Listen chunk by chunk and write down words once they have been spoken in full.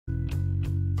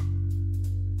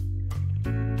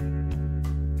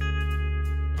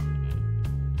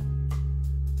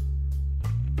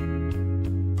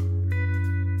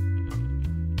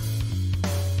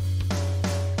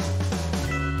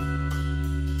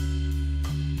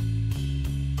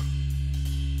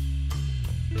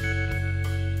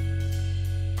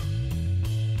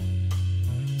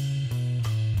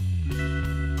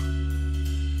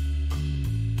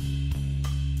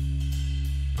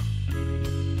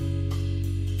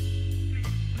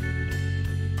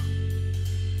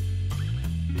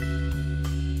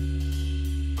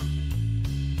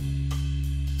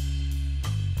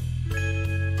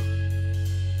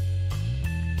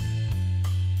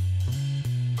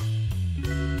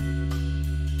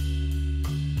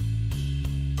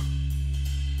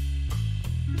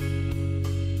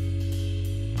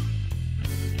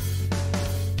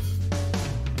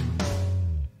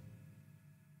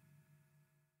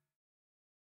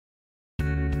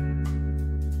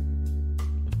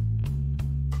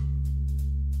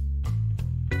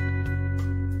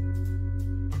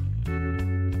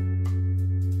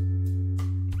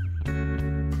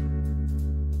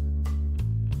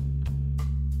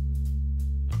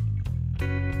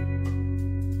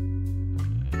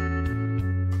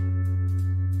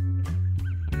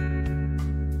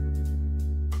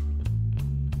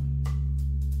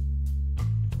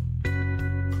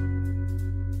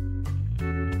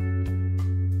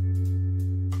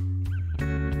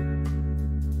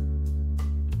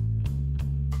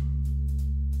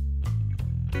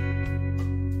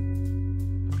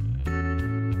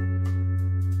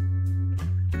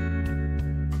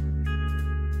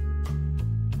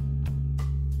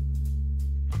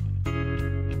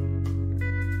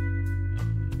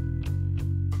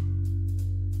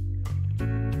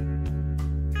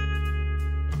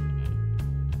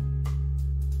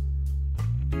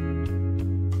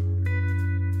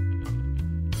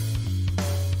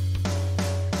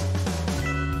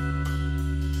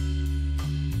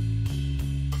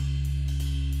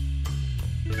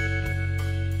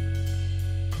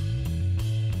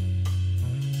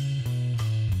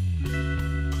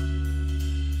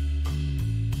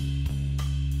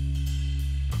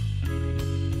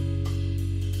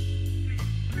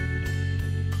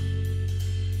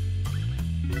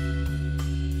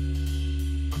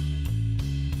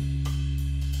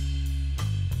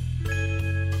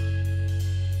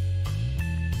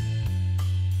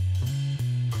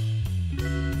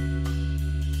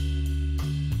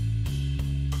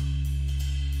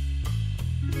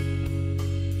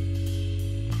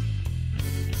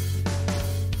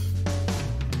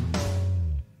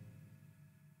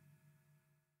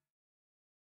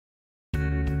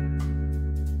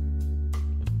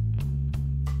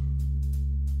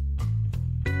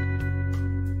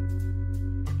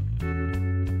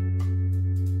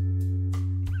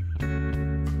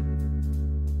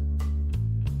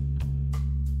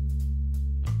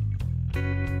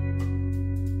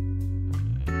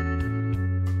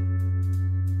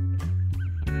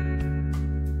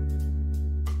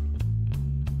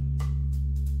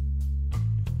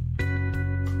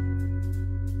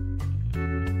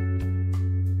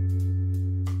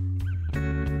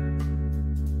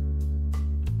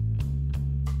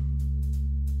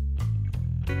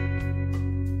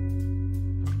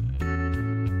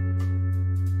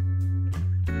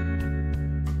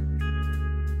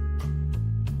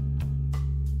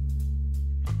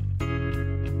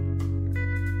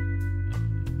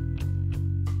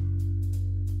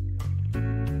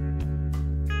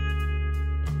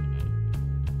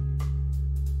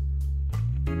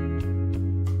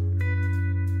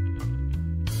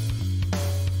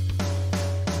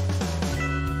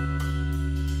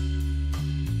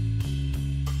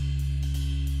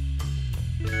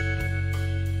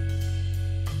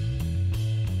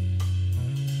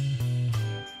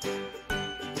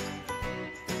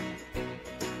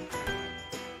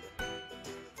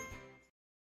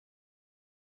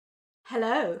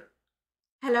Hello.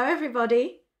 Hello,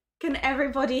 everybody. Can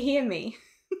everybody hear me?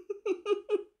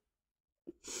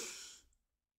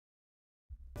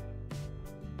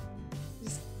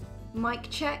 Just mic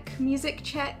check, music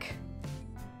check.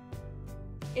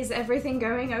 Is everything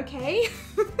going okay?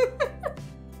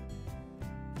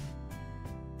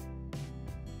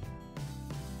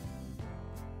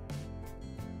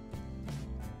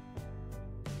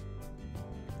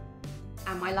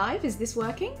 Am I live? Is this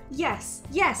working? Yes,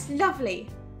 yes, lovely.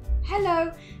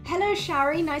 Hello, hello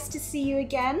Shari, nice to see you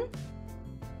again.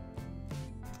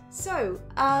 So,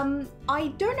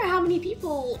 I don't know how many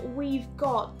people we've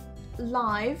got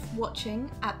live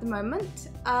watching at the moment.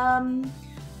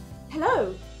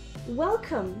 Hello,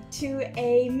 welcome to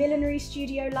a Millinery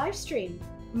Studio live stream.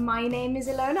 My name is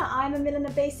Ilona, I'm a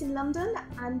milliner based in London,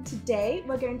 and today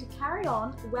we're going to carry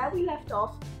on where we left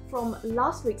off from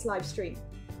last week's live stream.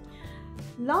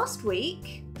 Last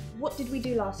week, what did we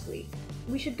do last week?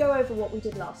 We should go over what we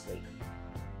did last week.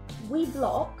 We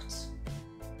blocked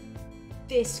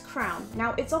this crown.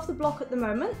 Now it's off the block at the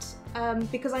moment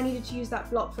because I needed to use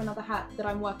that block for another hat that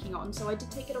I'm working on. So I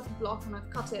did take it off the block and I've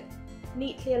cut it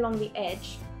neatly along the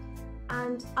edge.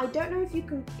 And I don't know if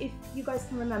you guys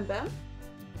can remember,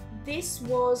 this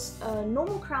was a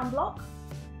normal crown block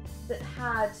that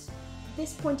had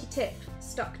this pointy tip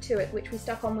stuck to it, which we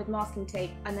stuck on with masking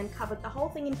tape and then covered the whole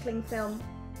thing in cling film.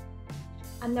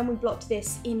 And then we blocked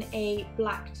this in a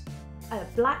black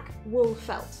wool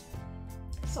felt.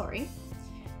 Sorry,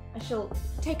 I shall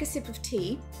take a sip of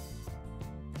tea.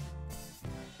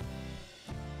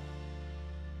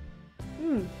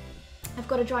 I've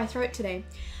got a dry throat today.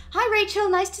 Hi Rachel,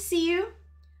 nice to see you.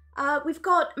 We've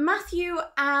got Matthew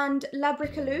and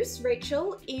Labricaloose,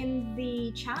 Rachel, in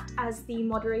the chat as the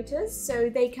moderators, so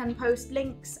they can post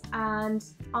links and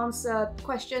answer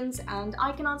questions, and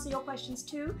I can answer your questions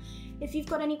too. If you've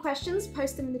got any questions,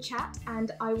 post them in the chat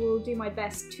and I will do my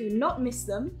best to not miss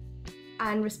them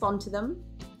and respond to them.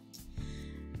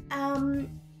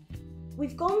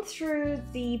 We've gone through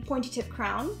the pointy tip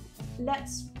crown.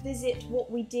 Let's visit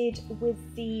what we did with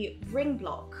the ring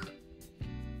block.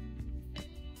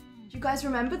 Do you guys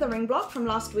remember the ring block from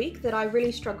last week that I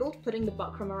really struggled putting the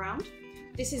buckram around?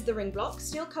 This is the ring block,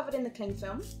 still covered in the cling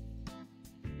film.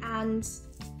 And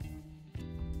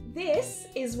this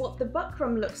is what the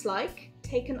buckram looks like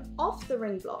taken off the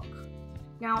ring block.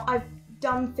 Now I've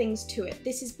done things to it.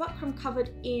 This is buckram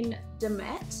covered in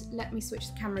Demet. Let me switch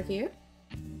the camera view.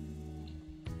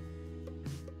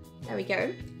 There we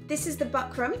go. This is the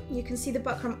buckram. You can see the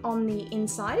buckram on the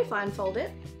inside if I unfold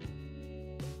it.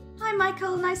 Hi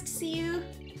Michael, nice to see you.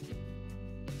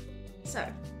 So,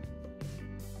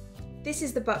 this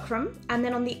is the buckram, and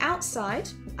then on the outside,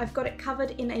 I've got it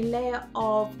covered in a layer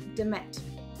of Demet.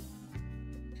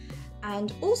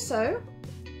 And also,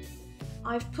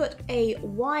 I've put a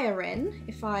wire in.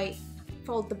 If I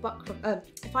fold the buckram,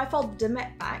 if I fold the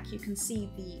Demet back, you can see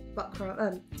the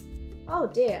buckram. Oh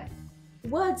dear,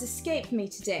 words escape me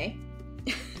today.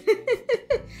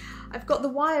 I've got the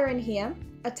wire in here,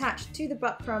 attached to the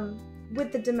buckram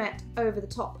with the Demet over the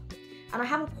top. And I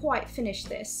haven't quite finished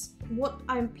this. What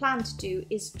I plan to do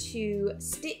is to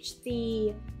stitch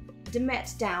the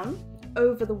Demet down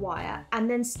over the wire and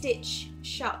then stitch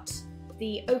shut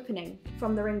the opening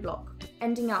from the ring block,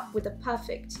 ending up with a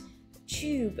perfect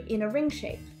tube in a ring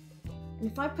shape. And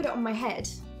if I put it on my head,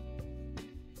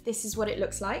 this is what it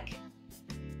looks like.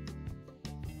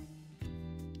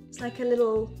 It's like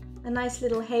a nice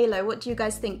little halo. What do you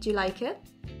guys think? Do you like it?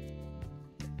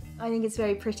 I think it's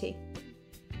very pretty.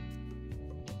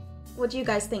 What do you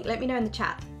guys think? Let me know in the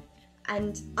chat.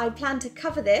 And I plan to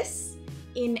cover this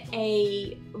in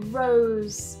a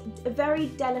very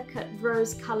delicate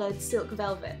rose-coloured silk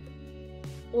velvet,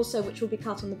 also which will be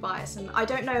cut on the bias. And I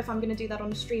don't know if I'm going to do that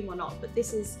on a stream or not, but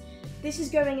this is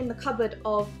going in the cupboard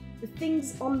of the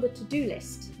things on the to-do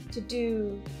list to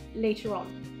do later on.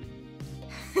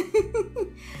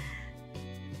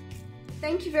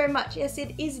 Thank you very much. Yes,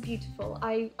 it is beautiful.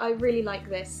 I really like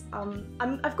this.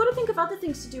 I've got to think of other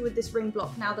things to do with this ring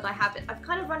block now that I have it. I've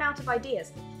kind of run out of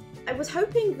ideas. I was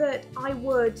hoping that I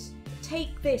would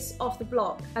take this off the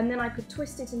block and then I could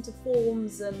twist it into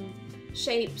forms and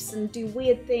shapes and do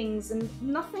weird things, and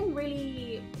nothing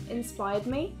really inspired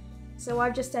me. So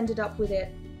I've just ended up with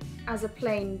it as a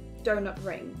plain donut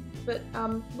ring. But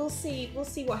we'll see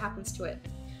what happens to it.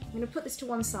 I'm going to put this to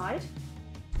one side.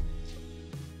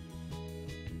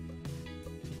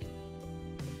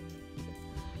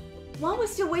 While we're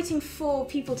still waiting for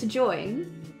people to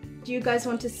join, do you guys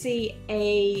want to see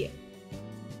a...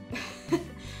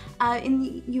 in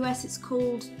the US it's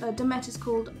called, Demet is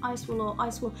called ice wool or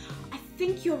ice wool. I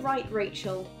think you're right,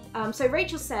 Rachel. So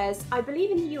Rachel says, I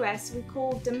believe in the US we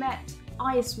call Demet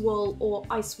ice wool or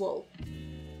ice wool.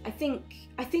 I think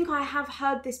I have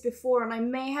heard this before, and I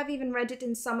may have even read it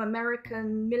in some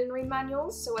American millinery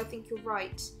manuals, so I think you're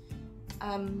right.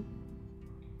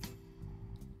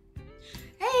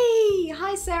 Hey!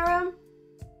 Hi, Sarah!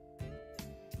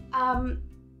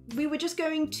 We were just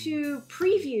going to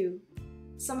preview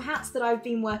some hats that I've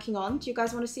been working on. Do you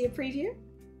guys want to see a preview?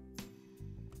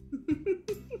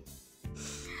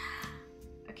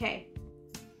 Okay.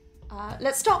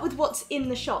 Let's start with what's in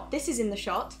the shot. This is in the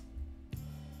shot.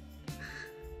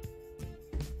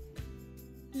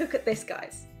 Look at this,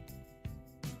 guys.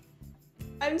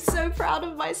 I'm so proud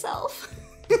of myself.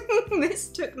 This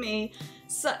took me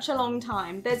such a long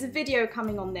time. There's a video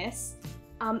coming on this.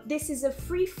 This is a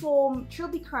freeform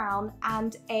trilby crown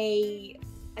and I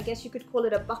guess you could call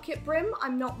it a bucket brim.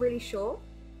 I'm not really sure.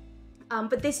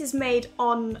 But this is made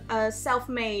on a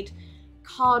self-made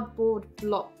cardboard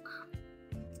block.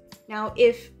 Now,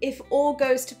 if all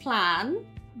goes to plan,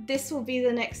 this will be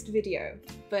the next video,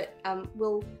 but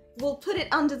we'll put it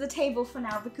under the table for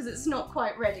now because it's not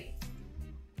quite ready.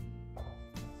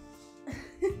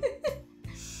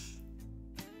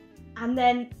 And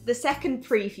then the second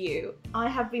preview, I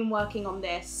have been working on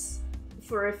this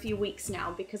for a few weeks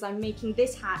now because I'm making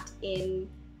this hat in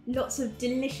lots of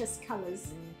delicious colours.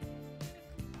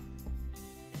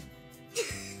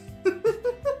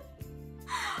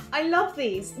 I love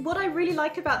these. What I really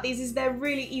like about these is they're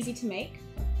really easy to make.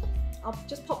 I'll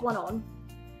just pop one on.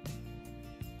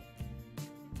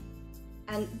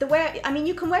 And I mean,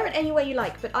 you can wear it any way you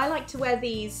like, but I like to wear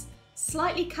these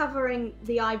slightly covering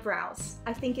the eyebrows.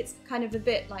 I think it's kind of a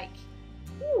bit like,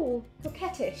 ooh,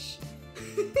 coquettish.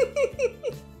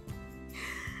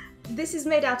 This is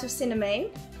made out of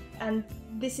cinnamon, and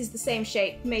this is the same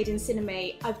shape, made in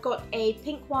cinnamon. I've got a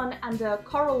pink one and a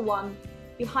coral one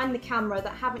behind the camera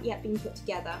that haven't yet been put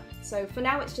together. So for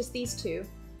now it's just these two.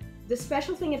 The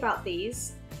special thing about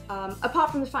these, apart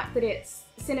from the fact that it's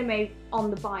cinnamon on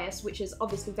the bias, which is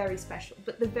obviously very special,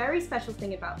 but the very special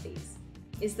thing about these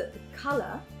is that the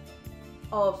colour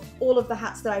of all of the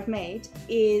hats that I've made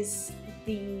is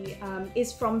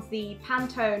from the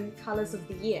Pantone Colours of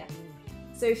the Year.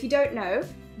 So if you don't know,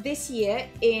 this year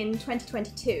in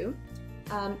 2022,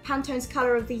 Pantone's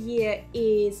colour of the year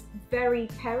is Very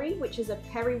Peri, which is a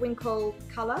periwinkle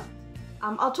colour.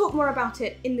 I'll talk more about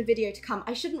it in the video to come.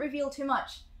 I shouldn't reveal too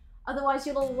much, otherwise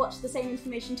you'll all watch the same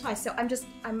information twice. So I'm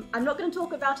not going to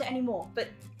talk about it anymore, but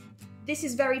this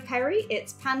is Very Peri,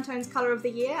 it's Pantone's colour of the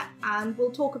year, and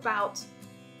we'll talk about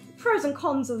the pros and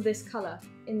cons of this colour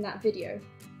in that video.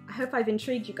 I hope I've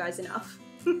intrigued you guys enough.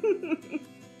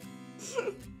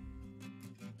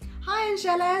 Hi,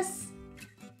 Angeles!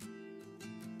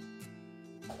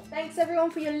 Thanks everyone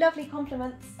for your lovely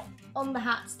compliments on the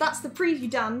hats. That's the preview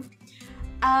done.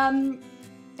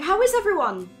 How is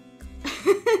everyone?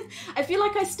 I feel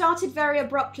like I started very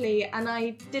abruptly and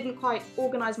I didn't quite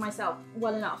organise myself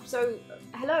well enough. So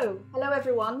hello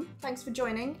everyone. Thanks for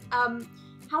joining.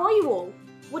 How are you all?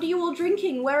 What are you all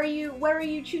drinking? Where are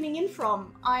you tuning in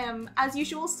from? I am, as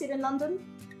usual, still in London.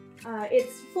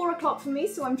 It's 4 o'clock for me,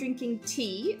 so I'm drinking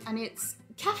tea, and it's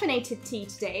caffeinated tea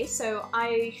today, so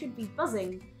I should be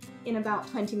buzzing in about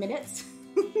 20 minutes.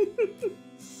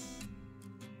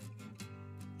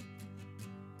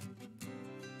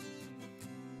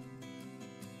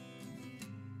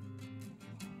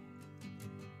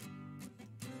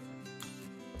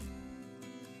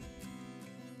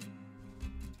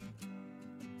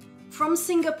 From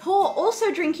Singapore,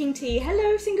 also drinking tea.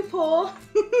 Hello, Singapore.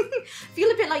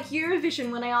 Feel a bit like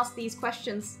Eurovision when I ask these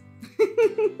questions.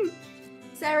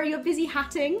 Sarah, you're busy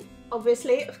hatting,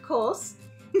 obviously, of course.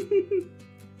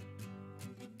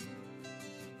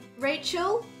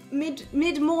 Rachel,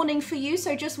 mid-morning for you,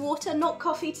 so just water, not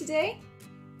coffee today.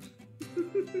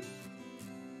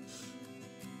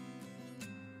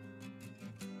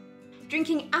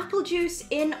 Drinking apple juice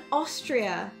in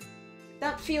Austria.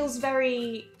 That feels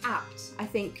very apt, I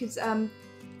think, because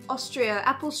Austria,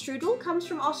 apple strudel comes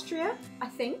from Austria, I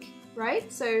think,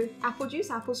 right? So apple juice,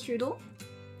 apple strudel.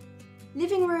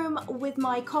 Living room with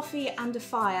my coffee and a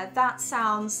fire. That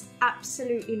sounds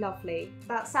absolutely lovely.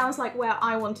 That sounds like where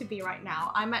I want to be right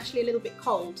now. I'm actually a little bit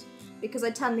cold because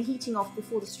I turned the heating off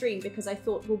before the stream because I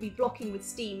thought we'll be blocking with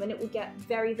steam and it will get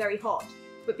very, very hot.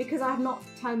 But because I have not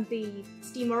turned the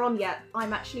steamer on yet,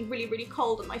 I'm actually really, really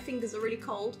cold and my fingers are really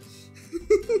cold.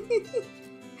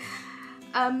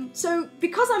 So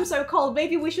because I'm so cold,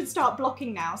 maybe we should start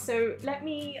blocking now. So let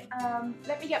me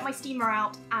get my steamer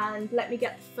out and let me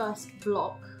get the first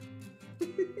block.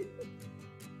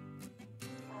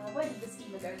 Where did the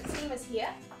steamer go? The steamer's here.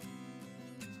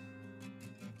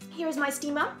 Here is my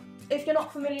steamer. If you're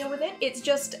not familiar with it, it's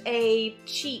just a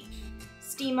cheap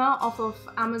steamer off of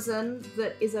Amazon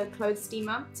that is a clothes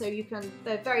steamer, so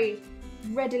they're very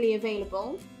readily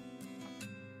available.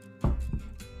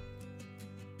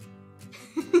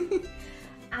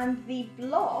 And the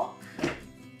block,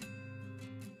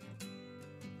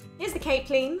 here's the cape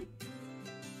clean,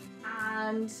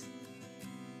 and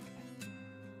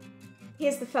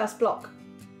here's the first block.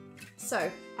 So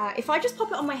if I just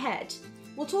pop it on my head,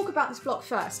 we'll talk about this block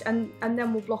first and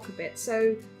then we'll block a bit.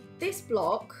 So this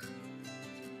block,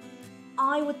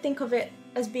 I would think of it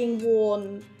as being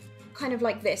worn kind of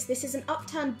like this. This is an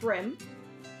upturned brim,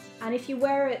 and if you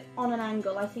wear it on an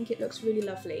angle, I think it looks really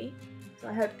lovely. So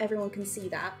I hope everyone can see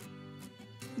that.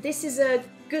 This is a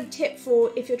good tip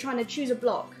for if you're trying to choose a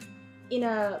block in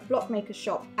a block maker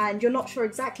shop and you're not sure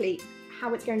exactly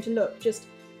how it's going to look. Just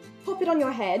pop it on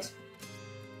your head.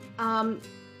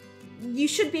 You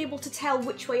should be able to tell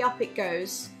which way up it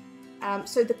goes.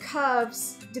 So the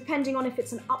curves, depending on if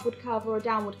it's an upward curve or a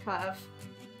downward curve,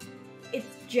 it's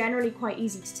generally quite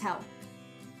easy to tell.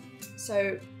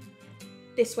 So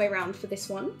this way round for this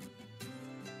one.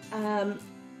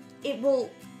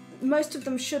 Most of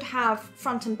them should have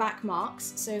front and back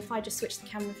marks. So if I just switch the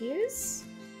camera views,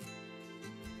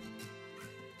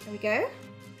 there we go.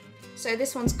 So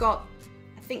this one's got,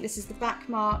 I think this is the back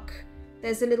mark.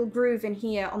 There's a little groove in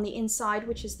here on the inside,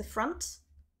 which is the front.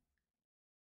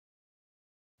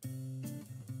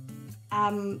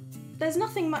 There's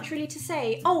nothing much really to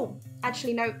say. Oh,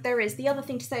 actually no, there is. The other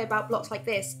thing to say about blocks like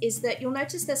this is that you'll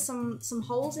notice there's some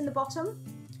holes in the bottom.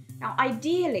 Now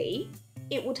ideally,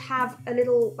 it would have a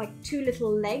little, like 2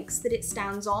 little legs that it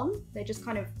stands on. They're just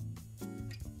kind of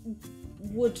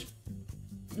wood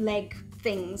leg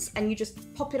things, and you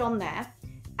just pop it on there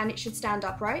and it should stand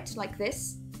upright like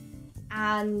this.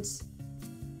 And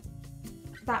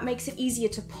that makes it easier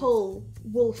to pull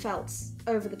wool felts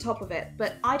over the top of it,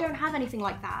 but I don't have anything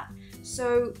like that.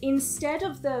 So instead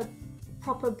of the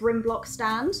proper brim block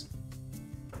stand,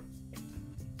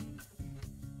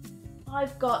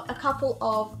 I've got a couple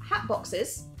of hat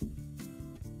boxes.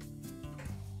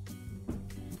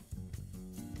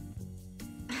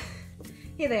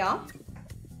 Here they are.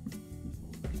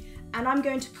 And I'm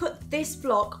going to put this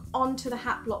block onto the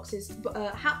hat boxes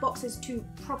to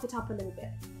prop it up a little bit.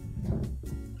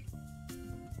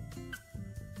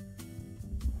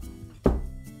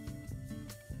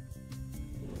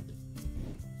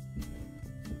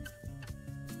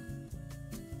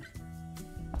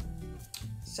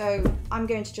 So I'm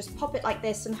going to just pop it like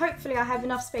this, and hopefully I have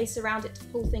enough space around it to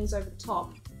pull things over the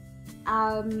top.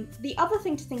 The other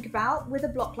thing to think about with a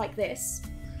block like this,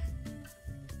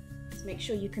 to make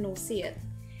sure you can all see it,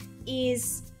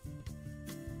 is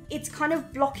it's kind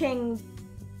of blocking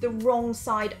the wrong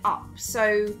side up.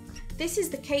 So this is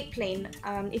the cape plain.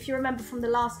 If you remember from the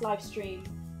last live stream,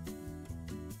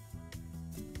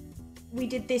 we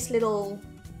did this little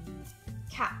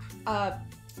cap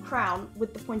crown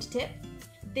with the pointy tip.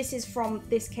 This is from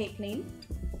this cape plain,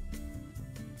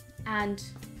 and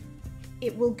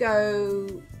it will go,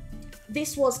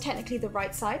 this was technically the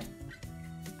right side,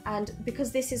 and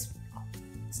because this is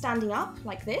standing up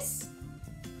like this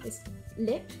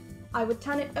lip, I would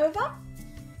turn it over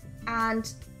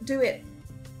and do it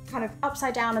kind of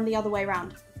upside down and the other way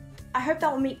around. I hope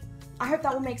that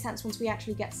will make sense once we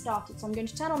actually get started. So I'm going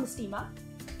to turn on the steamer.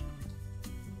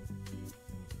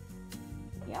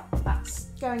 Yeah, that's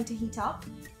going to heat up.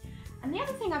 And the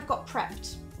other thing I've got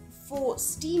prepped for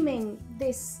steaming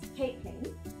this cape plain,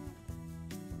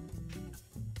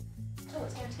 oh,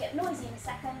 it's going to get noisy in a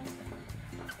second.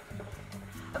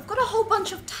 I've got a whole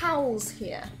bunch of towels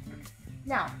here.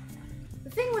 Now,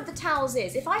 the thing with the towels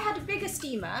is, if I had a bigger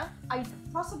steamer, I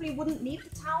possibly wouldn't need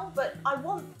the towel, but I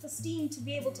want the steam to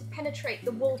be able to penetrate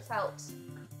the wool felt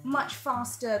much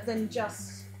faster than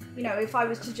just, you know, if I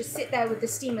was to just sit there with the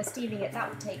steamer steaming it, that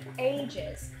would take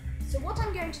ages. So what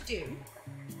I'm going to do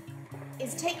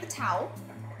is take the towel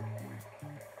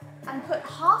and put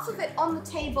half of it on the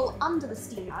table under the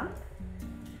steamer,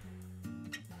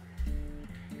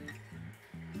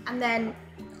 and then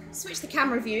switch the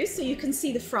camera view so you can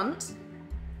see the front.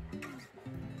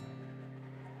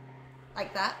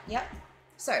 Like that, yep.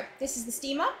 So this is the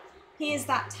steamer, here's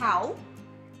that towel.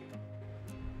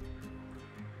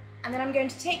 And then I'm going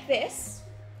to take this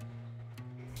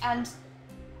and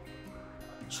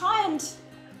try and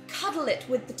cuddle it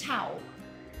with the towel.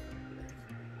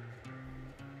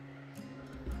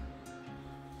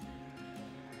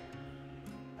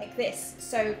 Like this.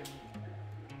 So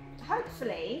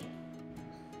hopefully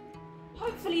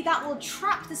that will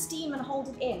trap the steam and hold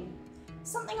it in.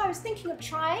 Something I was thinking of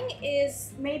trying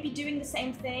is maybe doing the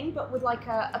same thing, but with like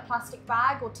a plastic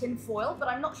bag or tin foil, but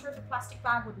I'm not sure if a plastic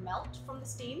bag would melt from the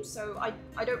steam, so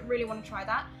I don't really want to try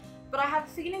that. But I have a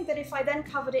feeling that if I then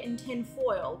covered it in tin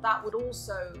foil, that would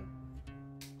also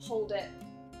hold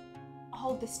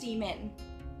the steam in.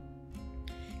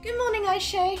 Good morning,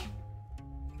 Aisha.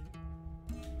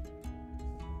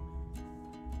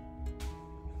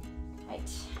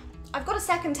 Right. I've got a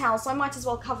second towel, so I might as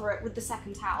well cover it with the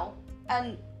second towel.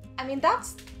 And I mean,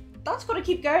 that's got to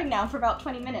keep going now for about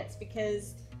 20 minutes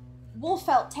because wool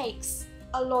felt takes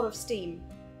a lot of steam.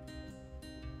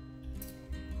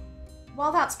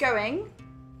 While that's going,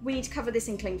 we need to cover this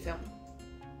in cling film.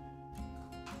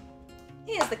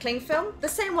 Here's the cling film, the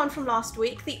same one from last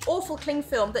week, the awful cling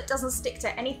film that doesn't stick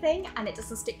to anything and it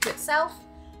doesn't stick to itself,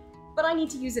 but I need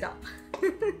to use it up.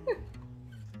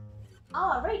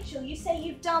 Ah, Rachel, you say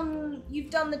you've done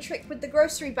the trick with the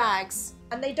grocery bags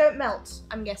and they don't melt,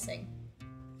 I'm guessing.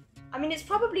 I mean, it's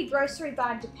probably grocery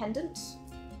bag dependent,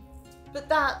 but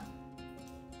that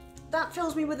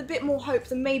fills me with a bit more hope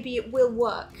that maybe it will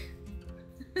work.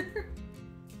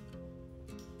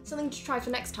 Something to try for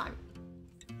next time.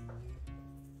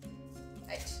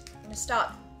 Right, I'm gonna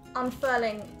start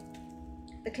unfurling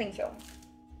the cling film.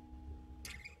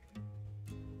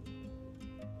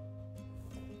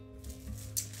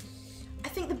 I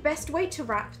think the best way to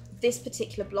wrap this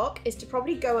particular block is to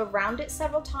probably go around it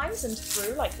several times and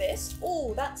through like this.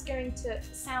 Oh, that's going to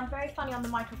sound very funny on the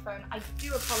microphone. I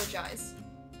do apologize.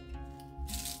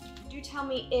 Do tell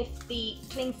me if the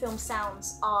cling film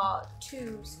sounds are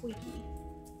too squeaky.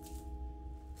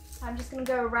 I'm just going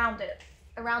to go around it,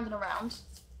 around and around.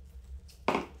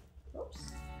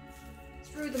 Oops.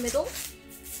 Through the middle.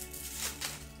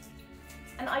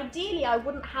 And ideally I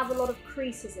wouldn't have a lot of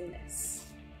creases in this.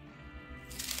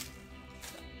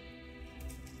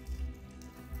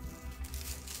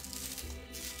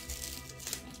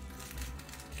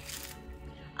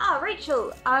 Ah,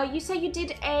 Rachel, you say you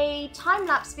did a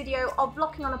time-lapse video of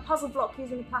blocking on a puzzle block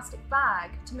using a plastic bag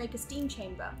to make a steam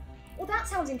chamber. Well, that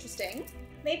sounds interesting.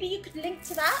 Maybe you could link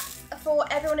to that for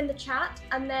everyone in the chat,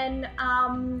 and then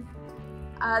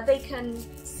they can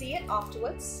see it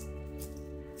afterwards.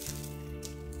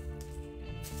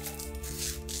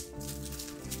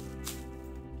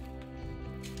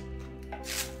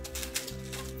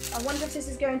 I wonder if this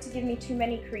is going to give me too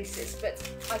many creases, but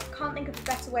I can't think of a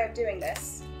better way of doing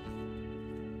this.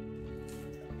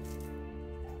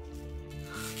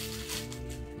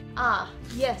 Ah,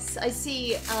 yes, I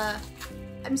see.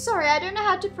 I'm sorry, I don't know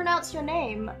how to pronounce your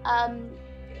name.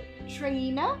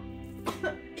 Trina?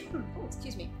 Oh,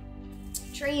 excuse me.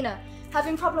 Trina,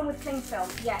 having problem with cling film,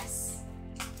 yes.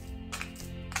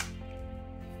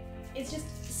 It's just,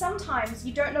 sometimes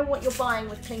you don't know what you're buying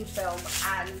with cling film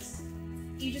and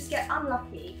you just get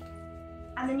unlucky.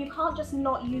 And then you can't just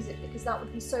not use it because that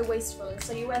would be so wasteful. And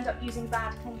so you end up using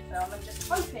bad cling film and just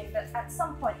hoping that at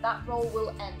some point that roll will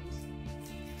end.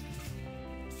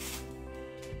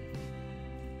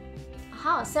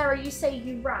 Aha, Sarah, you say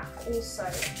you wrap also.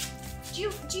 Do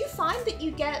you find that you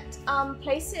get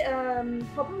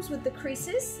problems with the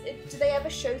creases? Do they ever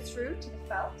show through to the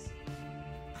felt?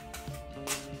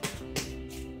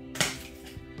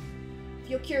 If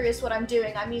you're curious what I'm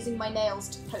doing, I'm using my nails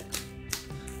to poke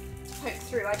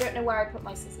through. I don't know where I put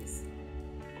my scissors.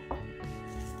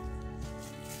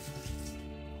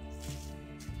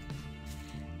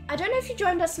 I don't know if you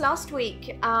joined us last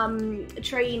week,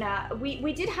 Trina.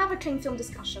 We did have a cling film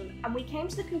discussion and we came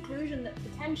to the conclusion that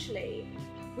potentially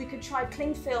we could try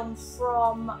cling film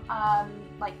from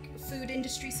like food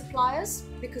industry suppliers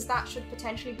because that should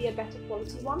potentially be a better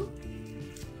quality one.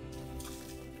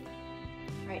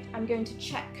 Right, I'm going to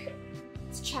check.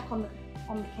 Let's check on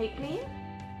the cake lean.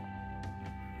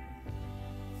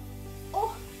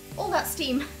 Oh, all that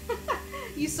steam.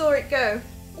 You saw it go.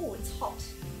 Oh, it's hot.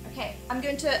 Okay, I'm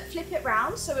going to flip it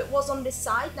round so it was on this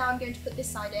side. Now I'm going to put this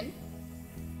side in.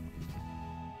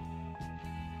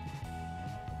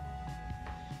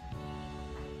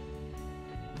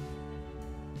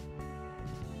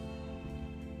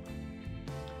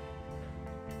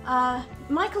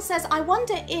 Michael says, I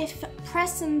wonder if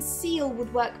press and seal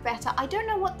would work better. I don't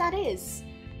know what that is.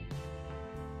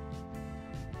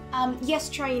 Yes,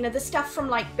 Trina, the stuff from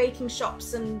like baking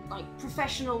shops and like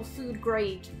professional food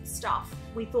grade stuff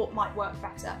we thought might work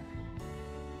better.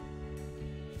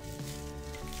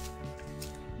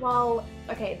 Well,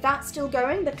 okay, that's still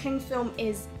going. The cling film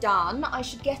is done. I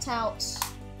should get out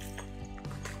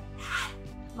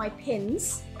my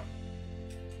pins.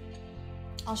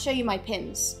 I'll show you my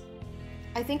pins.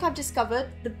 I think I've discovered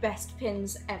the best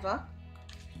pins ever.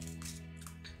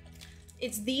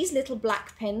 it's these little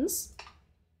black pins,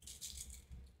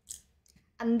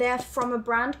 and they're from a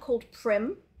brand called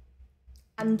Prim,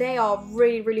 and they are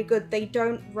really, really good. They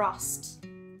don't rust.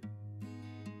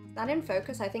 Is that in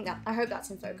focus? I hope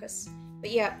that's in focus.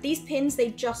 But yeah, these pins, they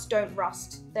just don't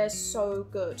rust. They're so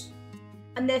good.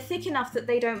 And they're thick enough that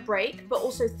they don't break, but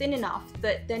also thin enough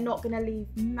that they're not gonna leave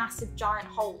massive giant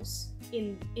holes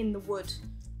in the wood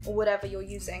or whatever you're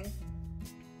using.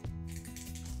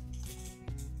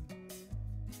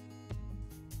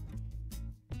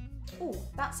 Oh,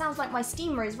 that sounds like my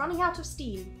steamer is running out of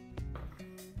steam.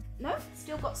 No,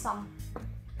 still got some.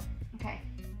 Okay.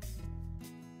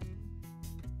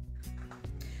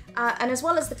 And as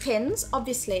well as the pins,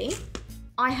 obviously,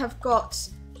 I have got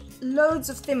loads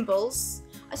of thimbles.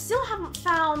 I still haven't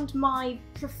found my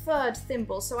preferred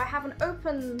thimble, so I have an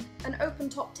open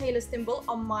top tailor's thimble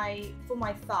on for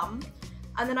my thumb,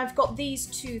 and then I've got these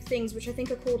two things which I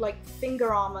think are called like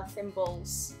finger armor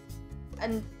thimbles.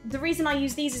 And the reason I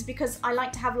use these is because I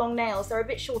like to have long nails. They're a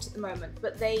bit short at the moment,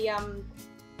 but they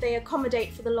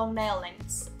accommodate for the long nail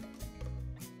lengths.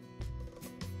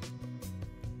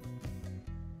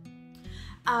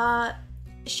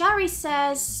 Shari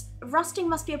says, rusting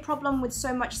must be a problem with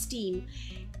so much steam.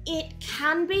 It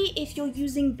can be if you're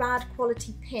using bad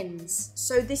quality pins.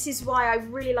 So this is why I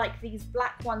really like these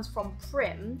black ones from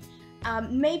Prim.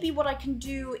 Maybe what I can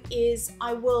do is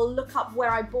I will look up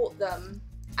where I bought them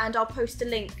and I'll post a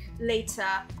link later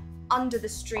under the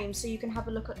stream so you can have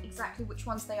a look at exactly which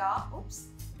ones they are. Oops,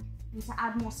 need to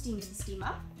add more steam to the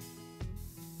steamer.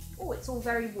 Oh, it's all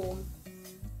very warm.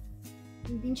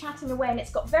 We've been chatting away and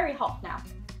it's got very hot now.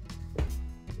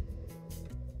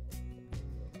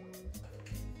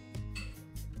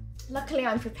 Luckily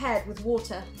I'm prepared with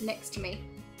water next to me.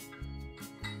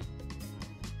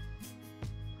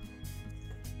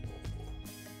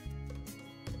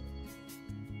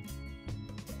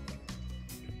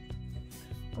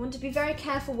 I want to be very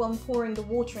careful when pouring the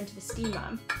water into the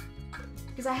steamer,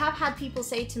 because I have had people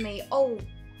say to me, oh,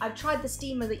 I've tried the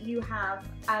steamer that you have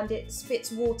and it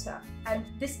spits water. And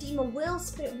the steamer will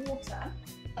spit water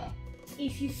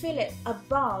if you fill it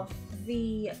above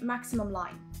the maximum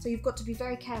line. So you've got to be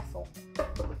very careful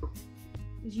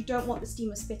because you don't want the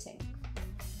steamer spitting.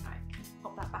 All right,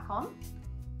 pop that back on.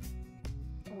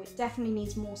 Oh, it definitely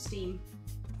needs more steam.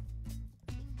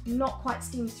 Not quite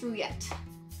steamed through yet.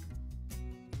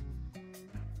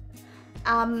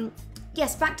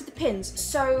 Yes, back to the pins.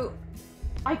 So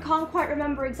I can't quite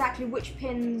remember exactly which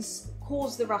pins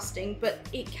cause the rusting, but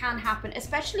it can happen,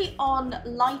 especially on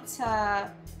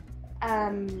lighter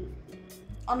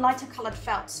coloured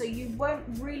felt. So you won't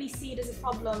really see it as a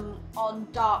problem on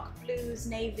dark blues,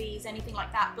 navies, anything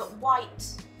like that, but white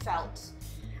felt.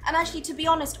 And actually, to be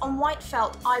honest, on white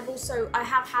felt, I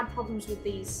have had problems with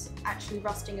these actually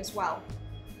rusting as well.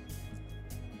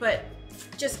 But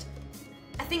just,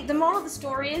 I think the moral of the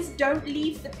story is don't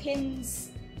leave the pins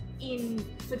in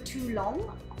for too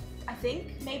long, I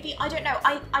think. Maybe, I don't know.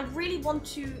 I really want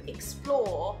to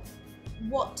explore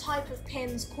what type of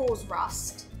pins cause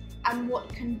rust and what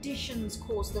conditions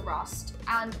cause the rust,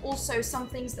 and also some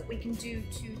things that we can do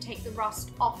to take the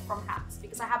rust off from hats,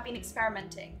 because I have been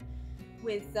experimenting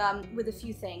with a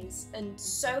few things, and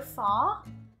so far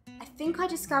I think I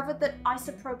discovered that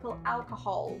isopropyl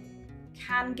alcohol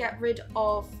can get rid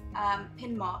of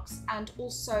pin marks, and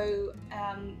also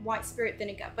white spirit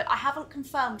vinegar, but I haven't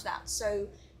confirmed that, so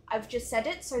I've just said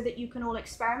it so that you can all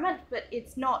experiment, but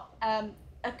it's not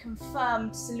a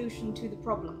confirmed solution to the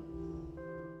problem.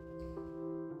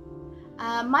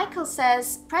 Michael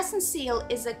says, press and seal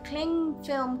is a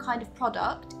Clingfilm kind of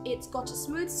product. It's got a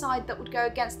smooth side that would go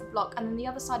against the block, and then the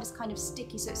other side is kind of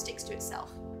sticky, so it sticks to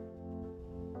itself.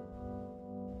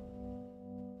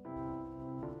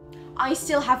 I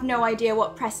still have no idea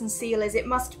what press and seal is. It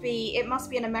must be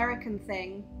an American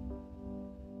thing.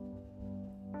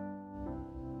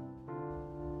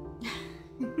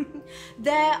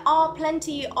 There are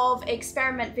plenty of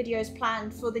experiment videos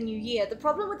planned for the new year. The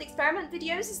problem with experiment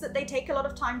videos is that they take a lot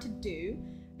of time to do,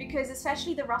 because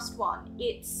especially the rust one,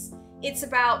 it's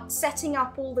about setting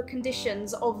up all the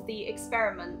conditions of the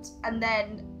experiment and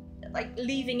then like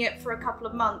leaving it for a couple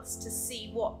of months to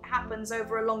see what happens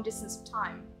over a long distance of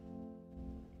time.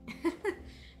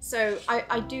 So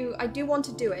I do want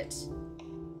to do it.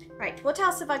 Right, what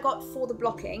else have I got for the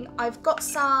blocking? I've got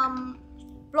some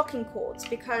blocking cords,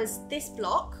 because this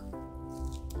block,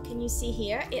 can you see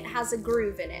here, it has a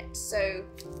groove in it. So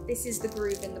this is the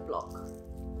groove in the block.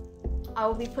 I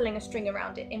will be pulling a string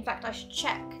around it. In fact, I should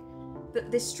check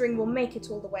that this string will make it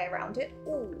all the way around it.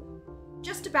 Ooh,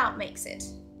 just about makes it.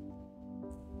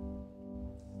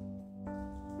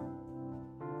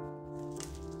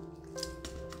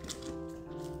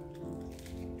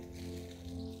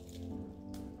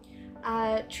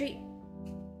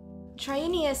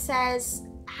 Trainia says,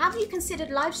 have you considered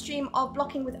live stream of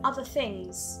blocking with other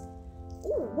things?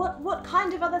 Ooh, what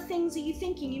kind of other things are you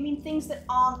thinking? You mean things that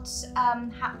aren't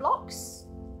hat blocks?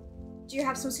 Do you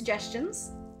have some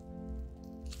suggestions?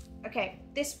 Okay,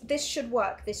 this should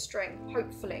work, this string,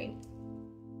 hopefully.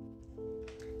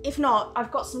 If not,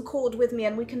 I've got some cord with me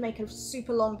and we can make a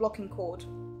super long blocking cord.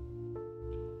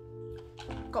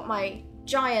 Got my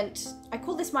giant, I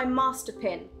call this my master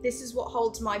pin. This is what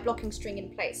holds my blocking string in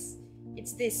place.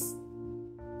 It's this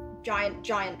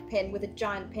giant pin with a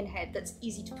giant pin head that's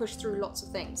easy to push through lots of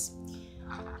things.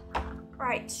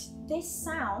 Right, this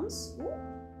sounds,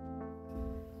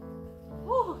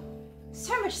 oh,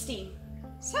 so much steam,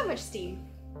 so much steam.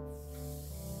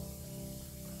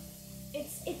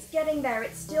 It's getting there,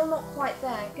 it's still not quite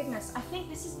there. Goodness, I think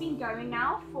this has been going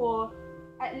now for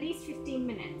at least 15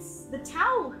 minutes. The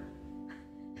towel,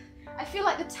 I feel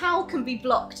like the towel can be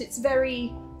blocked. It's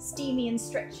very steamy and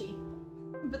stretchy,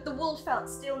 but the wool felt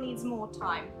still needs more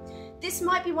time. This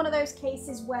might be one of those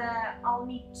cases where I'll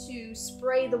need to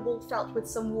spray the wool felt with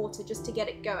some water just to get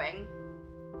it going.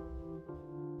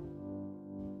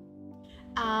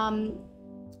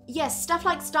 Yes, stuff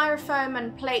like styrofoam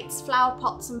and plates, flower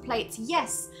pots and plates.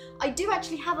 Yes, I do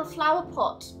actually have a flower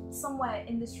pot somewhere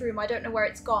in this room. I don't know where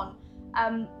it's gone.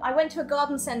 I went to a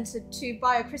garden centre to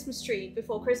buy a Christmas tree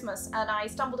before Christmas, and I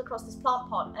stumbled across this plant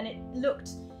pot, and it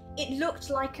looked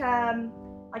like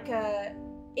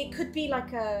it could be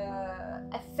like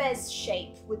a fez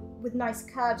shape with nice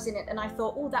curves in it, and I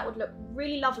thought, oh, that would look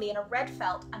really lovely in a red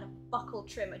felt and a buckle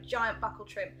trim, a giant buckle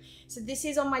trim. So this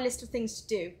is on my list of things to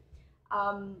do.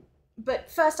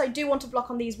 But first I do want to block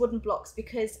on these wooden blocks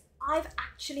because I've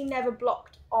actually never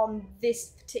blocked on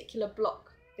this particular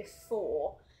block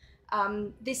before.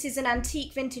 This is an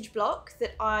antique vintage block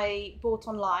that I bought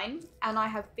online, and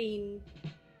I've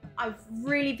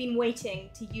really been waiting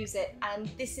to use it,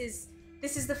 and this is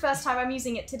the first time I'm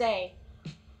using it today.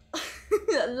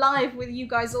 Live with you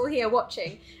guys all here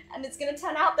watching, and it's going to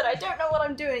turn out that I don't know what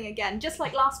I'm doing again, just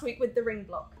like last week with the ring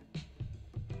block.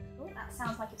 Oh, that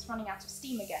sounds like it's running out of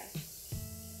steam again.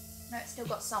 No, it's still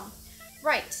got some.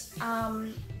 Right,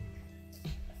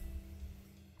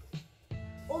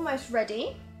 almost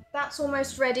ready. That's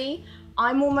almost ready.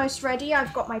 I'm almost ready.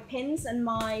 I've got my pins and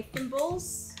my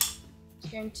thimbles.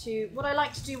 What I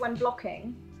like to do when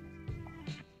blocking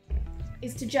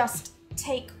is to just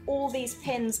take all these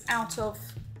pins out of,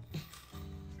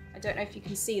 I don't know if you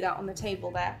can see that on the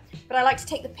table there, but I like to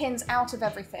take the pins out of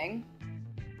everything.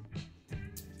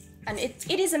 And it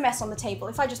is a mess on the table.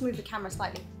 If I just move the camera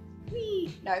slightly,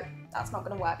 whee, no, that's not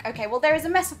gonna work. Okay, well there is a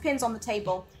mess of pins on the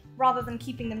table rather than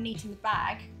keeping them neat in the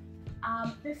bag.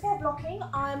 Before blocking,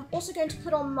 I'm also going to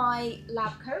put on my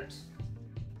lab coat.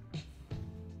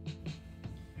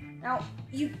 Now,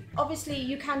 obviously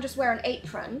you can just wear an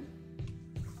apron,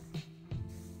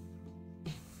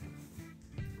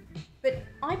 but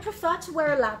I prefer to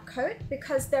wear a lab coat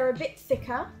because they're a bit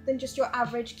thicker than just your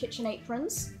average kitchen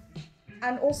aprons.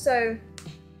 And also,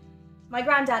 my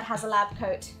granddad has a lab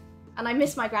coat, and I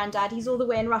miss my granddad. He's all the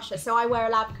way in Russia, so I wear a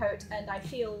lab coat and I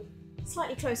feel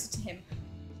slightly closer to him.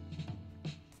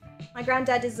 My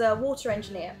granddad is a water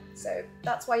engineer, so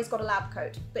that's why he's got a lab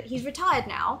coat. But he's retired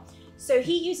now, so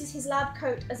he uses his lab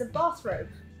coat as a bathrobe,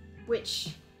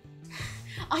 which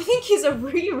I think is a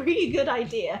really, really good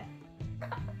idea.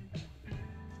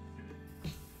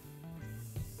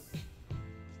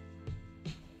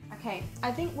 Okay,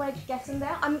 I think we're getting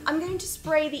there. I'm going to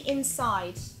spray the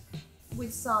inside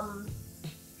with some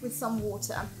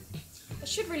water. I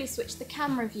should really switch the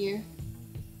camera view.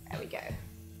 There we go.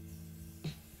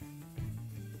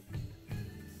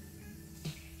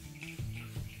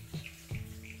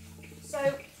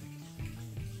 So,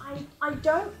 I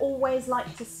don't always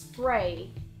like to spray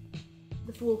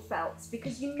the wool felts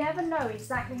because you never know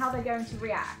exactly how they're going to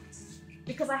react.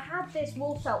 Because I had this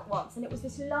wool felt once and it was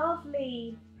this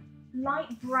lovely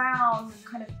light brown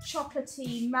kind of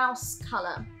chocolatey mouse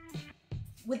colour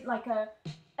with like a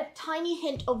tiny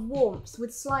hint of warmth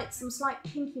with some slight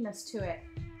pinkiness to it.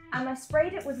 And I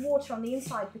sprayed it with water on the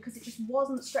inside because it just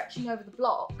wasn't stretching over the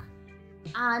block.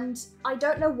 And I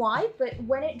don't know why, but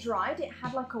when it dried, it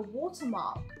had like a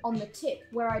watermark on the tip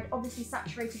where I'd obviously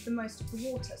saturated the most of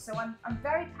the water. So I'm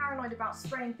very paranoid about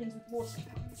spraying things with water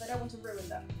because I don't want to ruin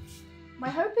them. My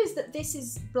hope is that this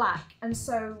is black, and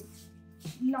so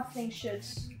nothing should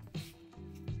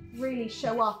really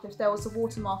show up if there was a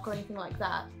watermark or anything like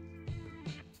that.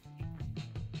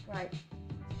 Right.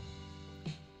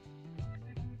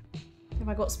 Have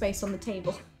I got space on the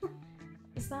table?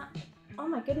 Is that... Oh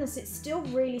my goodness, it's still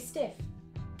really stiff.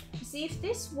 You See, if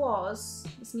this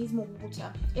needs more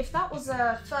water. If that was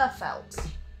a fur felt,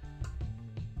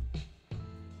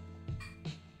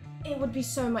 it would be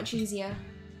so much easier.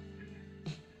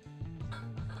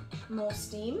 More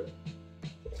steam.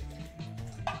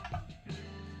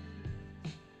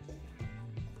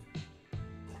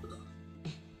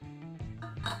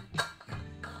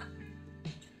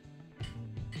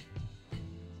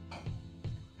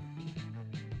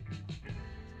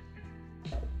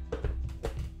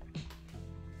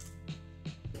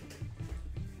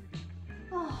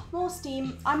 More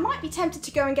steam. I might be tempted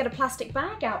to go and get a plastic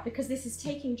bag out because this is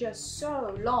taking just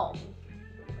so long.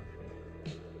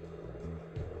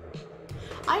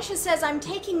 Aisha says I'm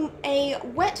taking a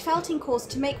wet felting course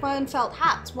to make my own felt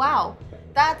hats. Wow,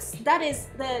 that is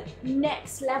the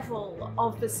next level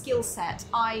of the skill set.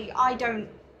 I don't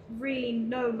really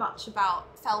know much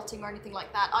about felting or anything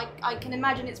like that. I can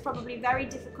imagine it's probably very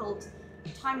difficult,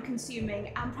 time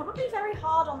consuming, and probably very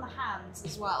hard on the hands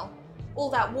as well. All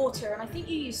that water, and I think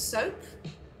you use soap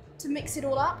to mix it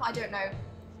all up. I don't know.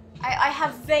 I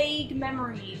have vague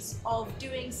memories of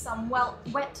doing some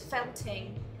wet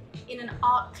felting in an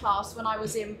art class when I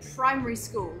was in primary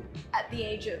school at the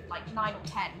age of like 9 or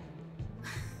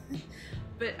 10.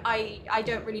 But I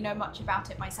don't really know much about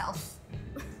it myself.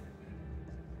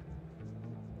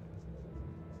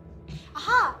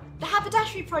 Aha! The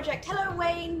Haberdashery Project! Hello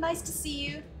Wayne, nice to see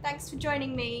you. Thanks for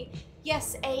joining me.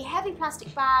 Yes, a heavy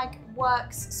plastic bag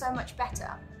works so much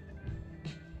better.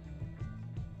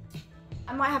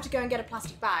 I might have to go and get a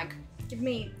plastic bag. Give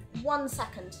me 1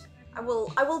 second.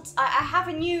 I have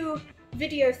a new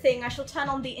video thing. I shall turn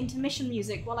on the intermission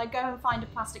music while I go and find a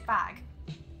plastic bag.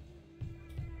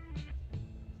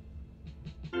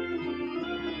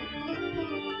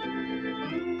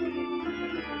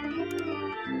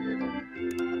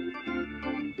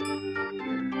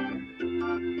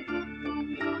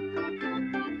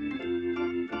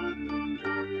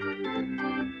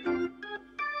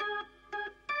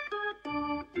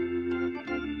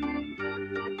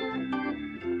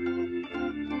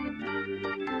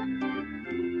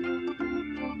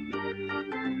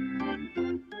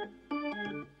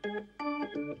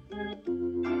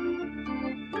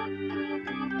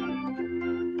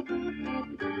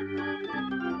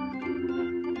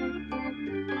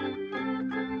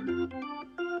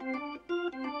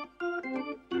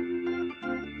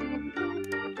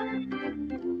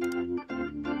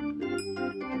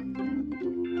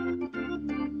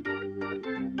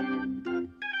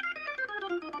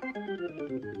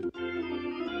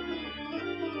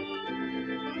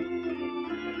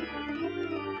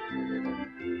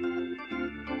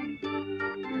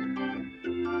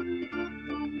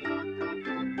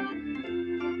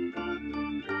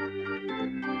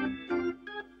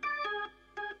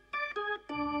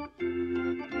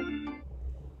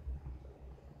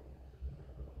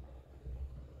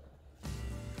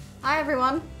 Hi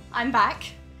everyone, I'm back.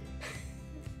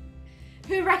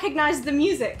 Who recognized the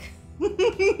music?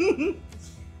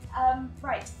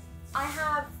 Right, I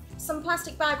have some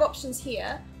plastic bag options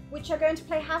here, which are going to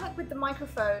play havoc with the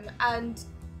microphone, and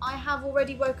I have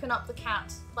already woken up the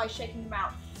cat by shaking them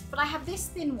out. But I have this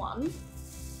thin one,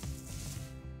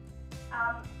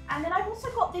 and then I've also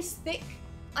got this thick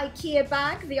IKEA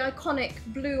bag, the iconic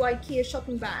blue IKEA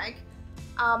shopping bag,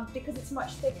 because it's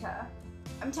much thicker.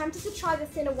 I'm tempted to try the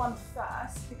thinner one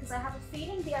first because I have a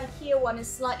feeling the IKEA one is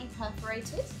slightly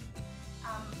perforated.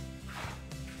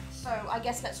 So I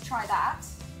guess let's try that.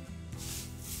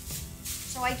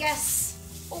 So I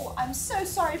guess, oh, I'm so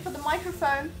sorry for the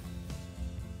microphone.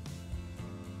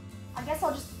 I guess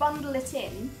I'll just bundle it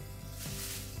in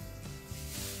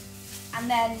and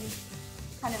then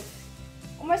kind of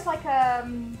almost like a,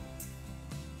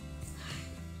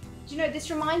 you know,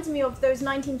 this reminds me of those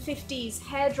 1950s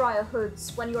hairdryer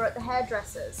hoods when you're at the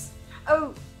hairdressers.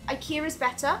 Oh, IKEA is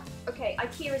better? Okay,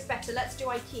 IKEA is better. Let's do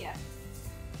IKEA.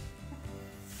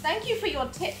 Thank you for your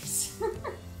tips.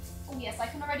 Oh yes, I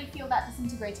can already feel that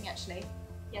disintegrating actually.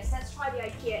 Yes, let's try the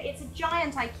IKEA. It's a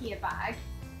giant IKEA bag.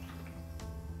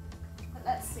 But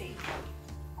let's see.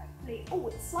 Hopefully, oh,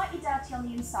 it's slightly dirty on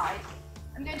the inside.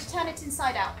 I'm going to turn it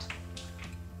inside out.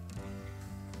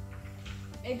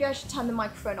 Maybe I should turn the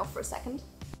microphone off for a second.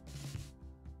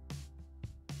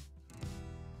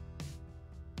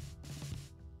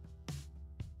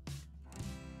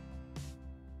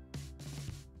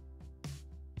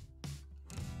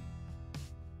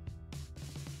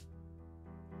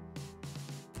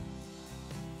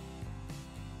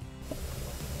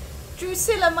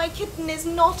 Drusilla, my kitten, is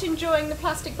not enjoying the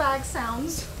plastic bag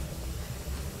sounds.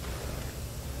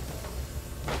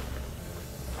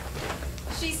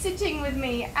 She's sitting with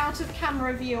me out of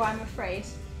camera view, I'm afraid.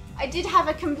 I did have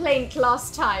a complaint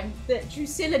last time that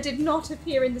Drusilla did not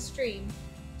appear in the stream.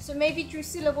 So maybe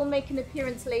Drusilla will make an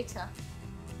appearance later.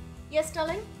 Yes,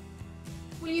 darling?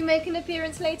 Will you make an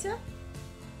appearance later?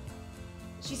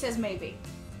 She says maybe.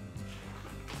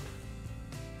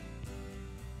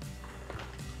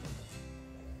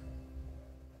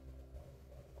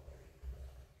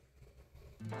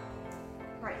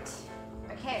 Right.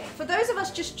 Okay, for those of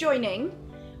us just joining,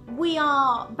 we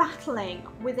are battling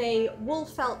with a wool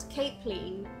felt cape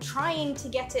clean, trying to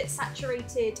get it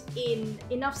saturated in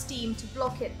enough steam to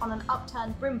block it on an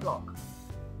upturned brim block.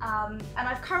 And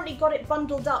I've currently got it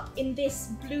bundled up in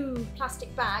this blue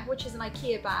plastic bag, which is an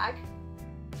IKEA bag.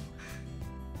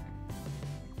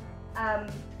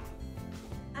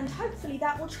 And hopefully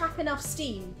that will trap enough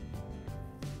steam.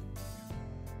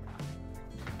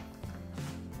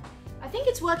 I think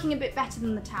it's working a bit better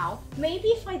than the towel. Maybe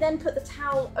if I then put the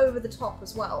towel over the top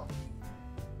as well.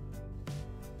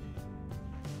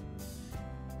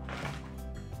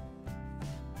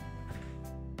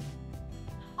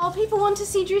 Oh, people want to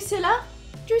see Drusilla?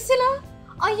 Drusilla,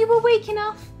 are you awake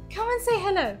enough? Come and say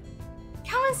hello.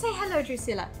 Come and say hello,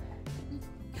 Drusilla.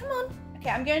 Come on. Okay,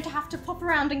 I'm going to have to pop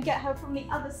around and get her from the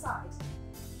other side.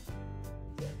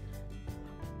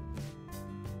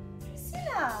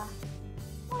 Drusilla.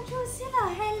 Oh,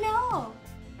 Drusilla, hello.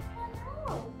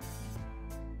 Hello.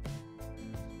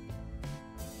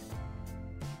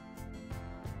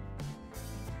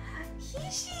 Here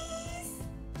she is.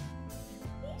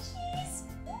 Here she is.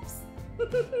 Oops.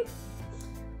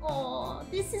 Oh,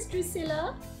 this is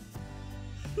Drusilla.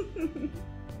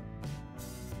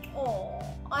 Oh,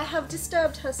 I have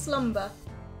disturbed her slumber.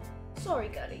 Sorry,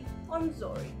 girlie. I'm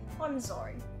sorry. I'm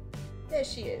sorry. There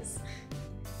she is.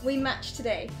 We match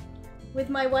today with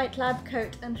my white lab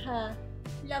coat and her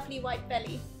lovely white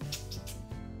belly.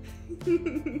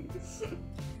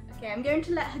 Okay, I'm going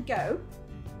to let her go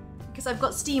because I've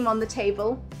got steam on the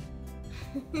table.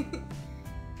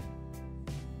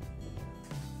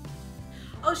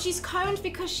 Oh, she's coned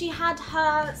because she had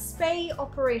her spay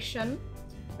operation,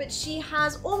 but she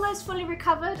has almost fully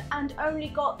recovered and only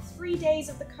got 3 days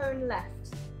of the cone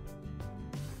left.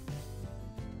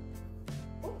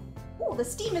 Oh, the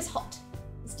steam is hot.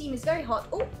 The steam is very hot.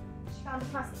 Oh, she found a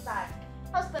plastic bag.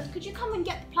 Husband, could you come and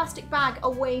get the plastic bag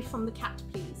away from the cat,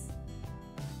 please?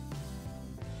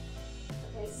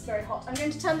 Okay, this is very hot. I'm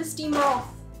going to turn the steamer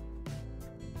off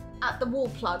at the wall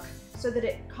plug so that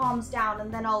it calms down,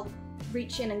 and then I'll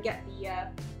reach in and get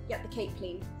the cape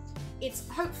clean. It's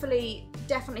hopefully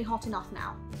definitely hot enough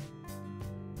now.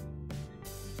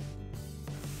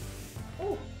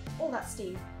 Oh, all that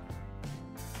steam.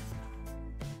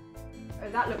 Oh,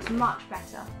 that looks much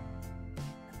better.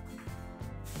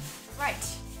 Right,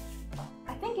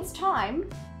 I think it's time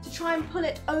to try and pull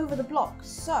it over the block.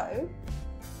 So,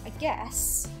 I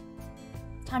guess,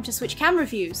 time to switch camera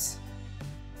views.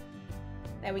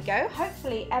 There we go.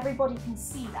 Hopefully everybody can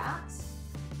see that.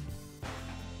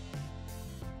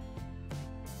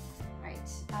 Right,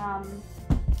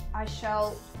 I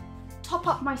shall top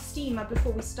up my steamer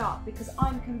before we start because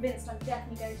I'm convinced I'm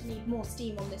definitely going to need more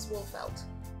steam on this wool felt.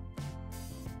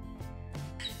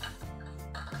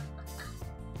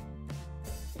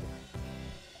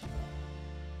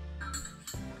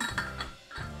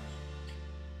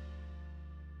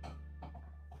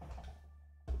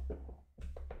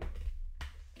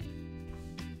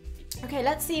 Okay,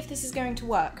 let's see if this is going to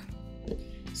work.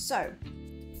 So,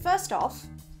 first off,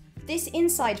 this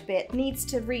inside bit needs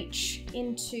to reach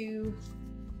into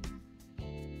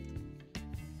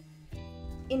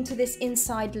this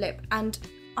inside lip, and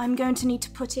I'm going to need to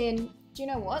put in, do you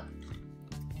know what?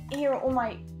 Here are all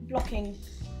my blocking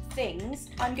things.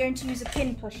 I'm going to use a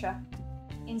pin pusher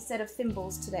instead of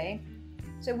thimbles today.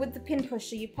 So with the pin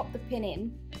pusher, you pop the pin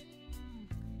in,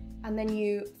 and then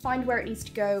you find where it needs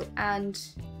to go and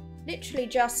literally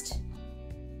just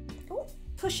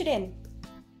push it in.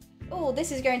 Oh,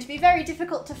 this is going to be very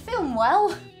difficult to film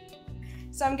well.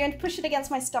 So I'm going to push it against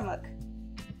my stomach.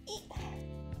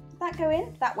 Did that go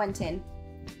in? That went in.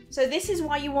 So this is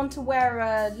why you want to wear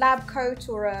a lab coat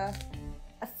or a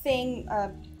thing,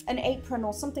 an apron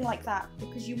or something like that,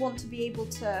 because you want to be able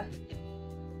to...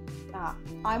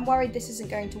 I'm worried this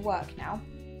isn't going to work now.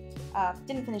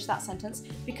 Didn't finish that sentence,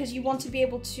 because you want to be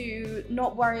able to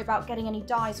not worry about getting any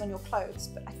dyes on your clothes,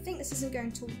 but I think this isn't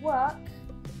going to work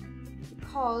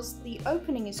because the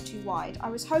opening is too wide. I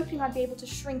was hoping I'd be able to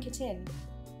shrink it in.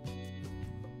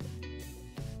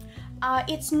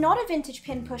 It's not a vintage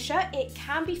pin pusher. It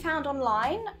can be found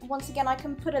online. Once again, I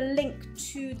can put a link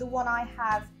to the one I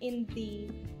have in the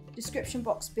description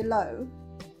box below.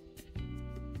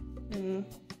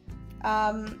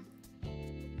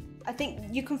 I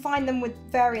think you can find them with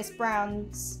various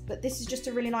brands, but this is just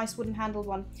a really nice wooden handled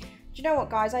one. Do you know what,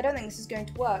 guys? I don't think this is going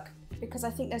to work because I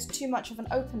think there's too much of an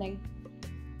opening.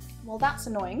 Well, that's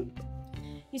annoying.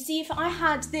 You see, if I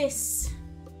had this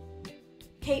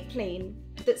cape clean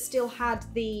that still had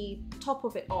the top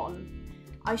of it on,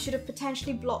 I should have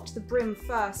potentially blocked the brim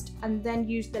first and then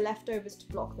used the leftovers to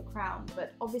block the crown,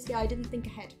 but obviously I didn't think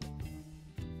ahead.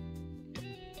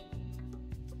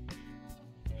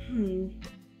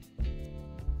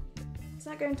 Is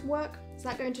that going to work? Is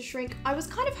that going to shrink? I was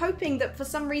kind of hoping that for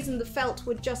some reason the felt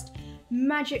would just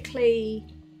magically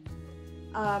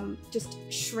just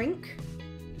shrink,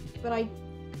 but I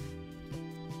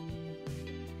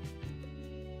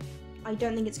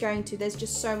don't think it's going to. There's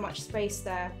just so much space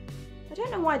there. I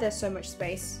don't know why there's so much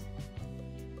space.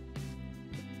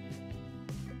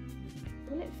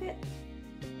 Will it fit?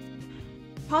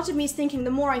 Part of me is thinking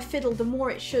the more I fiddle, the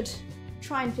more it should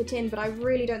try and fit in, but I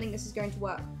really don't think this is going to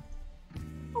work.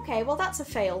 Okay, well that's a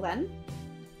fail then.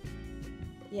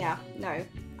 Yeah, no.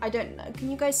 I don't know. Can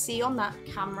you guys see on that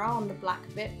camera, on the black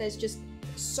bit, there's just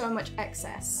so much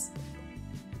excess.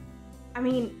 I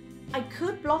mean, I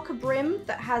could block a brim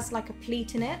that has like a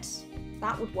pleat in it.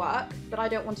 That would work, but I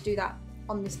don't want to do that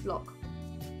on this block.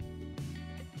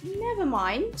 Never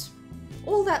mind.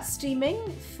 All that steaming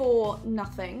for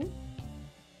nothing.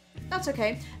 That's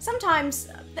okay. Sometimes,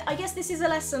 I guess this is a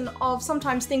lesson of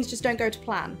sometimes things just don't go to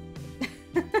plan.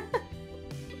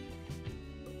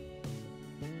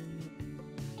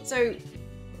 So,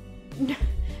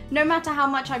 no matter how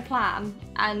much I plan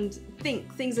and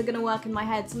think things are going to work in my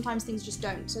head, sometimes things just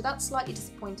don't. So that's slightly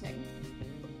disappointing.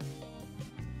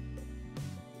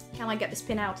 Can I get this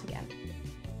pin out again?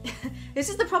 This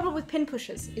is the problem with pin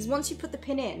pushers, is once you put the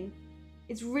pin in,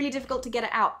 it's really difficult to get it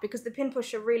out because the pin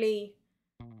pusher really,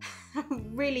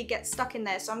 really gets stuck in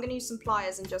there. So I'm going to use some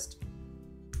pliers and just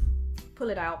pull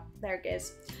it out. There it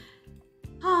is.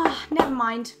 Ah, never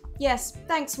mind. Yes,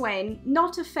 thanks Wayne.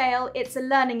 Not a fail, it's a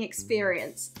learning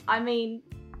experience. I mean,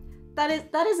 that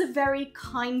is a very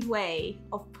kind way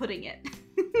of putting it.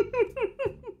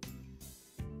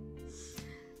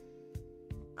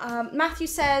 Matthew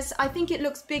says, I think it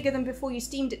looks bigger than before you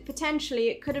steamed it. Potentially,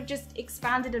 it could have just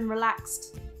expanded and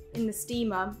relaxed in the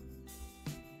steamer.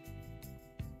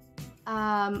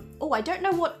 Oh, I don't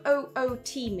know what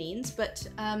OOT means, but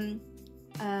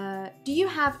do you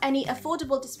have any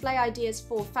affordable display ideas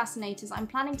for fascinators? I'm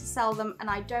planning to sell them and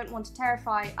I don't want to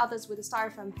terrify others with a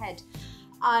styrofoam head.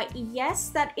 Yes,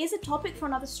 that is a topic for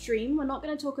another stream. We're not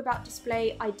going to talk about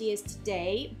display ideas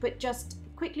today, but just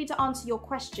quickly to answer your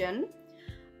question,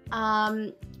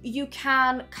 you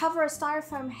can cover a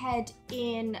styrofoam head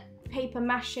in paper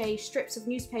mache strips of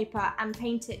newspaper and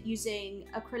paint it using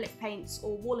acrylic paints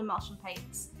or wall emulsion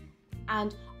paints.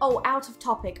 And, oh, out of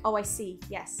topic. Oh, I see.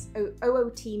 Yes.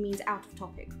 OOT means out of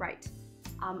topic. Right.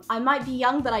 I might be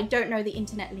young, but I don't know the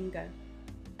internet lingo.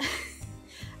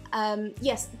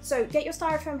 Yes. So get your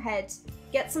styrofoam head,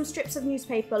 get some strips of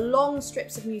newspaper, long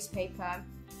strips of newspaper,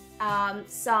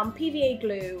 some PVA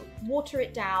glue, water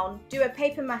it down, do a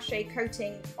paper mache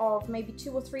coating of maybe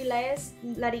 2 or 3 layers,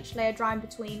 let each layer dry in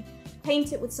between,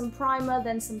 paint it with some primer,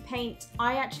 then some paint.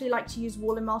 I actually like to use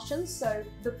wall emulsions, so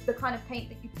the kind of paint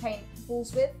that you paint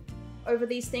walls with over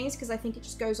these things, because I think it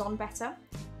just goes on better.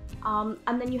 And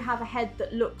then you have a head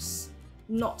that looks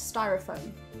not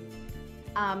styrofoam.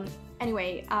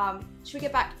 Anyway, should we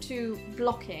get back to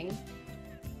blocking?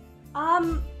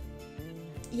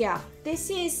 Yeah, this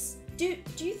is, do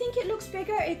you think it looks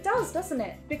bigger? It does, doesn't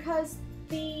it? Because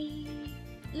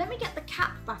let me get the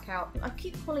cap back out. I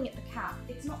keep calling it the cap.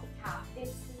 It's not the cap,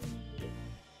 it's the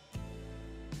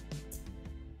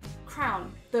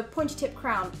crown, the pointy tip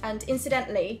crown. And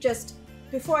incidentally, just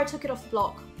before I took it off the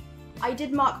block, I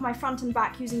did mark my front and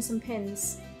back using some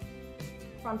pins,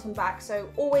 front and back. So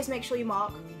always make sure you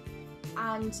mark.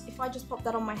 And if I just pop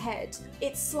that on my head,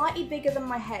 it's slightly bigger than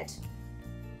my head.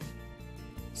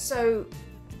 So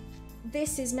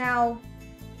this is now,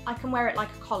 I can wear it like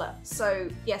a collar. So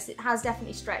yes, it has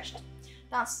definitely stretched.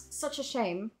 That's such a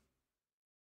shame,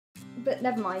 but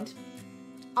never mind.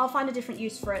 I'll find a different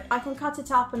use for it. I can cut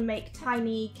it up and make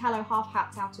tiny calo half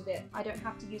hats out of it. I don't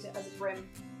have to use it as a brim.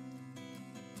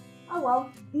 Oh well,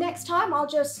 next time I'll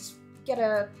just get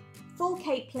a full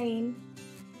cape clean,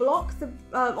 block the,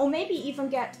 or maybe even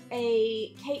get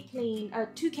a cape clean,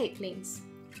 2 cape cleans.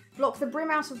 Block the brim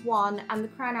out of one and the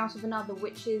crown out of another,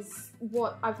 which is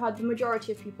what I've heard the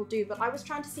majority of people do, but I was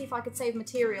trying to see if I could save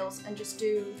materials and just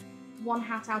do 1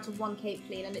 hat out of 1 cape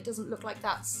clean, and it doesn't look like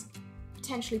that's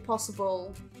potentially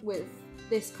possible with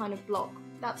this kind of block.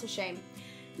 That's a shame.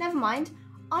 Never mind.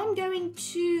 I'm going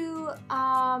to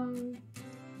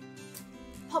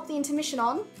pop the intermission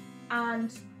on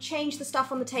and change the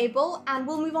stuff on the table, and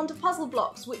we'll move on to puzzle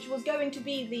blocks, which was going to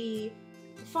be the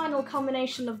final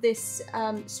culmination of this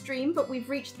stream, but we've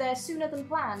reached there sooner than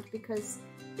planned because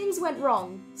things went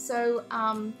wrong. So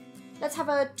let's have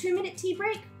a 2-minute tea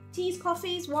break. Teas,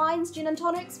 coffees, wines, gin and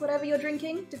tonics, whatever you're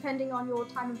drinking, depending on your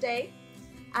time of day.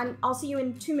 And I'll see you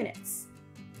in 2 minutes.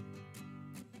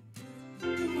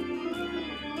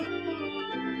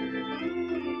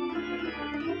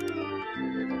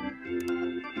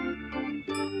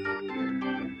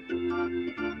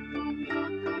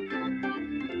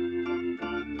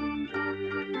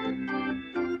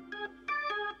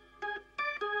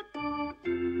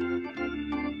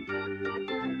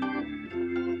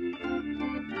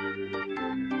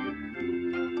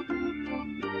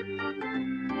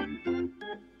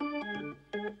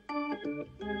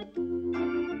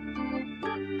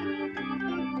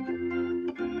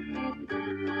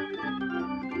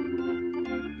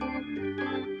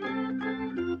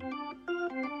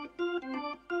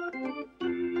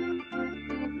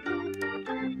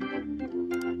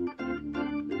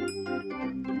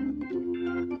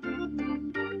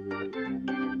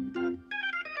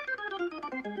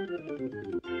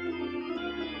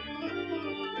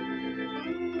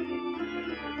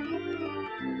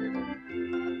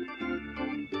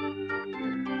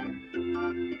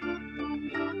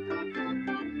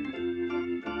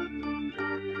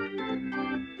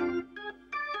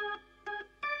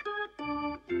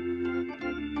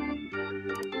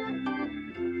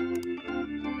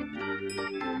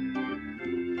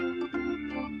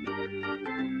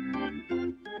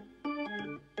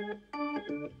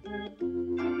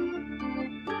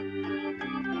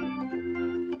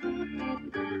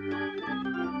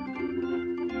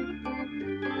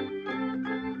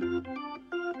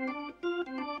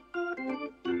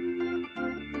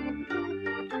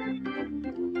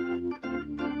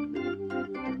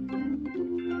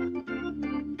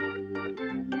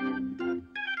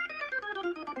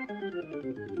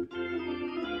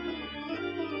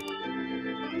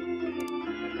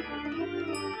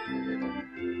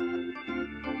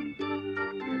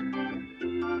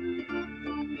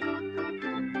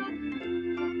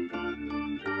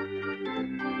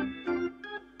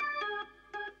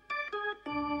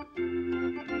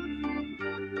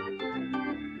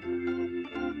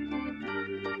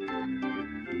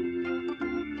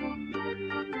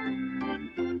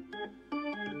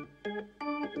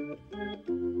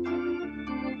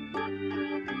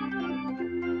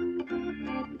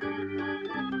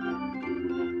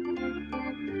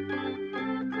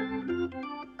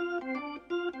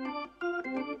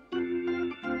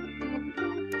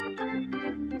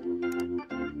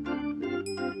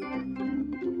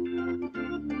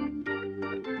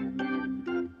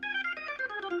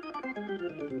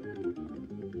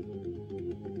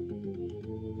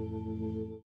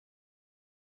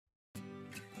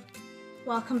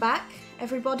 Welcome back,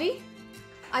 everybody.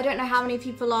 I don't know how many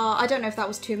people are, I don't know if that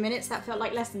was 2 minutes, that felt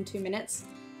like less than 2 minutes,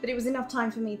 but it was enough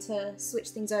time for me to switch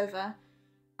things over.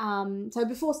 So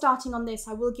before starting on this,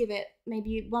 I will give it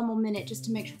maybe 1 more minute just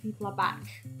to make sure people are back.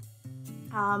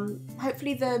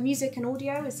 Hopefully the music and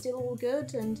audio is still all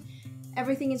good and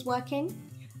everything is working.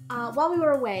 While we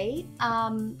were away,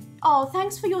 oh,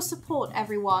 thanks for your support,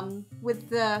 everyone, with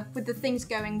the things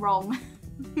going wrong.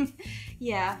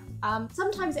 Yeah,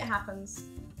 sometimes it happens.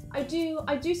 I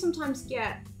do sometimes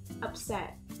get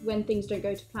upset when things don't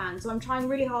go to plan, so I'm trying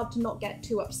really hard to not get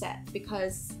too upset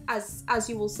because, as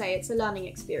you will say, it's a learning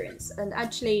experience. And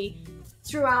actually,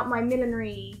 throughout my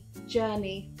millinery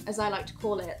journey, as I like to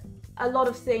call it, a lot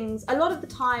of things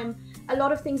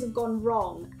have gone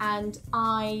wrong, and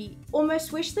I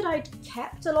almost wish that I'd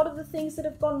kept a lot of the things that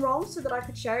have gone wrong so that I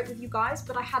could share it with you guys,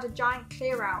 but I had a giant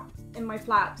clear out in my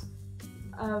flat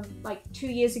like 2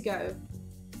 years ago,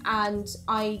 and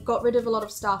I got rid of a lot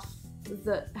of stuff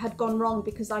that had gone wrong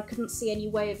because I couldn't see any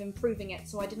way of improving it,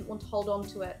 so I didn't want to hold on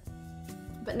to it.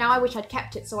 But now I wish I'd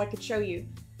kept it so I could show you.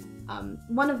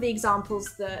 One of the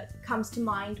examples that comes to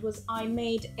mind was I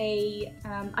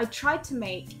tried to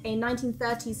make a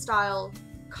 1930s style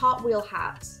cartwheel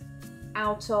hat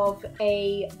out of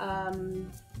a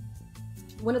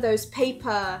one of those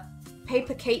paper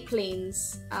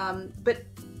capelines, but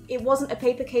it wasn't a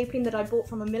paper capeline that I bought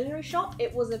from a millinery shop.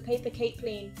 It was a paper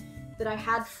capeline that I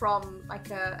had from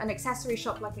like an accessory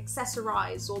shop like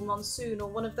Accessorize or Monsoon or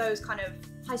one of those kind of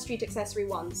high street accessory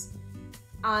ones.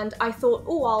 And I thought,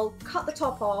 oh, I'll cut the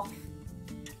top off,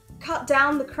 cut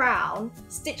down the crown,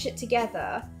 stitch it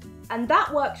together, and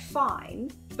that worked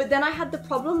fine. But then I had the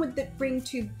problem with it being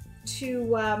too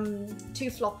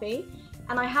floppy,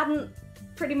 and I hadn't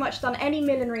pretty much done any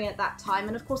millinery at that time,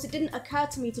 and of course it didn't occur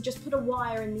to me to just put a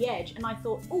wire in the edge, and I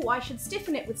thought, oh, I should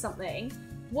stiffen it with something.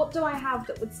 What do I have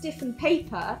that would stiffen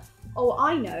paper? Oh,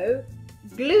 I know,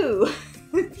 glue.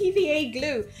 PVA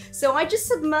glue. So I just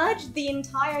submerged the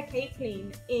entire cape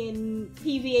clean in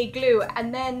PVA glue,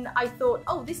 and then I thought,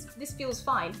 oh, this feels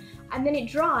fine. And then it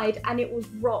dried and it was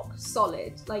rock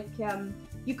solid. Like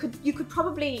you could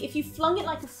probably, if you flung it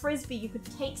like a frisbee, you could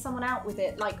take someone out with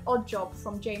it, like Oddjob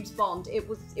from James Bond. It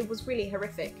was really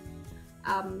horrific.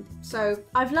 So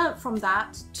I've learnt from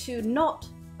that to not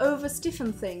over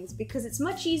stiffen things, because it's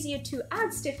much easier to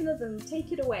add stiffener than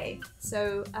take it away.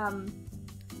 So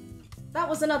that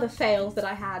was another fail that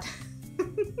I had.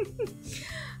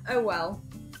 Oh well,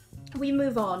 we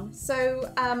move on.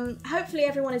 So hopefully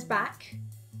everyone is back,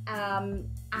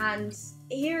 and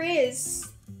here is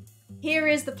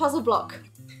the puzzle block.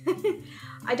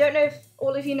 I don't know if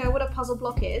all of you know what a puzzle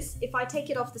block is. If I take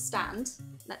it off the stand,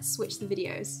 let's switch the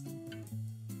videos.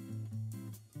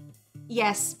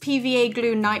 Yes, PVA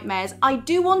glue nightmares. I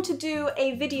do want to do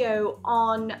a video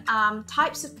on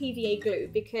types of PVA glue,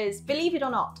 because believe it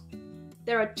or not,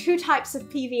 there are two types of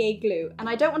PVA glue, and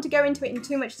I don't want to go into it in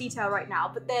too much detail right now,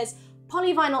 but there's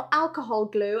polyvinyl alcohol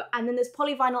glue and then there's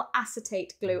polyvinyl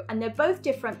acetate glue, and they're both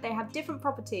different. They have different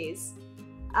properties,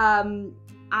 and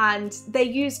they're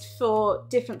used for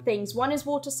different things. One is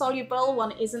water soluble,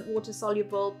 one isn't water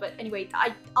soluble, but anyway,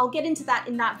 I'll get into that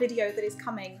in that video that is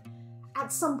coming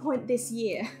at some point this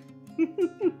year.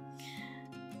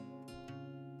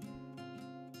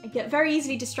 I get very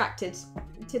easily distracted.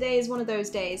 Today is one of those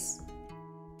days.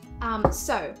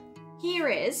 So here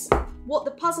is what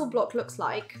the puzzle block looks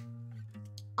like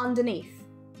underneath.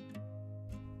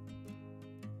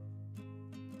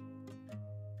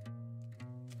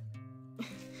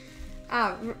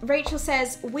 Rachel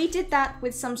says, we did that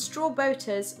with some straw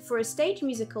boaters for a stage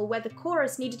musical where the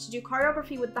chorus needed to do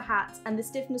choreography with the hats and the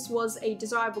stiffness was a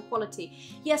desirable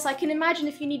quality. Yes, I can imagine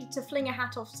if you needed to fling a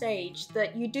hat off stage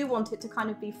that you do want it to kind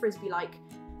of be frisbee-like.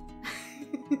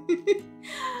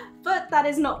 But that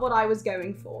is not what I was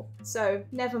going for, so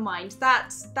never mind.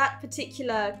 That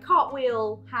particular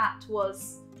cartwheel hat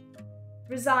was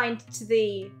resigned to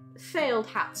the failed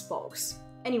hats box.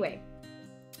 Anyway,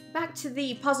 back to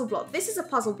the puzzle block. This is a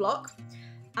puzzle block.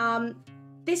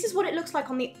 This is what it looks like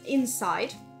on the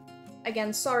inside.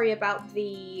 Again, sorry about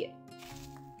the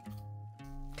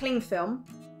cling film.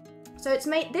 So it's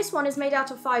made. This one is made out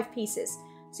of 5 pieces.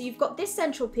 So you've got this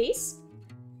central piece,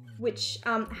 which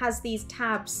has these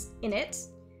tabs in it,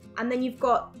 and then you've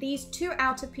got these 2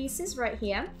 outer pieces right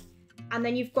here, and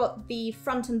then you've got the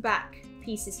front and back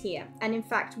pieces here. And in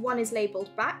fact, one is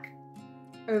labelled back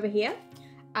over here,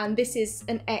 and this is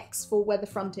an X for where the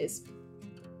front is.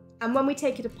 And when we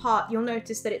take it apart, you'll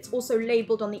notice that it's also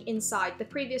labelled on the inside. The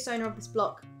previous owner of this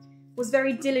block was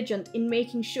very diligent in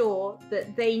making sure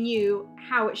that they knew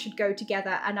how it should go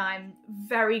together, and I'm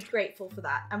very grateful for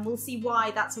that. And we'll see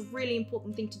why that's a really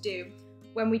important thing to do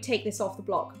when we take this off the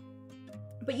block.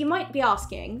 But you might be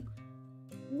asking,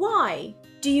 why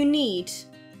do you need...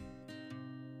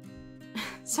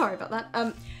 Sorry about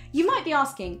that. You might be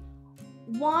asking,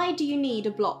 why do you need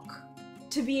a block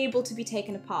to be able to be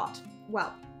taken apart?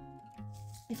 Well,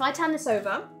 if I turn this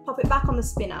over, pop it back on the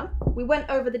spinner. We went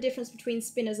over the difference between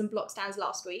spinners and block stands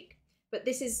last week, but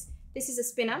this is a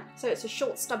spinner, so it's a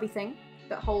short stubby thing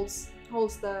that holds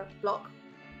the block.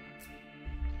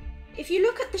 If you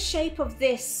look at the shape of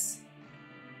this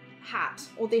hat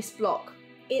or this block,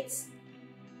 it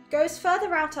goes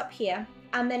further out up here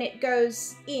and then it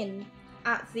goes in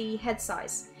at the head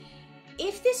size.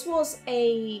 If this was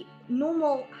a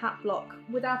normal hat block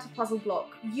without a puzzle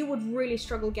block, you would really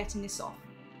struggle getting this off.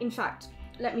 In fact,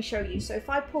 let me show you. So if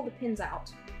I pull the pins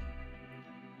out,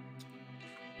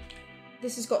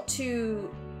 this has got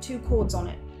two cords on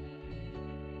it.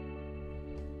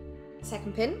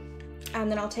 Second pin, and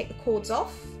then I'll take the cords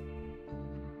off.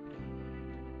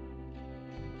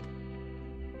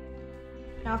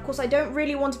 Now, of course, I don't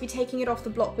really want to be taking it off the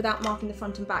block without marking the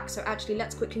front and back, so actually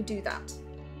let's quickly do that.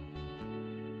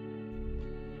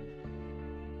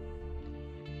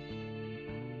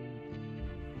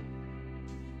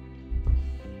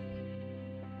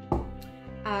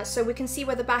 So we can see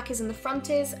where the back is and the front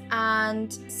is,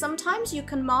 and sometimes you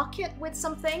can mark it with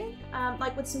something,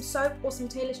 like with some soap or some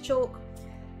tailor's chalk.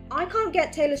 I can't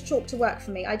get tailor's chalk to work for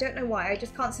me. I don't know why, I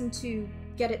just can't seem to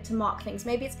get it to mark things.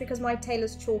 Maybe it's because my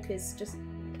tailor's chalk is just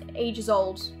ages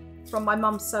old from my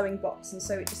mum's sewing box, and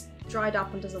so it just dried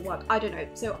up and doesn't work. I don't know.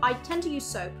 So I tend to use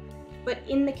soap, but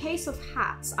in the case of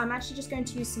hats, I'm actually just going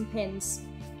to use some pins.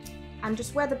 And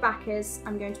just where the back is,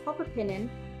 I'm going to pop a pin in.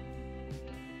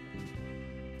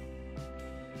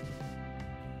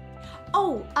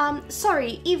 Oh,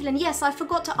 sorry, Evelyn, yes, I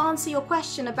forgot to answer your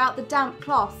question about the damp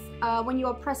cloth when you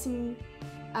are pressing.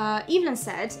 Evelyn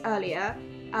said earlier,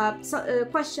 a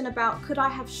question about could I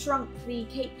have shrunk the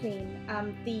cape clean,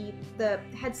 the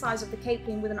head size of the cape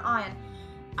clean with an iron.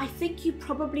 I think you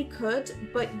probably could,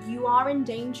 but you are in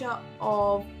danger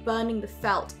of burning the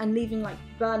felt and leaving like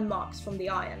burn marks from the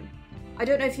iron. I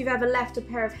don't know if you've ever left a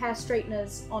pair of hair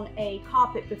straighteners on a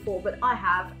carpet before, but I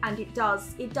have, and it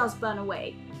does burn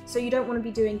away. So you don't want to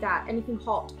be doing that. Anything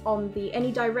hot on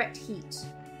any direct heat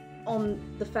on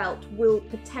the felt will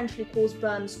potentially cause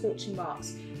burn scorching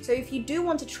marks. So if you do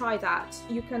want to try that,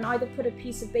 you can either put a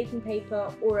piece of baking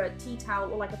paper or a tea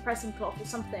towel or like a pressing cloth or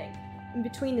something in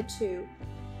between the two.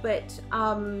 But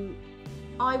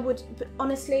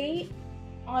honestly,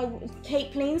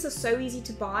 cape cleans are so easy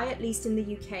to buy, at least in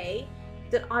the UK,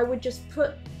 that I would just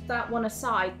put that one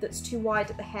aside that's too wide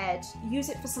at the head, use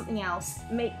it for something else,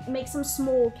 make some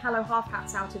small callow half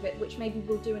hats out of it, which maybe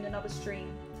we'll do in another stream,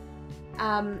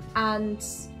 and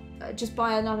just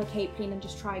buy another cape clean and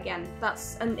just try again.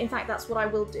 And in fact, that's what I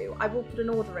will do. I will put an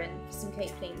order in for some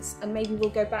cape cleans, and maybe we'll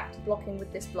go back to blocking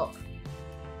with this block.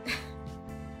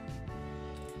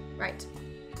 Right,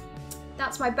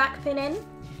 that's my back pin in.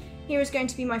 Here is going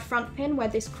to be my front pin where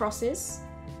this crosses.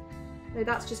 So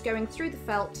that's just going through the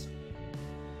felt.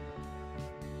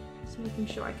 Just making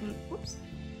sure I can, whoops,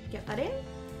 get that in.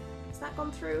 Has that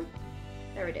gone through?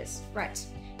 There it is, right.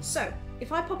 So,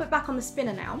 if I pop it back on the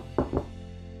spinner now.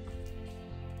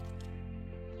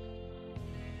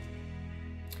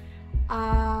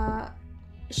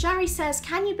 Shari says,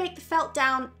 can you bake the felt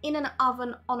down in an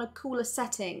oven on a cooler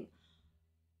setting?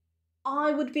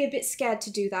 I would be a bit scared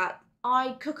to do that.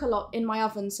 I cook a lot in my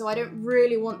oven, so I don't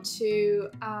really want to,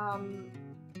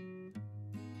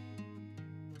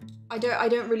 I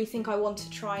don't really think I want to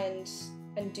try and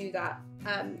do that.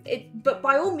 But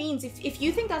by all means, if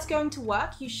you think that's going to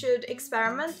work, you should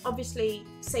experiment, obviously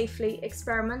safely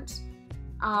experiment.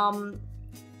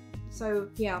 So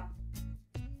yeah.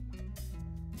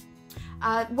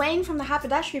 Wayne from the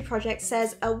Haberdashery Project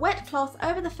says, a wet cloth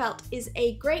over the felt is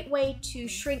a great way to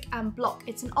shrink and block.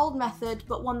 It's an old method,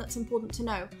 but one that's important to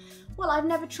know. Well, I've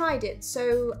never tried it,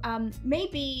 so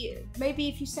maybe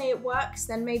if you say it works,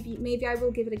 then maybe I will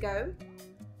give it a go.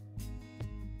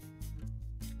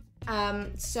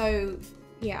 So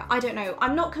yeah, I don't know.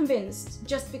 I'm not convinced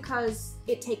just because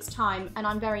it takes time and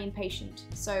I'm very impatient.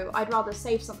 So I'd rather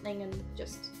save something and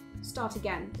just start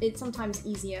again. It's sometimes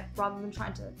easier rather than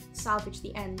trying to salvage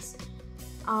the ends.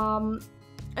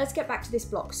 Let's get back to this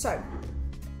block. So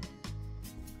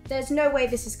there's no way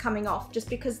this is coming off just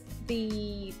because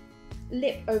the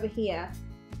lip over here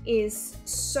is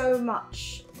so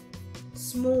much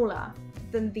smaller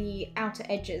than the outer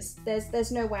edges.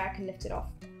 There's no way I can lift it off.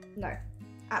 No,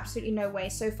 absolutely no way.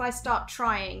 So if I start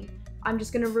trying, I'm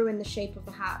just going to ruin the shape of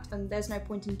the hat, and there's no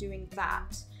point in doing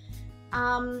that.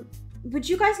 Would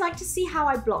you guys like to see how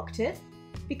I blocked it?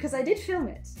 Because I did film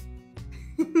it.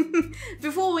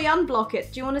 Before we unblock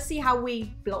it, do you want to see how we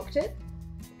blocked it?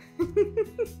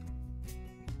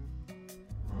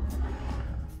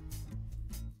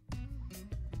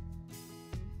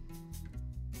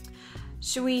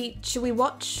 Should we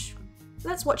watch?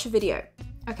 Let's watch a video.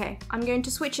 Okay, I'm going to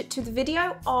switch it to the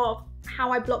video of how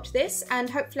I blocked this, and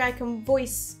hopefully I can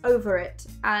voice over it,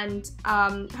 and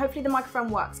hopefully the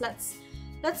microphone works.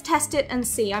 Let's test it and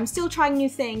see. I'm still trying new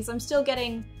things. I'm still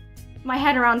getting my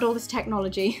head around all this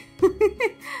technology.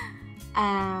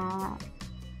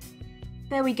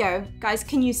 There we go. Guys,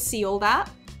 can you see all that?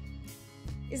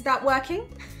 Is that working?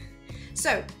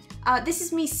 So, this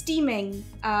is me steaming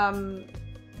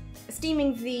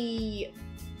the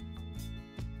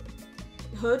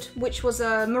hood, which was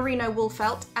a merino wool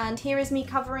felt, and here is me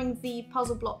covering the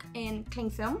puzzle block in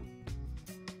cling film.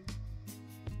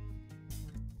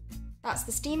 That's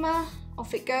the steamer,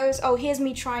 off it goes. Oh, here's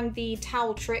me trying the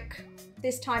towel trick,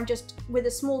 this time just with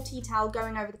a small tea towel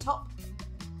going over the top.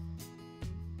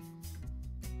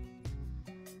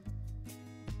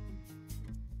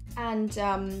 And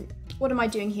what am I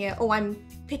doing here? Oh, I'm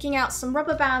picking out some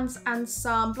rubber bands and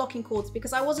some blocking cords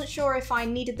because I wasn't sure if I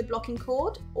needed the blocking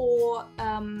cord or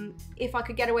if I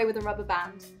could get away with a rubber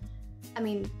band. I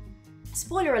mean,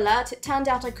 spoiler alert, it turned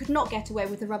out I could not get away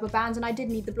with a rubber band and I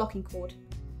did need the blocking cord.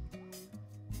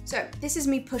 So this is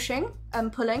me pushing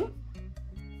and pulling.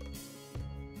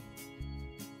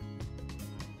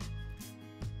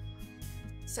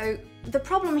 So the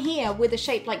problem here with a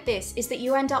shape like this is that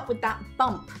you end up with that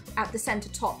bump at the center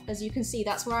top. As you can see,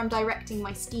 that's where I'm directing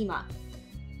my steamer.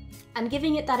 And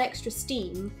giving it that extra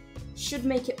steam should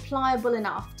make it pliable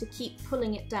enough to keep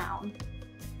pulling it down.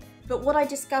 But what I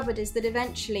discovered is that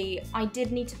eventually I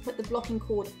did need to put the blocking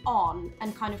cord on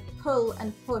and kind of pull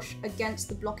and push against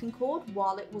the blocking cord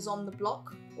while it was on the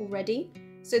block already.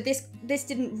 So this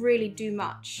didn't really do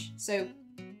much. So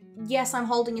yes, I'm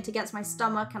holding it against my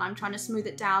stomach and I'm trying to smooth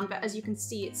it down, but as you can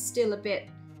see, it's still a bit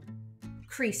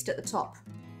creased at the top.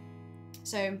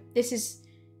 So this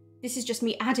is just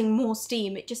me adding more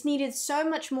steam. It just needed so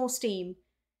much more steam.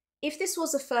 If this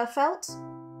was a fur felt,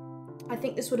 I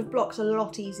think this would have blocked a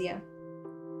lot easier.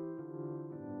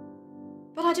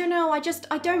 But I don't know, I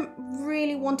don't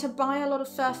really want to buy a lot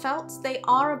of fur felts. They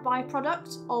are a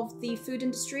byproduct of the food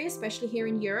industry, especially here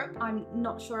in Europe. I'm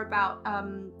not sure about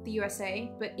the USA,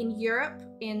 but in Europe,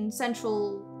 in not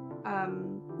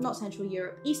Central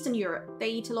Europe, Eastern Europe, they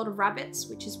eat a lot of rabbits,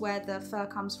 which is where the fur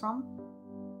comes from.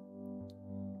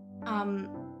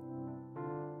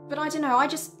 But I don't know,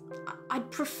 I'd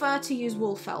prefer to use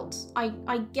wool felt.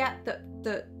 I get that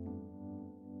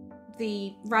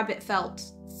the rabbit felt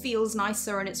feels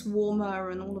nicer and it's warmer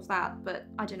and all of that, but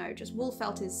I don't know, just wool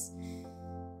felt it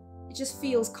just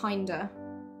feels kinder.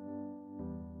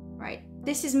 Right,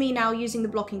 this is me now using the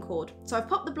blocking cord. So I've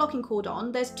popped the blocking cord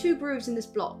on. There's 2 grooves in this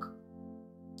block.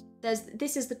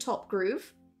 This is the top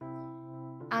groove.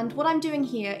 And what I'm doing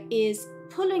here is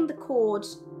pulling the cord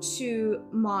to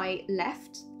my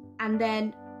left and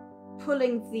then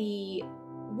pulling the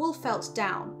wool felt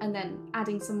down and then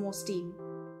adding some more steam.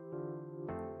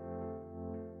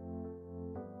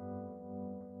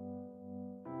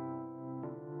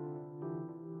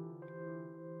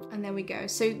 And there we go.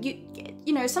 So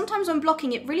you know, sometimes when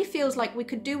blocking, it really feels like we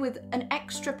could do with an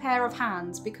extra pair of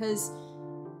hands, because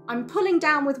I'm pulling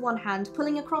down with one hand,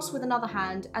 pulling across with another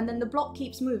hand, and then the block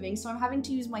keeps moving, so I'm having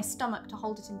to use my stomach to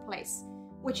hold it in place,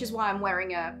 which is why I'm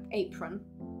wearing an apron.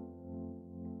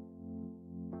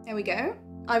 There we go.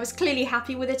 I was clearly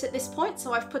happy with it at this point,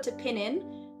 so I've put a pin in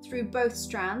through both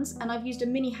strands, and I've used a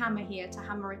mini hammer here to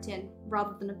hammer it in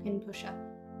rather than a pin pusher.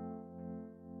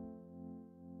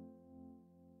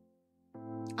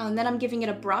 And then I'm giving it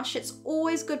a brush. It's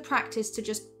always good practice to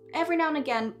just every now and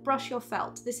again brush your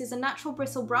felt. This is a natural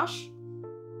bristle brush.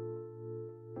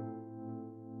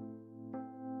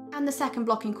 And the second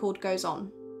blocking cord goes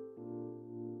on.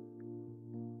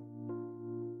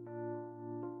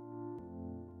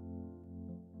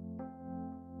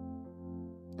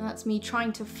 And that's me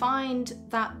trying to find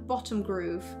that bottom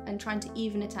groove and trying to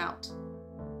even it out.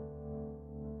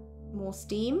 More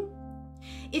steam.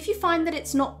 If you find that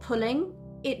it's not pulling,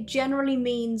 it generally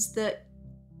means that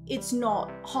it's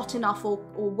not hot enough or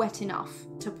wet enough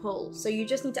to pull. So you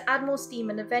just need to add more steam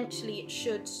and eventually it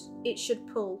should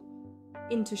pull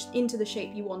into the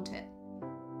shape you want it.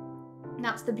 And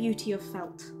that's the beauty of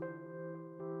felt.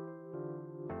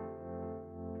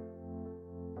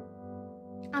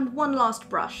 And one last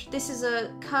brush. This is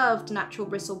a curved natural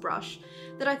bristle brush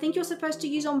that I think you're supposed to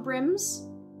use on brims.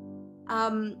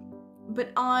 But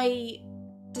I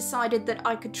decided that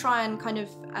I could try and kind of,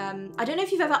 I don't know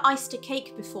if you've ever iced a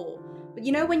cake before, but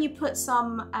you know when you put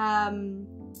some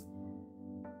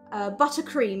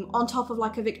buttercream on top of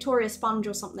like a Victoria sponge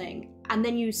or something, and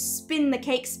then you spin the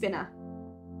cake spinner?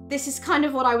 This is kind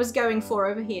of what I was going for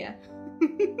over here.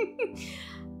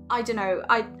 I don't know,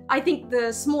 I think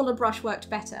the smaller brush worked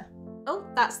better. Oh,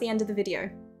 that's the end of the video.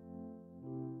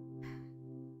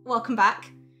 Welcome back.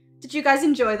 Did you guys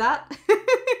enjoy that?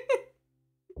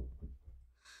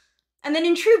 And then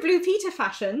in true Blue Peter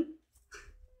fashion,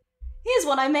 here's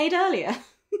one I made earlier.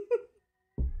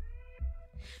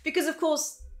 Because of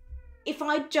course, if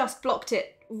I just blocked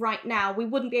it right now, we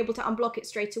wouldn't be able to unblock it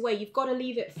straight away. You've got to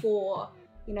leave it for,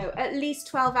 you know, at least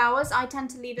 12 hours. I tend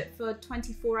to leave it for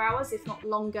 24 hours, if not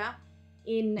longer,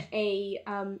 in a,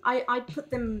 I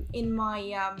put them in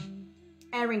my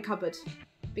airing cupboard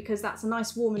because that's a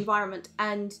nice warm environment.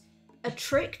 And a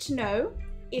trick to know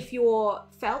if your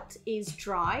felt is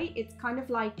dry, it's kind of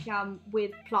like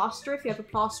with plaster, if you have a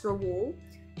plaster wall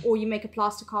or you make a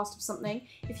plaster cast of something,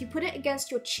 if you put it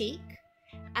against your cheek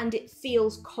and it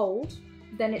feels cold,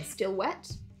 then it's still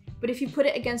wet. But if you put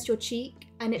it against your cheek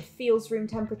and it feels room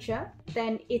temperature,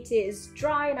 then it is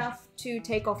dry enough to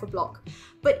take off a block.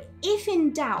 But if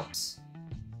in doubt,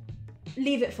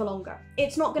 leave it for longer.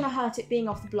 It's not going to hurt it being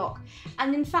off the block.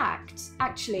 And in fact,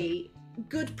 actually,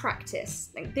 good practice,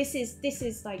 like this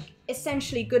is like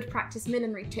essentially good practice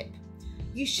millinery tip.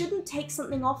 You shouldn't take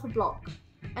something off a block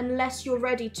unless you're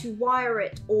ready to wire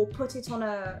it or put it on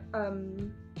a,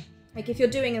 like if you're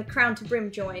doing a crown to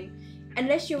brim join,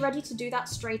 unless you're ready to do that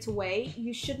straight away,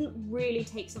 you shouldn't really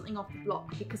take something off the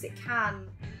block because it can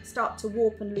start to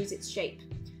warp and lose its shape.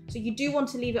 So you do want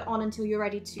to leave it on until you're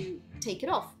ready to take it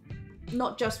off,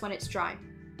 not just when it's dry.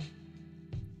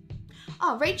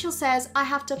 Oh, Rachel says, I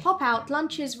have to pop out,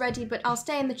 lunch is ready, but I'll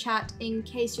stay in the chat in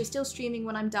case you're still streaming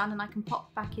when I'm done and I can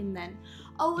pop back in then.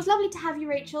 Oh, it was lovely to have you,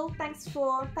 Rachel. Thanks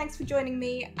for joining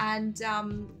me, and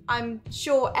I'm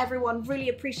sure everyone really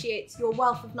appreciates your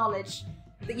wealth of knowledge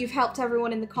that you've helped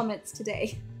everyone in the comments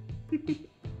today.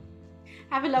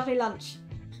 Have a lovely lunch.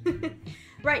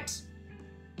 Right,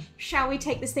 shall we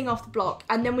take this thing off the block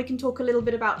and then we can talk a little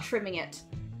bit about trimming it.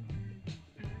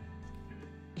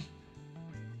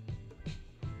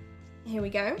 Here we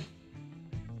go.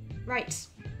 Right,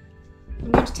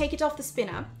 I'm going to take it off the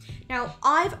spinner. Now,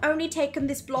 I've only taken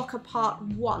this block apart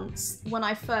once when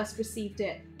I first received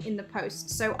it in the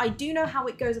post, so I do know how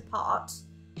it goes apart,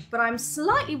 but I'm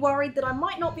slightly worried that I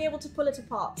might not be able to pull it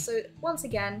apart. So once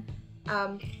again,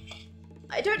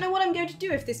 I don't know what I'm going to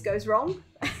do if this goes wrong.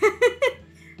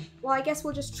 Well, I guess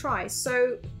we'll just try.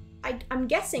 So I'm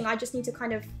guessing I just need to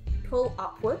kind of pull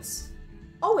upwards.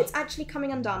 Oh, it's actually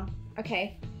coming undone.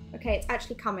 Okay. Okay, it's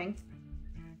actually coming.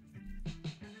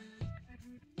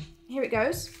 Here it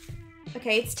goes.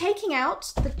 Okay, it's taking out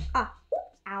the,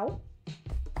 ow.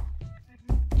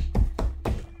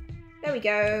 There we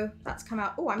go, that's come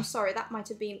out. Oh, I'm sorry, that might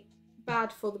have been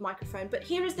bad for the microphone, but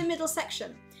here is the middle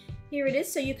section. Here it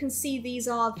is, so you can see these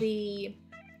are the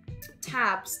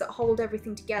tabs that hold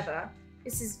everything together.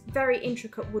 This is very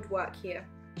intricate woodwork here.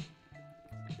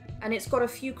 And it's got a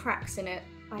few cracks in it.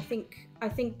 I think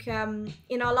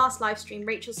in our last live stream,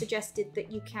 Rachel suggested that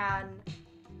you can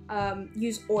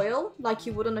use oil like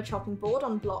you would on a chopping board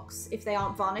on blocks if they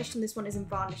aren't varnished, and this one isn't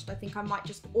varnished. I think I might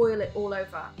just oil it all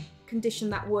over, condition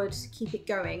that wood, keep it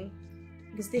going,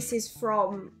 because this is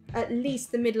from at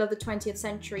least the middle of the 20th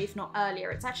century, if not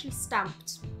earlier. It's actually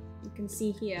stamped, you can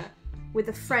see here, with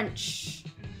a French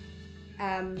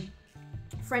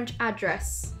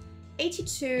address.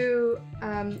 82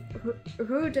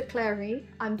 Rue de Cléry.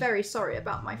 I'm very sorry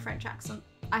about my French accent.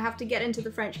 I have to get into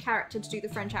the French character to do the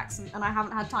French accent, and I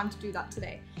haven't had time to do that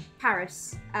today.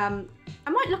 Paris. I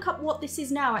might look up what this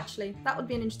is now, actually. That would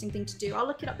be an interesting thing to do. I'll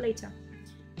look it up later.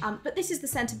 But this is the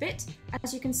center bit.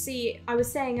 As you can see, I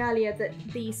was saying earlier that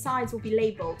the sides will be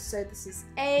labeled. So this is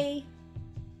A,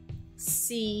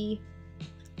 C,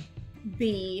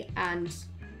 B, and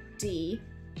D.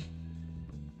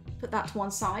 Put that to one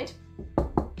side.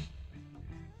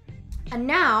 And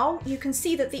now you can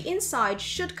see that the inside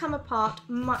should come apart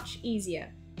much easier.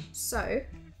 So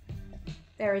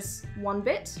there is one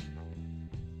bit,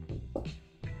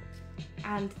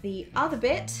 and the other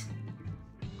bit,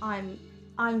 I'm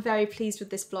very pleased with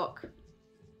this block.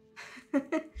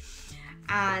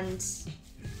 And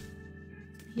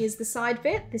here's the side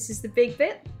bit. This is the big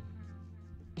bit.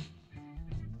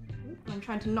 I'm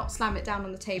trying to not slam it down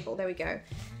on the table. There we go.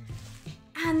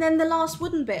 And then the last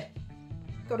wooden bit.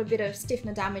 Got a bit of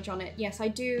stiffener damage on it. Yes, I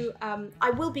do. I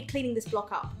will be cleaning this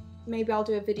block up. Maybe I'll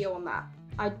do a video on that.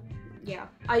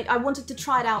 I wanted to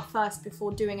try it out first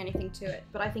before doing anything to it,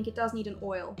 but I think it does need an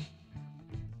oil.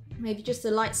 Maybe just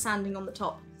a light sanding on the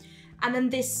top. And then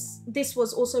this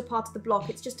was also part of the block.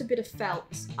 It's just a bit of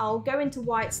felt. I'll go into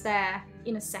why it's there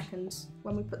in a second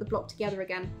when we put the block together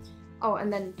again. Oh,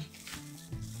 and then,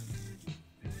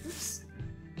 oops.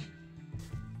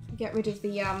 Get rid of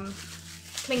the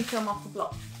cling film off the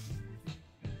block.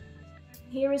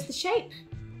 Here is the shape.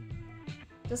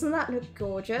 Doesn't that look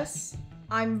gorgeous?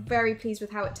 I'm very pleased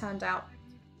with how it turned out.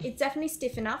 It's definitely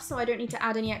stiff enough, so I don't need to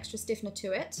add any extra stiffener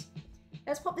to it.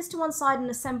 Let's pop this to one side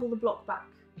and assemble the block back.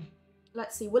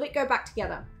 Let's see, will it go back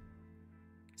together?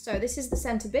 So this is the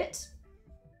center bit.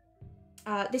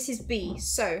 This is B,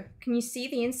 so can you see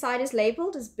the inside is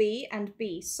labeled as B and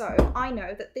B? So I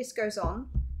know that this goes on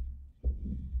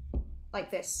like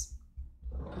this.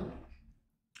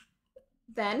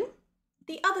 Then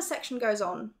the other section goes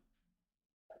on.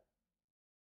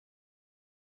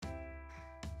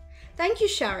 Thank you,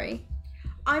 Shari.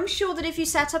 I'm sure that if you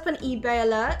set up an eBay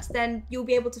alert, then you'll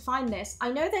be able to find this.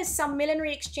 I know there's some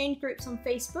millinery exchange groups on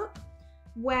Facebook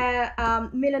where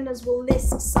milliners will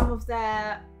list some of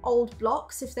their old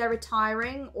blocks if they're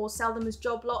retiring, or sell them as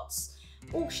job lots.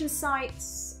 Auction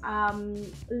sites,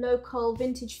 local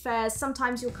vintage fairs,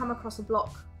 sometimes you'll come across a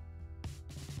block.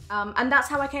 And that's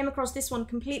how I came across this one,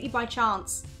 completely by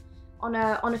chance, on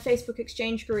a Facebook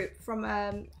exchange group from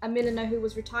a milliner who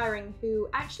was retiring, who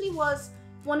actually was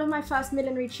one of my first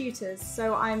millinery tutors.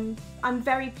 So I'm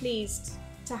very pleased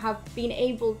to have been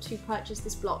able to purchase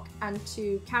this block and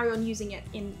to carry on using it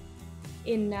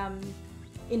in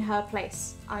her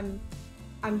place. I'm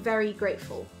very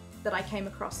grateful that I came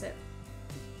across it.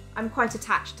 I'm quite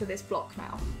attached to this block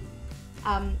now.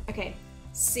 Okay,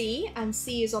 C, and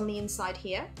C is on the inside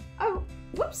here. Oh,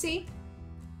 whoopsie.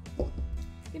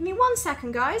 Give me 1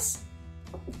 second, guys.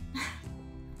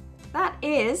 that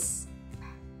is,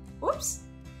 whoops,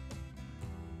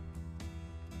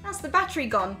 that's the battery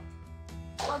gone.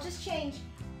 I'll just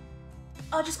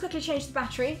quickly change the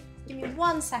battery. Give me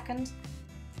 1 second.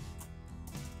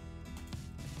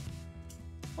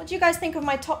 What do you guys think of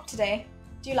my top today?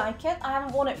 Do you like it? I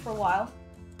haven't worn it for a while.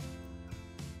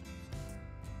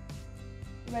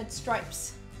 Red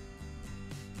stripes.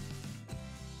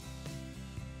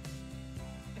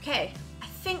 Okay, I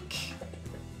think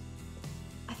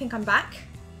I'm back.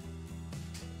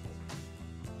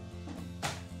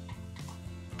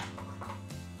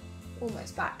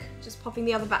 Almost back. Just popping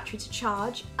the other battery to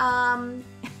charge.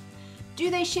 Do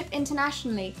they ship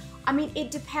internationally? I mean,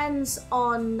 it depends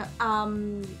on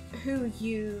who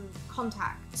you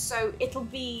contact. So it'll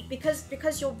be,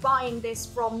 because you're buying this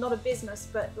from not a business,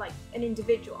 but like an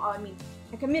individual, I mean,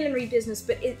 like a millinery business,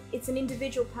 but it's an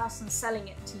individual person selling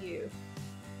it to you.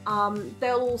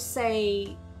 They'll all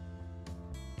say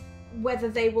whether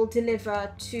they will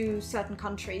deliver to certain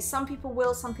countries. Some people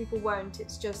will, some people won't.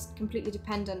 It's just completely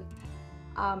dependent.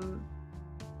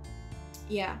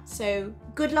 Yeah, so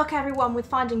good luck everyone with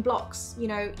finding blocks. You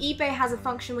know, eBay has a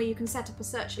function where you can set up a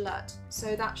search alert,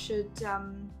 so that should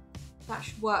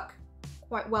work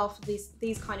quite well for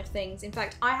these kind of things. In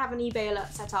fact, I have an eBay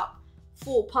alert set up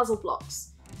for puzzle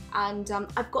blocks, and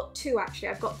I've got two actually.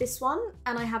 I've got this one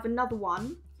and I have another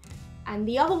one, and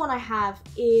the other one I have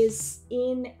is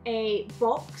in a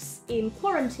box in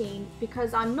quarantine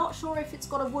because I'm not sure if it's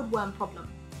got a woodworm problem.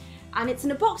 And it's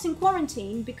in a box in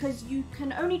quarantine because you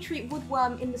can only treat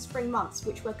woodworm in the spring months,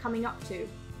 which we're coming up to.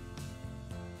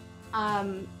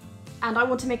 And I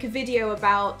want to make a video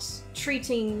about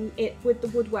treating it with the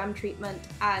woodworm treatment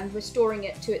and restoring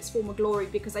it to its former glory,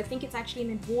 because I think it's actually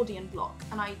an Edwardian block,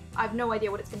 and I have no idea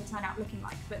what it's going to turn out looking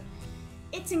like, but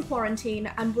it's in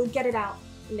quarantine and we'll get it out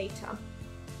later.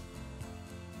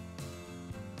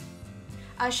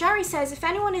 Shari says, if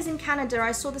anyone is in Canada,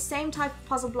 I saw the same type of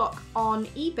puzzle block on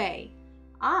eBay.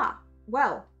 Ah,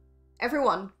 well,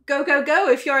 everyone, go, go, go.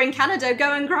 If you're in Canada,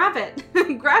 go and grab it.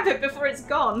 Grab it before it's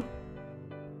gone.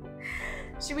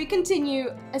 Should we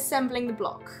continue assembling the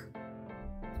block?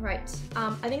 Right,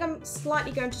 I think I'm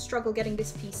slightly going to struggle getting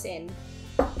this piece in.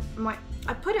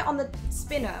 I put it on the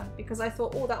spinner because I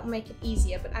thought, oh, that will make it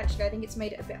easier, but actually I think it's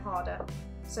made it a bit harder.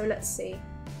 So let's see.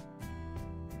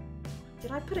 Did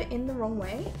I put it in the wrong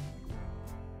way?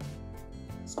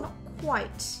 It's not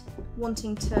quite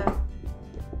wanting to...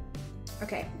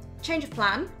 Okay, change of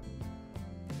plan.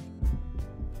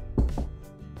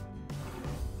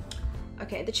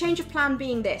 Okay, the change of plan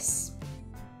being this.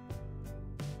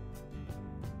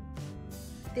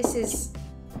 This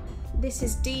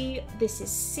is D, this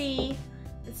is C.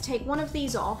 Let's take one of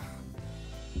these off,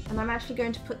 and I'm actually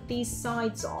going to put these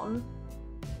sides on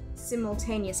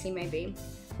simultaneously maybe.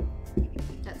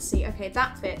 Let's see, okay,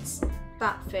 that fits,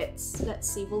 that fits. Let's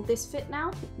see, will this fit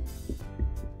now?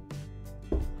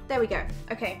 There we go,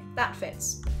 okay, that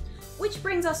fits. Which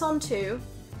brings us on to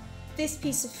this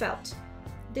piece of felt.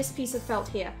 This piece of felt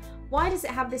here. Why does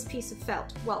it have this piece of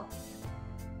felt? Well,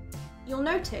 you'll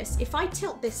notice if I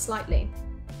tilt this slightly,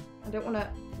 I don't want to,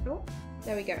 oh,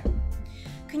 there we go.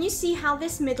 Can you see how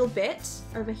this middle bit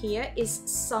over here is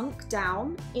sunk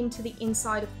down into the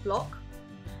inside of the block?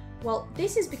 Well,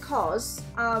 this is because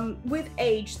with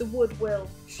age, the wood will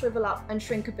shrivel up and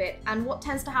shrink a bit, and what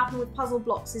tends to happen with puzzle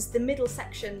blocks is the middle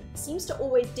section seems to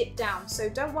always dip down, so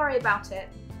don't worry about it.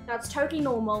 That's totally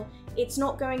normal. It's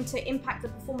not going to impact the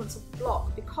performance of the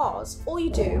block, because all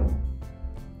you do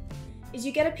is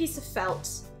you get a piece of felt.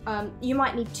 You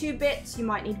might need 2 bits, you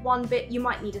might need 1 bit, you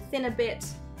might need a thinner bit.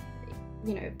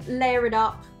 You know, layer it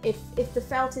up. If the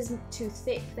felt isn't too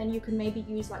thick, then you can maybe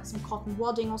use like some cotton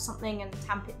wadding or something and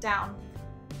tamp it down.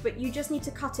 But you just need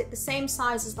to cut it the same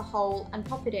size as the hole and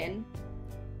pop it in.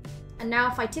 And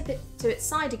now if I tip it to its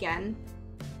side again,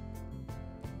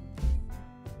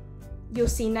 you'll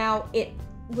see now it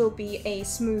will be a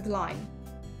smooth line.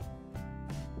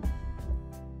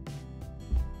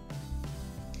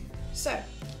 So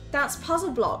that's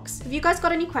puzzle blocks. Have you guys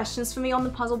got any questions for me on the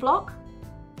puzzle block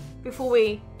before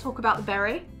we talk about the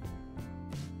beret?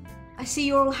 I see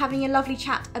you're all having a lovely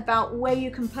chat about where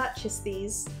you can purchase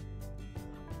these.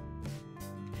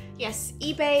 Yes,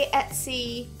 eBay,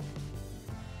 Etsy,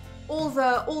 all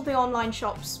the online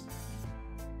shops.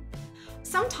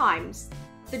 Sometimes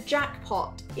the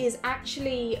jackpot is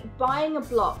actually buying a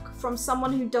block from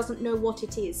someone who doesn't know what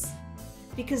it is,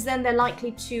 because then they're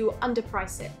likely to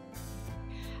underprice it.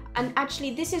 And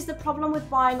actually, this is the problem with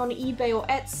buying on eBay or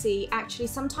Etsy. Actually,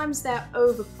 sometimes they're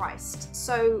overpriced.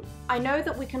 So I know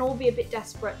that we can all be a bit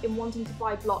desperate in wanting to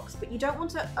buy blocks, but you don't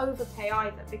want to overpay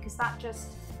either, because that just,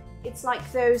 it's like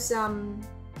those,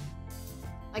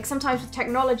 like sometimes with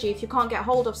technology, if you can't get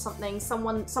hold of something,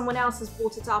 someone else has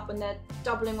bought it up and they're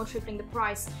doubling or tripling the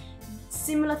price.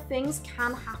 Similar things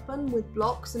can happen with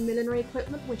blocks and millinery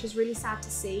equipment, which is really sad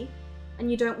to see. And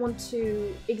you don't want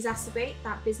to exacerbate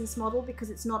that business model,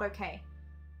 because it's not okay.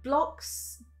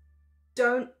 Blocks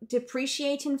don't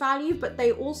depreciate in value, but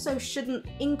they also shouldn't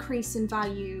increase in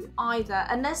value either,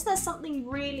 unless there's something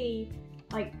really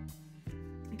like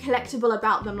collectible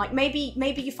about them. Like maybe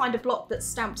you find a block that's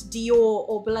stamped Dior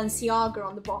or Balenciaga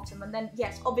on the bottom, and then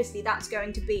yes, obviously that's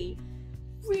going to be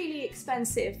really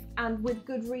expensive and with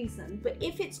good reason. But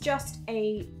if it's just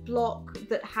a block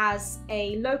that has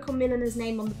a local milliner's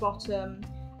name on the bottom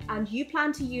and you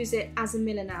plan to use it as a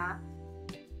milliner,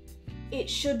 it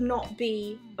should not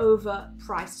be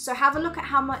overpriced. So have a look at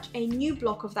how much a new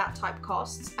block of that type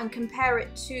costs and compare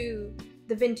it to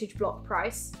the vintage block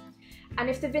price. And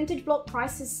if the vintage block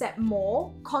price is set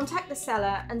more, contact the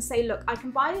seller and say, look, I can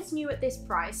buy this new at this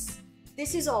price.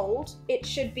 This is old, it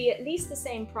should be at least the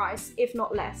same price, if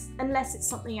not less, unless it's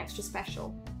something extra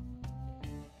special.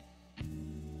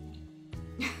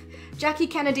 Jackie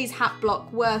Kennedy's hat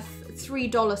block worth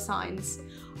 $3 signs.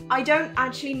 I don't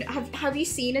actually, have you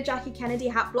seen a Jackie Kennedy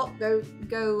hat block go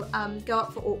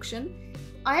up for auction?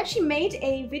 I actually made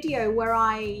a video where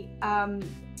I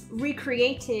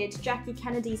recreated Jackie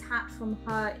Kennedy's hat from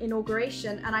her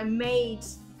inauguration, and I made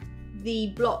the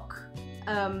block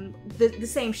the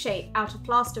same shape out of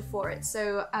plaster for it.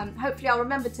 So hopefully I'll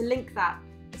remember to link that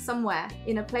somewhere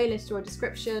in a playlist or a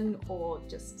description, or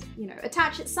just, you know,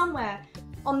 attach it somewhere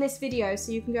on this video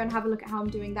so you can go and have a look at how I'm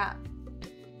doing that.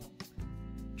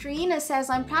 Trina says,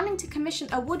 I'm planning to commission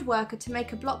a woodworker to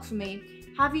make a block for me.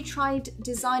 Have you tried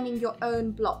designing your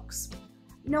own blocks?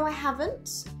 No, I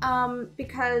haven't,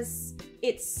 because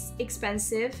it's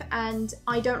expensive and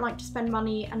I don't like to spend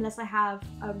money unless I have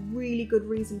a really good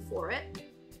reason for it.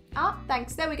 Ah,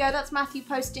 thanks. There we go. That's Matthew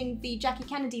posting the Jackie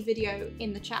Kennedy video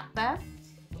in the chat there.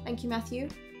 Thank you, Matthew.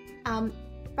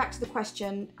 Back to the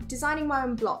question. Designing my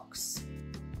own blocks.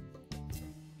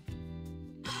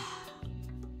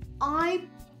 I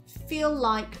feel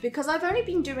like, because I've only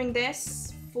been doing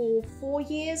this for 4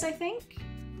 years, I think,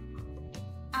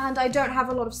 and I don't have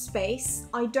a lot of space,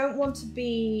 I don't want to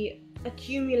be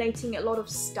accumulating a lot of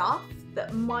stuff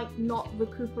that might not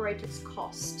recuperate its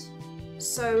cost.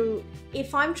 So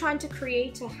if I'm trying to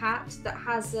create a hat that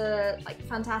has a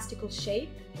fantastical shape,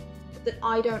 that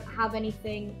I don't have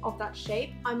anything of that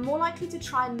shape, I'm more likely to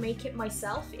try and make it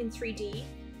myself in 3D.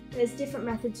 There's different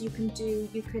methods you can do.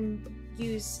 You can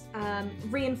use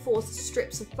reinforced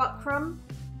strips of buckram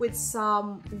with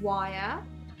some wire.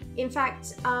 In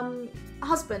fact,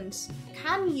 husband,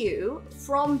 can you,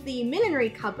 from the millinery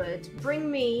cupboard,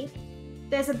 bring me,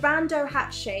 there's a bandeau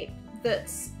hat shape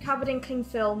that's covered in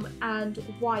Clingfilm and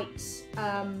white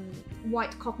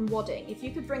cotton wadding. If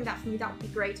you could bring that for me, that would be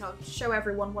great. I'll show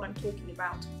everyone what I'm talking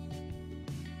about.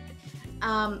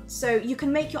 So you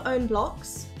can make your own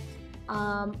blocks.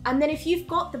 And then if you've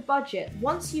got the budget,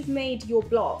 once you've made your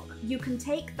block, you can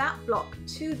take that block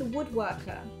to the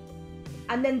woodworker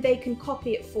and then they can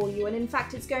copy it for you. And in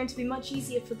fact, it's going to be much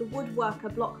easier for the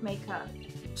woodworker block maker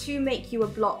to make you a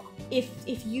block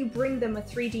if you bring them a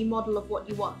 3D model of what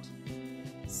you want.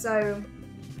 So,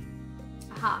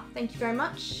 aha, thank you very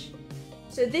much.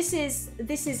 So this is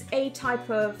a type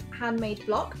of handmade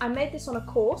block. I made this on a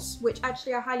course, which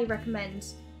actually I highly recommend.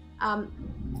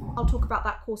 I'll talk about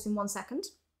that course in 1 second.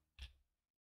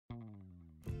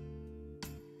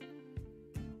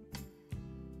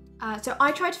 So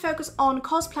I try to focus on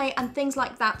cosplay and things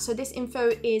like that, so this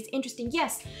info is interesting.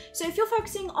 Yes, so if you're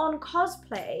focusing on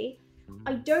cosplay,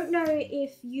 I don't know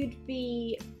if you'd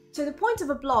be... So the point of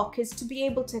a block is to be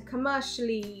able to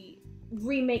commercially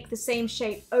remake the same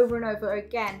shape over and over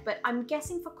again, but I'm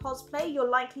guessing for cosplay you're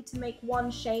likely to make one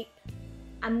shape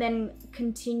and then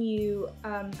continue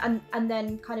and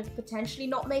then kind of potentially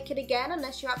not make it again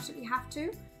unless you absolutely have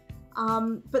to.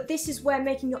 But this is where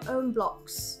making your own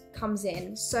blocks comes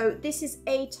in. So this is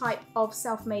a type of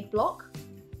self-made block.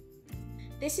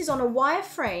 This is on a wire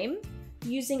frame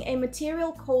using a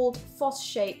material called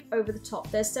Phosphape over the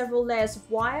top. There's several layers of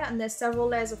wire and there's several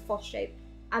layers of Phosphape.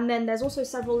 And then there's also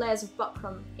several layers of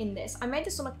buckram in this. I made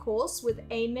this on a course with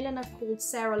a milliner called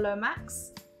Sarah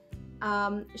Lomax.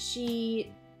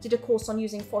 She did a course on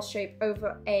using Phosphape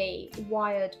over a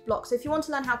wired block. So if you want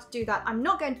to learn how to do that, I'm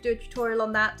not going to do a tutorial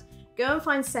on that. Go and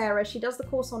find Sarah, she does the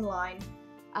course online.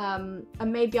 and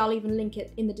maybe I'll even link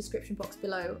it in the description box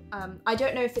below. I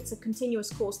don't know if it's a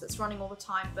continuous course that's running all the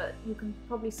time, but you can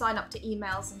probably sign up to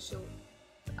emails and she'll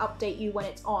update you when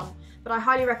it's on. But I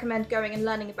highly recommend going and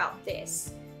learning about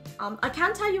this. I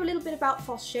can tell you a little bit about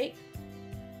Foss shape.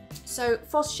 So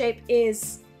Foss shape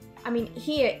is, I mean,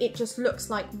 here it just looks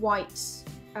like white,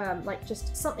 like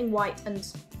just something white, and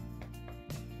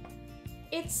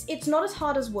it's not as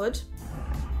hard as wood.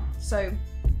 So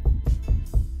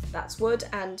that's wood,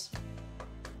 and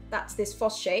that's this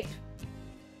Foss shape.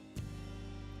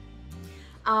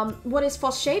 What is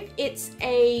Foss shape? It's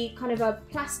a kind of a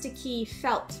plasticky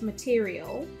felt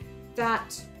material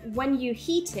that when you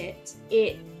heat it,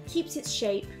 it keeps its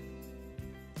shape,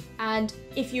 and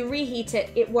if you reheat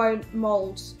it, it won't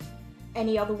mold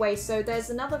any other way. So there's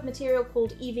another material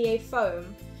called EVA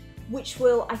foam, which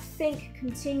will, I think,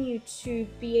 continue to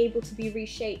be able to be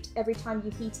reshaped every time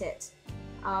you heat it.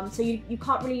 So you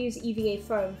can't really use EVA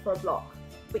foam for a block,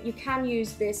 but you can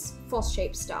use this Foss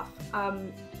shape stuff.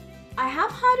 I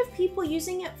have heard of people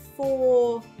using it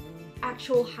for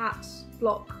actual hat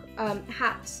block,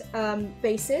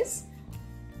 bases.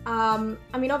 I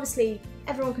mean, obviously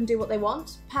everyone can do what they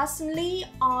want. Personally,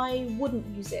 I wouldn't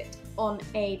use it on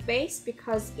a base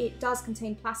because it does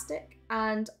contain plastic,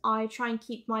 and I try and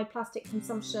keep my plastic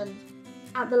consumption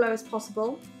at the lowest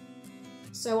possible.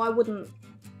 So I wouldn't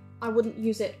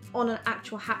use it on an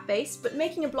actual hat base, but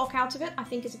making a block out of it I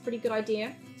think is a pretty good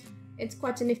idea. It's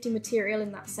quite a nifty material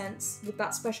in that sense, with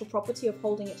that special property of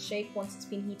holding its shape once it's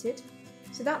been heated.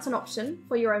 So that's an option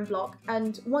for your own block,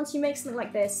 and once you make something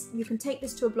like this, you can take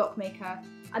this to a block maker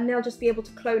and they'll just be able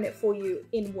to clone it for you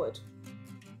in wood.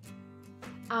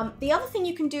 The other thing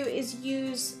you can do is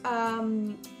use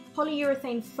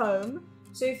polyurethane foam.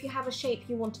 So if you have a shape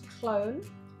you want to clone,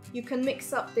 you can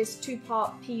mix up this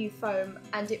 2-part PU foam,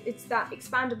 and it's that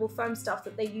expandable foam stuff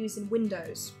that they use in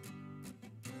windows.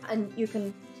 And you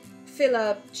can fill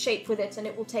a shape with it and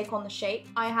it will take on the shape.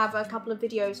 I have a couple of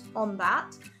videos on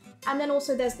that. And then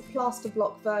also there's the plaster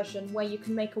block version where you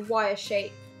can make a wire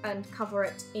shape and cover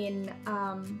it in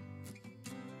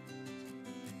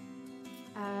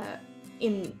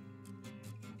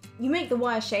you make the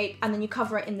wire shape and then you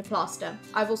cover it in the plaster.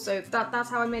 That's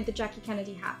how I made the Jackie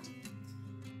Kennedy hat.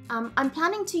 I'm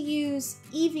planning to use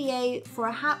EVA for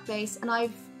a hat base, and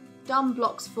I've done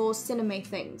blocks for cinema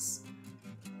things.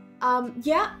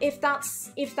 Yeah, if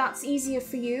that's easier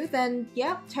for you, then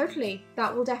yeah, totally,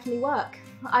 that will definitely work.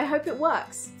 I hope it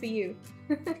works for you.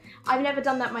 I've never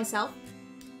done that myself.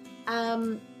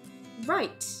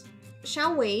 Right,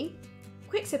 shall we?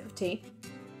 Quick sip of tea.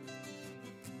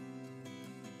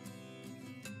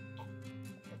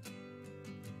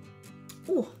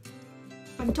 Ooh,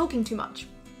 I'm talking too much.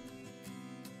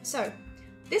 So,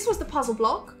 this was the puzzle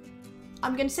block.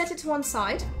 I'm going to set it to one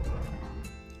side.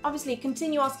 Obviously,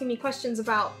 continue asking me questions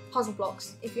about puzzle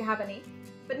blocks if you have any.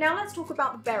 But now let's talk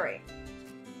about the beret.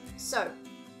 So,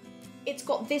 it's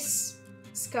got this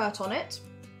skirt on it,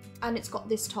 and it's got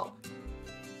this top.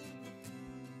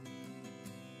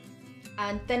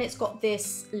 And then it's got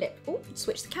this lip. Oh,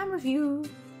 switch the camera view.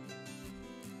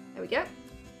 There we go.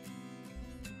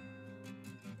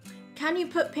 Can you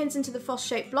put pins into the Foss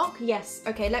shape block? Yes.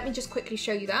 Okay, let me just quickly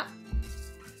show you that.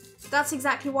 That's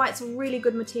exactly why it's a really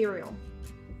good material.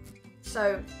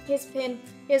 So here's a pin,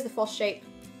 here's the Foss shape.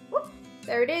 Whoop,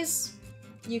 there it is.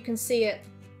 You can see it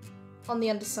on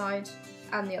the underside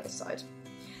and the other side.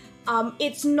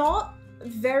 It's not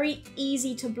very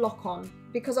easy to block on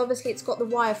because obviously it's got the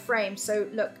wire frame. So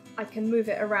look, I can move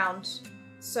it around.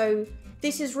 So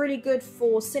this is really good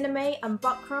for cinema and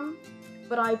buckram,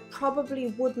 but I probably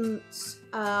wouldn't,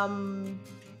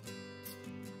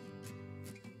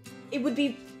 it would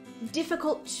be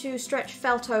difficult to stretch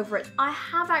felt over it. I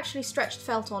have actually stretched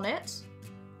felt on it.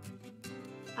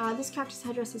 This character's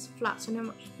headdress is flat, so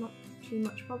not too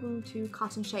much problem to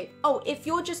cut and shape. Oh, if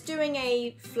you're just doing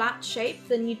a flat shape,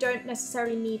 then you don't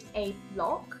necessarily need a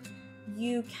block.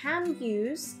 You can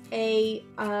use a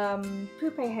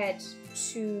poupée head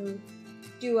to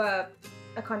do a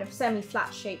kind of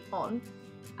semi-flat shape on.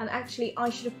 And actually, I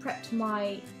should have prepped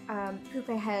my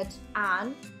poupée head,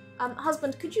 Anne.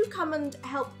 Husband, could you come and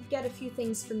help get a few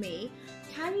things for me?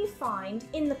 Can you find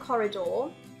in the corridor,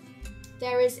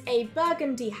 there is a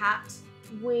burgundy hat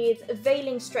with a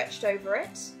veiling stretched over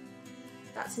it.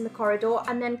 That's in the corridor.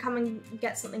 And then come and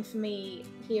get something for me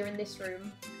here in this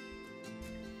room.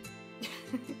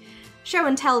 Show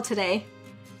and tell today.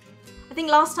 I think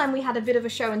last time we had a bit of a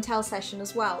show and tell session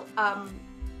as well.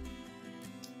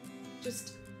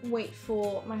 Just wait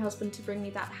for my husband to bring me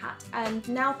that hat. And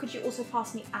now could you also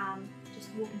pass me Anne? Just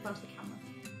walk in front of the camera.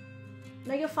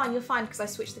 No, you're fine because I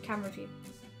switched the camera view.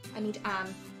 I need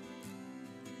Anne.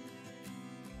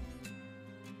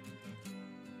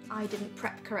 I didn't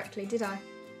prep correctly, did I?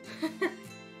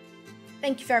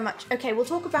 Thank you very much. Okay, we'll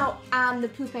talk about Anne the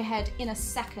poupée head in a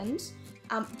second.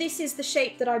 This is the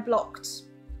shape that I blocked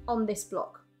on this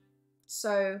block.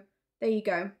 So there you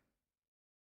go.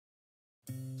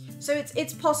 So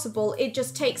it's possible. It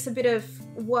just takes a bit of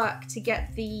work to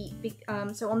get the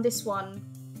so on this one,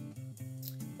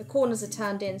 the corners are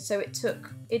turned in, so it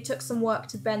took some work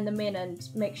to bend them in and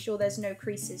make sure there's no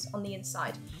creases on the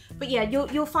inside. But yeah,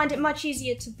 you'll find it much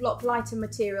easier to block lighter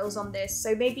materials on this.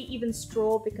 So maybe even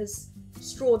straw, because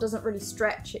straw doesn't really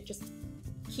stretch. It just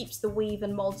keeps the weave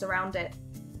and molds around it.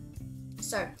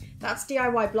 So that's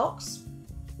DIY blocks.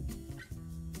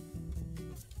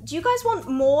 Do you guys want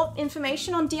more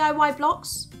information on DIY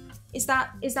blocks? Is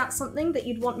that something that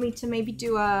you'd want me to maybe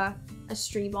do a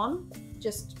stream on?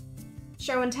 Just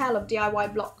show and tell of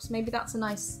DIY blocks. Maybe that's a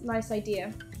nice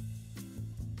idea.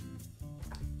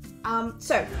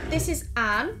 So this is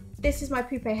Anne. This is my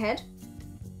poupée head,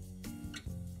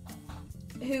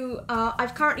 who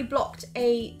I've currently blocked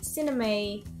a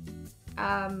cinema.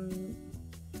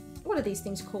 What are these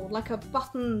things called? Like a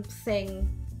button thing.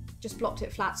 Just blocked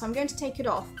it flat. So I'm going to take it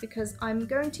off because I'm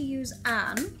going to use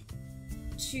Anne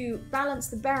to balance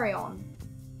the beret on.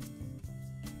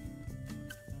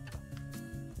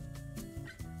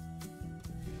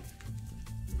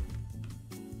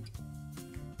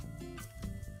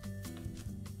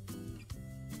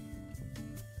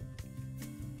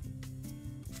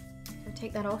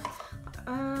 Take that off.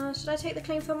 Should I take the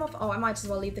cling film off? Oh, I might as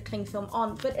well leave the cling film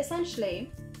on. But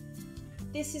essentially,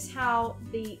 this is how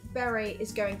the beret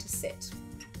is going to sit.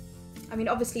 I mean,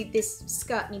 obviously this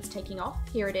skirt needs taking off.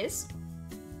 Here it is.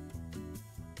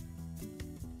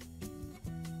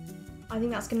 I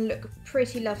think that's going to look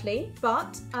pretty lovely,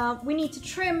 but we need to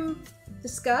trim the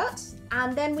skirt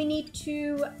and then we need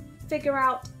to figure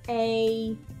out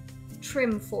a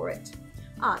trim for it.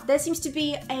 There seems to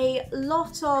be a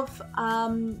lot of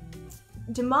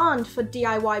demand for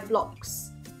DIY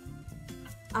blocks.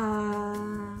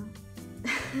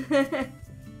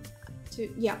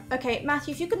 Yeah, okay,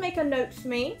 Matthew, if you could make a note for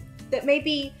me that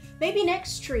maybe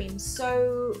next stream.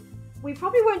 So we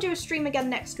probably won't do a stream again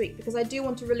next week because I do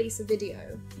want to release a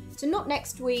video. So not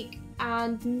next week,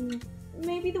 and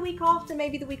maybe the week after,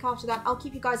 maybe the week after that. I'll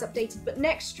keep you guys updated. But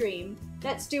next stream,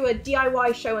 let's do a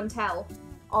DIY show and tell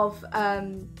of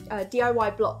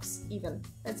DIY blocks even.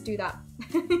 Let's do that.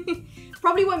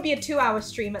 Probably won't be a 2-hour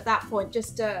stream at that point,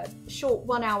 just a short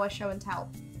 1-hour show and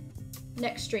tell.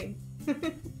 Next stream.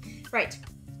 Right,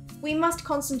 we must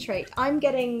concentrate. I'm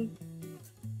getting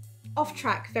off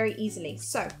track very easily,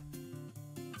 so.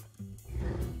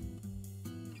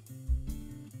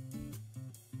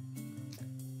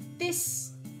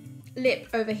 This lip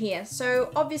over here,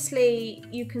 so obviously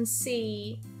you can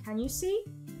see, can you see?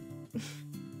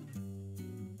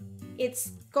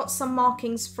 It's got some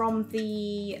markings from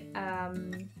the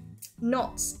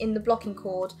knots in the blocking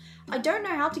cord. I don't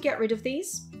know how to get rid of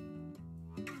these.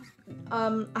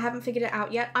 I haven't figured it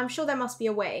out yet. I'm sure there must be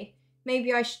a way.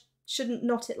 Maybe I shouldn't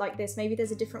knot it like this. Maybe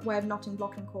there's a different way of knotting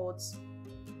blocking cords.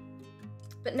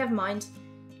 But never mind.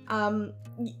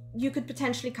 You could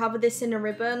potentially cover this in a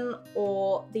ribbon,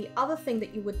 or the other thing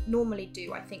that you would normally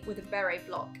do, I think, with a beret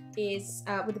block is,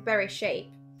 with a beret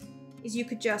shape, is you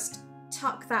could just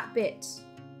tuck that bit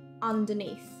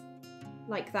underneath,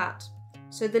 like that.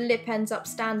 So the lip ends up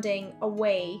standing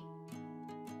away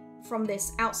from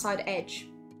this outside edge.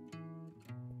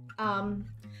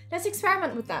 Let's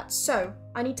experiment with that. So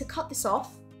I need to cut this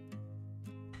off.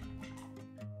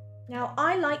 Now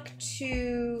I like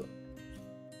to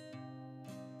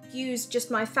use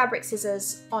just my fabric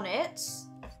scissors on it.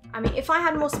 I mean, if I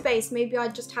had more space, maybe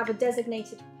I'd just have a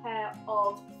designated pair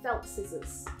of felt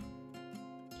scissors.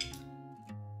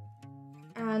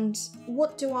 And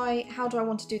how do I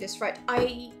want to do this? Right,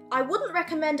 I wouldn't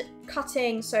recommend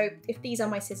cutting, so if these are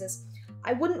my scissors,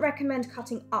 I wouldn't recommend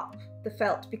cutting up the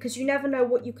felt because you never know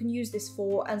what you can use this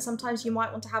for, and sometimes you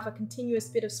might want to have a continuous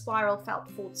bit of spiral felt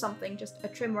for something, just a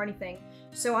trim or anything.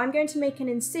 So I'm going to make an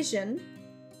incision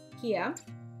here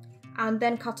and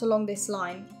then cut along this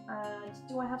line. And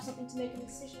do I have something to make an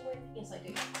incision with? Yes, I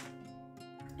do.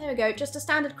 There we go, just a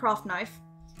standard craft knife.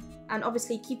 And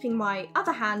obviously keeping my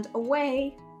other hand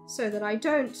away so that I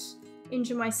don't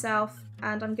injure myself.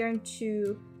 And I'm going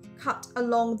to cut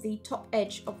along the top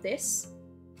edge of this.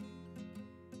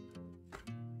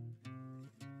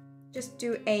 Just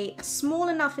do a small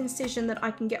enough incision that I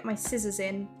can get my scissors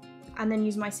in, and then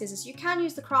use my scissors. You can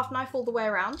use the craft knife all the way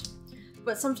around,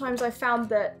 but sometimes I've found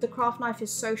that the craft knife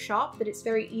is so sharp that it's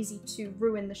very easy to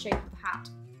ruin the shape of the hat.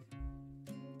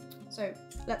 So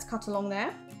let's cut along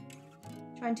there.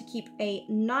 Trying to keep a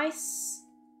nice,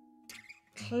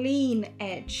 clean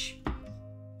edge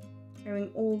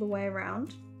going all the way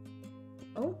around.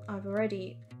 Oh, I've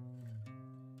already...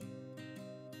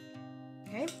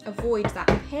 Okay, avoid that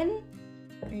pin.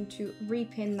 I'm going to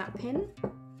repin that pin.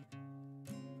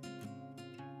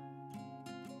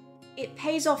 It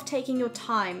pays off taking your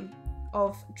time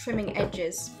of trimming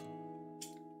edges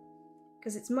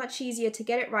because it's much easier to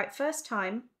get it right first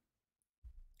time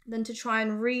than to try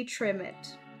and re-trim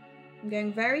it. I'm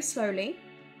going very slowly.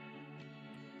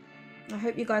 I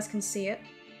hope you guys can see it.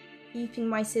 Keeping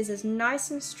my scissors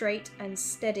nice and straight and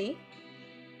steady.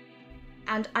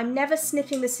 And I'm never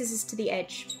snipping the scissors to the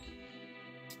edge.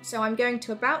 So I'm going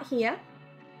to about here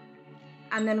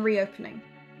and then reopening.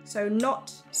 So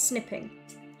not snipping,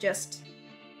 just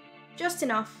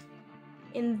enough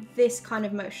in this kind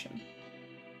of motion.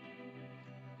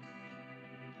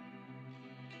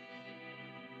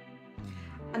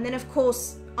 And then of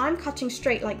course, I'm cutting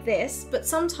straight like this, but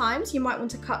sometimes you might want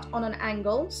to cut on an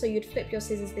angle, so you'd flip your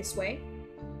scissors this way.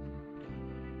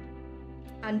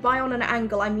 And by on an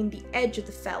angle, I mean the edge of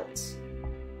the felt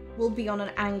will be on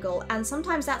an angle. And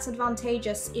sometimes that's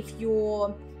advantageous if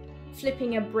you're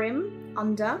flipping a brim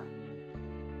under,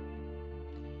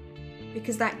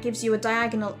 because that gives you a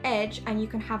diagonal edge and you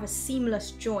can have a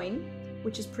seamless join,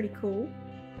 which is pretty cool.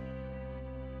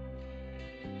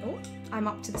 Oh, I'm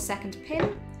up to the second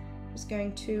pin. Just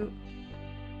going to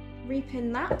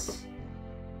repin that.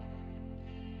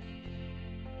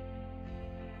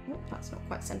 Oh, that's not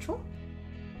quite central.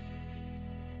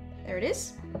 There it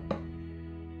is.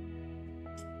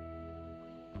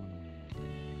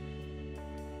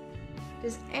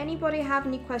 Does anybody have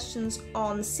any questions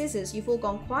on scissors? You've all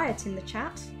gone quiet in the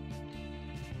chat.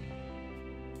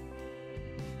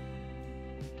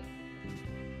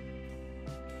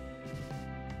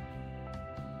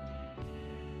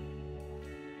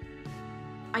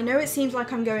 I know it seems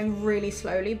like I'm going really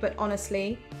slowly, but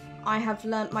honestly, I have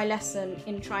learnt my lesson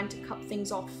in trying to cut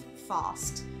things off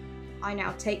fast. I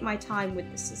now take my time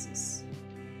with the scissors.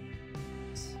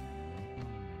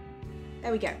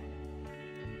 There we go.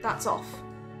 That's off.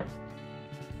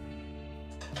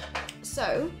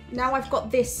 So now I've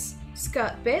got this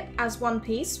skirt bit as one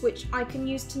piece, which I can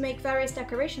use to make various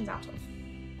decorations out of.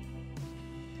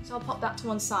 So I'll pop that to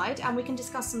one side and we can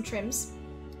discuss some trims.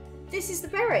 This is the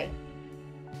beret.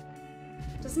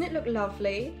 Doesn't it look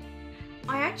lovely?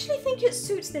 I actually think it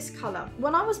suits this colour.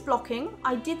 When I was blocking,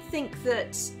 I did think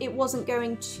that it wasn't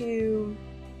going to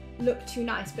look too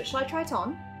nice, but shall I try it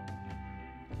on?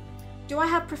 Do I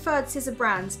have preferred scissor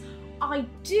brands? I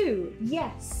do,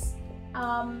 yes.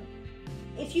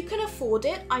 If you can afford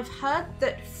it, I've heard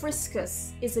that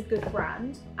Friskus is a good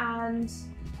brand, and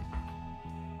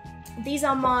these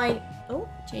are my... Oh,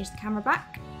 change the camera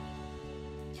back.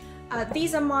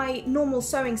 These are my normal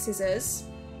sewing scissors.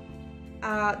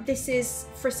 This is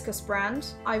Friskus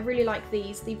brand. I really like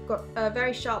these. They've got a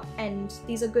very sharp end.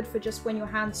 These are good for just when you're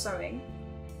hand sewing.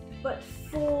 But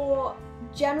for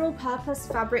general purpose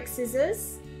fabric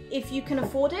scissors, if you can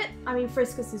afford it, I mean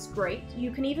Friskus is great. You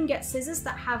can even get scissors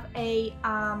that have a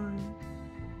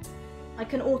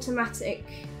like an automatic,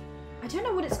 I don't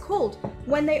know what it's called,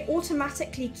 when they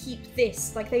automatically keep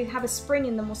this, like they have a spring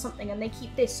in them or something and they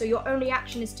keep this, so your only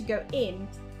action is to go in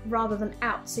rather than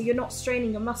out, so you're not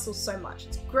straining your muscles so much.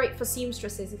 It's great for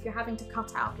seamstresses if you're having to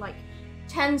cut out like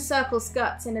 10 circle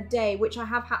skirts in a day, which I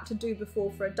have had to do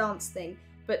before for a dance thing,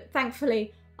 but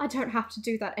thankfully I don't have to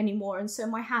do that anymore, and so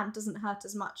my hand doesn't hurt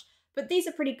as much. But these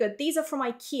are pretty good. These are from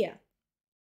IKEA.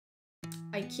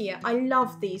 I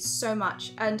love these so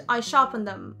much, and I sharpen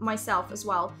them myself as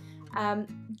well.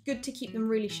 Good to keep them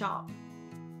really sharp.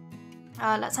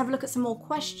 Let's have a look at some more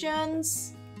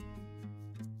questions.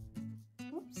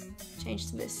 Oops, change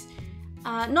to this.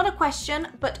 Not a question,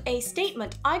 but a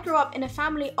statement. I grew up in a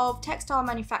family of textile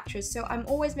manufacturers, so I'm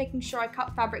always making sure I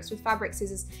cut fabrics with fabric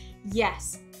scissors.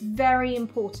 Yes, very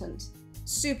important,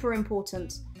 super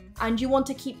important. And you want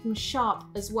to keep them sharp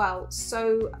as well.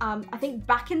 So I think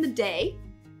back in the day,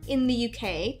 in the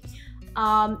UK,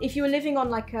 if you were living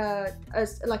on like a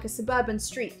suburban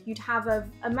street, you'd have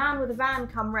a man with a van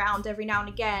come round every now and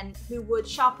again who would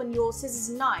sharpen your scissors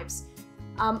and knives.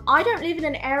 I don't live in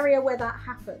an area where that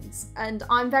happens, and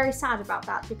I'm very sad about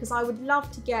that because I would love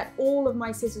to get all of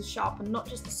my scissors sharpened, not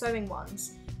just the sewing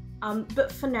ones.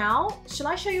 But for now, shall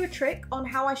I show you a trick on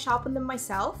how I sharpen them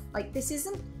myself? Like this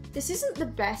isn't the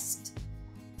best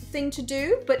thing to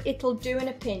do, but it'll do in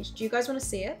a pinch. Do you guys want to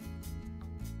see it?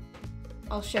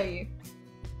 I'll show you.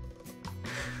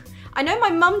 I know my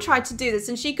mum tried to do this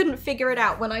and she couldn't figure it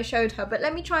out when I showed her, but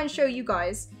let me try and show you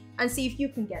guys. and see if you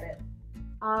can get it.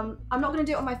 I'm not gonna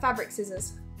do it on my fabric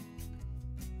scissors.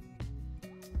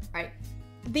 Right,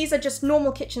 these are just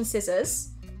normal kitchen scissors,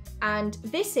 and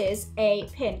this is a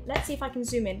pin. Let's see if I can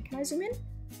zoom in. Can I zoom in?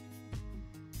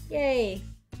 Yay.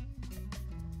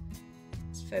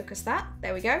 Let's focus that,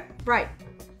 there we go. Right,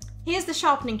 here's the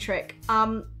sharpening trick.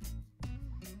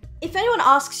 If anyone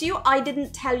asks you, I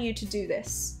didn't tell you to do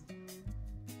this.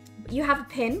 You have a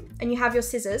pin and you have your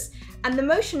scissors, and the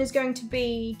motion is going to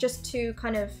be just to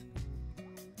kind of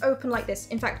open like this.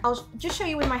 In fact, I'll just show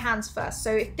you with my hands first.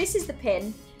 So if this is the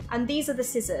pin and these are the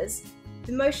scissors,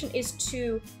 the motion is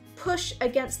to push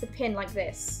against the pin like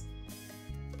this,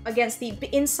 against the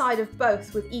inside of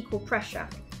both with equal pressure.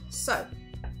 So,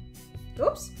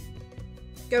 oops,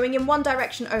 going in one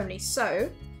direction only. So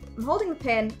I'm holding the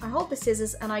pin, I hold the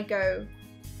scissors, and I go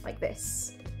like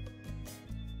this.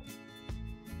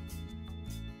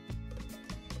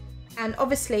 And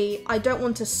obviously I don't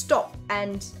want to stop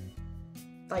and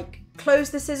like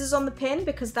close the scissors on the pin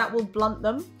because that will blunt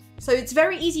them. So it's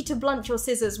very easy to blunt your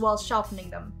scissors while sharpening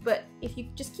them, but if you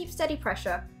just keep steady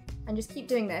pressure and just keep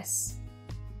doing this,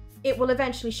 it will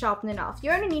eventually sharpen enough. You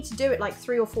only need to do it like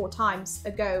 3 or 4 times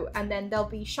a go, and then they'll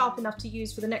be sharp enough to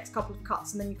use for the next couple of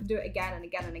cuts, and then you can do it again and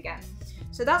again and again.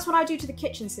 So that's what I do to the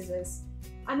kitchen scissors.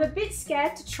 I'm a bit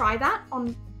scared to try that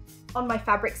on my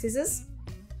fabric scissors.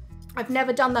 I've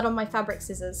never done that on my fabric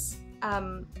scissors.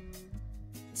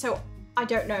 So I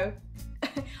don't know.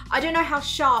 I don't know how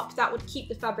sharp that would keep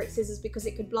the fabric scissors because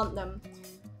it could blunt them.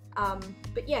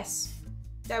 But yes,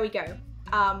 there we go.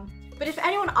 But if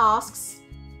anyone asks,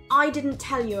 I didn't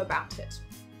tell you about it.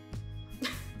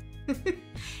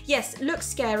 Yes, looks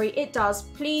scary, it does.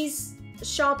 Please,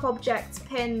 sharp objects,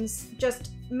 pins,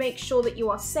 just make sure that you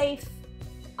are safe.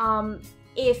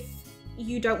 If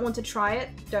you don't want to try it,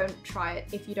 don't try it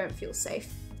if you don't feel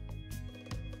safe.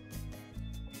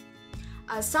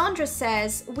 Sandra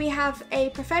says, we have a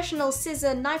professional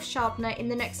scissor knife sharpener in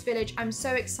the next village. I'm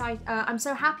so excited, I'm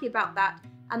so happy about that.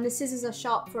 And the scissors are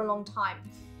sharp for a long time.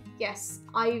 Yes,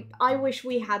 I wish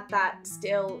we had that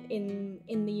still in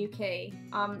the UK.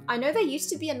 I know there used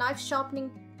to be a knife sharpening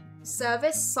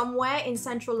service somewhere in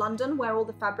central London where all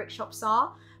the fabric shops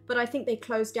are, but I think they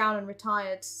closed down and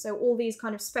retired. So all these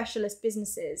kind of specialist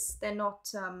businesses, they're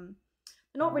not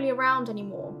really around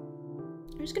anymore.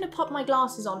 I'm just gonna pop my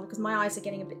glasses on because my eyes are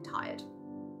getting a bit tired.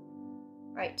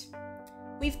 Right,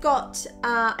 we've got,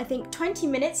 I think 20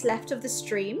 minutes left of the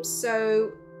stream,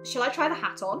 so shall I try the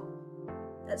hat on?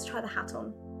 Let's try the hat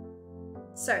on.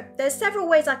 So, there's several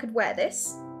ways I could wear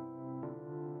this.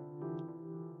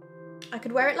 I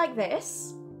could wear it like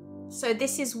this. So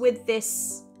this is with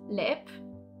this lip.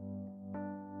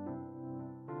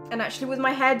 And actually with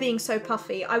my hair being so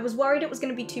puffy, I was worried it was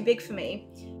going to be too big for me.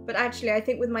 But actually I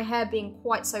think with my hair being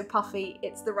quite so puffy,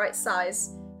 it's the right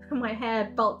size. My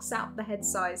hair bulks out the head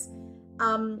size.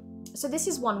 So this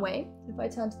is one way. If I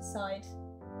turn to the side,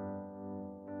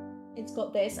 it's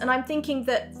got this. And I'm thinking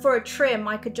that for a trim,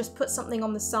 I could just put something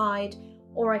on the side,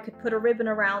 or I could put a ribbon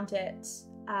around it.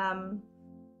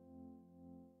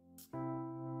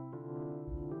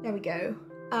 There we go.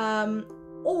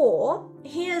 Or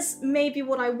here's maybe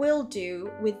what I will do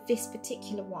with this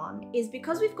particular one is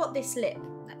because we've got this lip,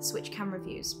 let's switch camera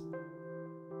views.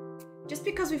 Just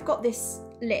because we've got this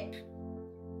lip,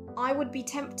 I would be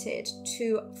tempted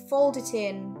to fold it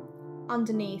in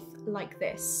underneath like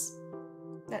this.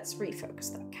 Let's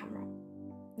refocus that camera.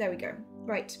 There we go.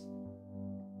 Right.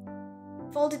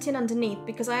 Fold it in underneath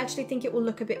because I actually think it will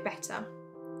look a bit better.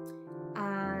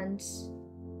 And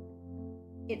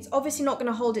it's obviously not going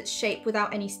to hold its shape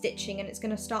without any stitching, and it's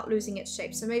going to start losing its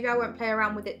shape. So maybe I won't play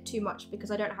around with it too much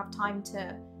because I don't have time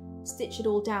to stitch it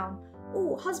all down.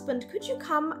 Oh, husband, could you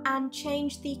come and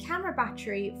change the camera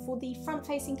battery for the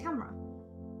front-facing camera?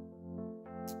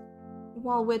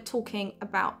 While we're talking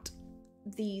about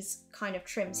these kind of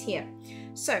trims here.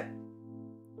 So,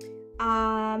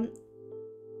 I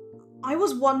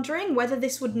was wondering whether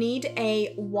this would need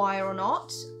a wire or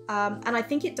not. And I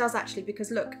think it does actually,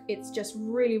 because look, it's just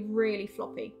really, really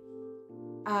floppy.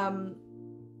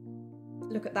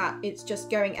 Look at that, it's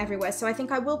just going everywhere. So I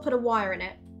think I will put a wire in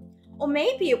it. Or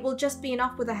maybe it will just be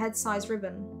enough with a head size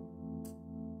ribbon.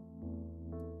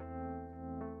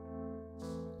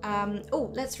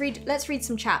 Oh, let's read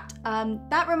some chat.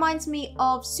 That reminds me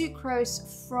of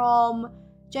sucrose from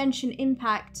Genshin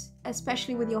Impact,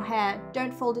 especially with your hair.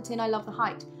 Don't fold it in, I love the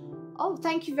height. Oh,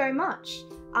 thank you very much.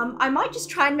 I might just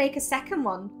try and make a second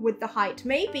one with the height.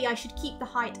 Maybe I should keep the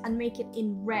height and make it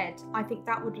in red. I think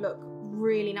that would look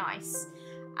really nice.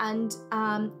 And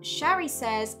Shari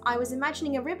says, I was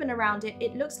imagining a ribbon around it.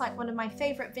 It looks like one of my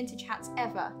favorite vintage hats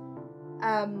ever.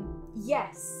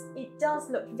 Yes, it does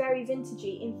look very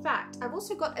vintagey. In fact, I've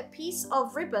also got a piece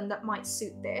of ribbon that might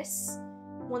suit this.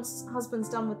 Once husband's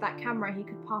done with that camera, he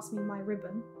could pass me my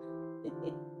ribbon.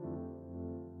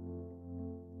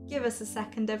 Give us a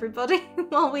second, everybody,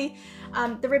 while we...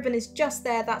 the ribbon is just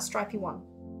there, that stripy one.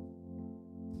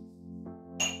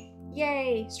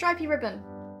 Yay, stripy ribbon.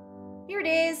 Here it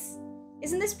is.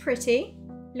 Isn't this pretty?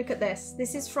 Look at this.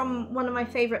 This is from one of my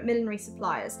favourite millinery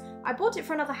suppliers. I bought it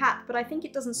for another hat, but I think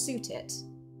it doesn't suit it.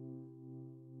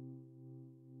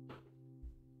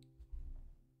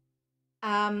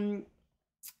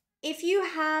 If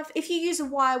you use a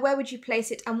wire, where would you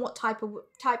place it and what type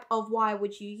of wire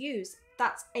would you use?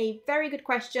 That's a very good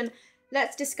question.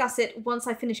 Let's discuss it once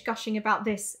I finish gushing about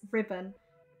this ribbon.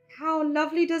 How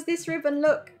lovely does this ribbon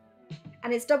look?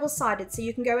 And it's double-sided, so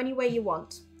you can go any way you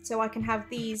want. So I can have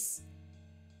these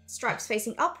stripes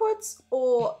facing upwards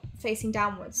or facing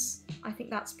downwards. I think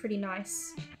that's pretty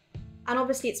nice. And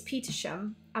obviously it's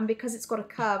Petersham, and because it's got a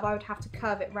curve, I would have to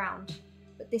curve it round.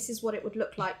 But this is what it would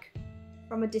look like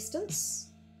from a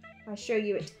distance. I'll show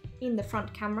you it in the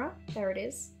front camera. There it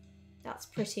is. That's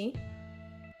pretty.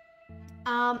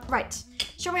 Right,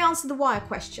 shall we answer the wire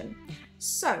question?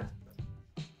 So,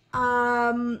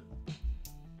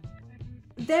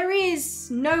 there is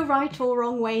no right or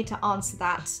wrong way to answer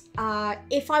that.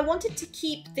 If I wanted to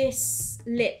keep this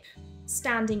lip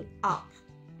standing up,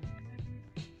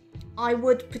 I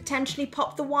would potentially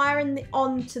pop the wire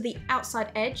onto the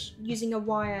outside edge using a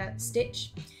wire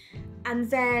stitch. And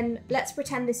then let's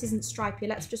pretend this isn't stripy.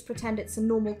 Let's just pretend it's a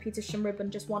normal Petersham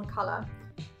ribbon, just one colour.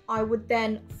 I would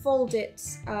then fold it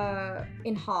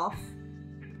in half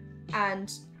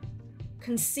and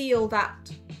conceal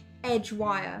that edge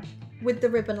wire with the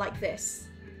ribbon like this.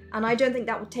 And I don't think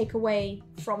that would take away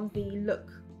from the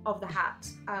look of the hat.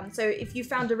 So if you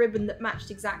found a ribbon that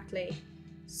matched exactly,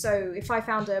 so if I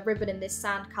found a ribbon in this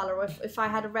sand colour, or if I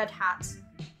had a red hat,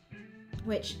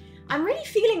 which I'm really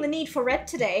feeling the need for red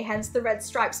today, hence the red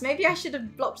stripes. Maybe I should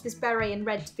have blocked this beret in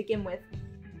red to begin with.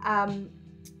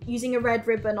 Using a red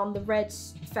ribbon on the red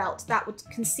felt, that would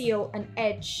conceal an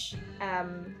edge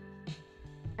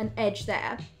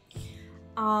there.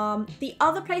 The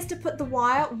other place to put the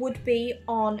wire would be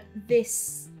on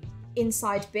this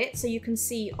inside bit, so you can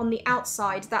see on the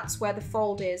outside that's where the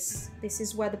fold is. This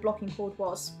is where the blocking cord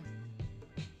was.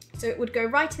 So it would go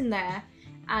right in there,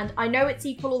 and I know it's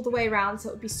equal all the way around, so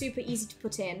it would be super easy to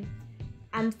put in.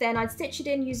 And then I'd stitch it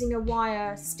in using a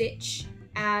wire stitch,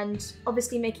 and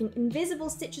obviously making invisible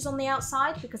stitches on the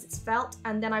outside because it's felt,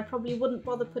 and then I probably wouldn't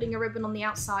bother putting a ribbon on the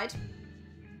outside.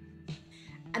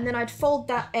 And then I'd fold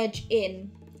that edge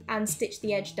in and stitch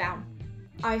the edge down.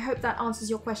 I hope that answers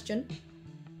your question.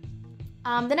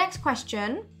 The next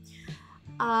question,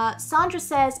 Sandra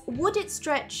says, would it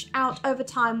stretch out over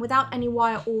time without any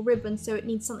wire or ribbon, so it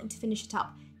needs something to finish it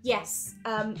up? Yes,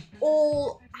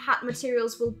 all hat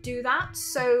materials will do that.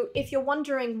 So if you're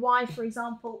wondering why, for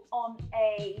example, on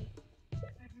a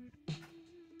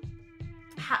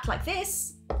hat like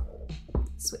this,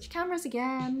 switch cameras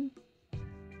again.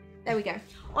 There we go.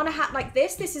 On a hat like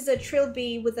this is a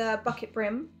trilby with a bucket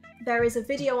brim. There is a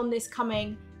video on this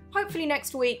coming, hopefully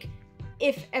next week,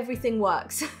 if everything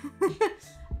works.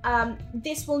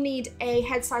 This will need a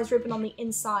head size ribbon on the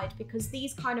inside because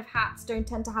these kind of hats don't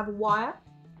tend to have a wire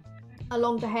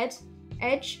along the head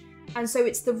edge, and so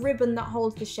it's the ribbon that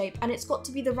holds the shape, and it's got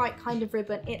to be the right kind of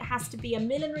ribbon. It has to be a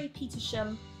Millinery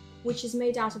Petersham, which is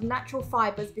made out of natural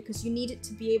fibres because you need it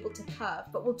to be able to curve,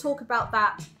 but we'll talk about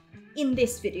that in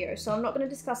this video, so I'm not going to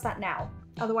discuss that now,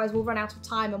 otherwise we'll run out of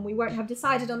time and we won't have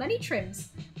decided on any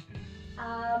trims.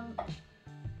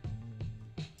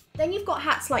 Then you've got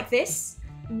hats like this,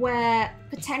 where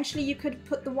potentially you could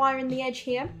put the wire in the edge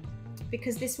here,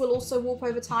 because this will also warp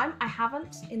over time. I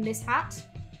haven't in this hat.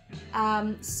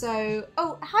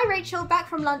 Oh, hi Rachel, back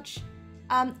from lunch.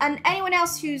 And anyone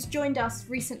else who's joined us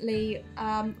recently,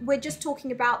 we're just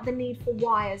talking about the need for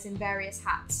wires in various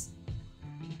hats.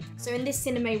 So in this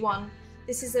Cinema one,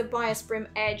 this is a bias brim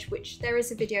edge, which there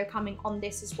is a video coming on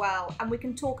this as well. And we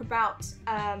can talk about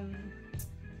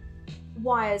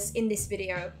wires in this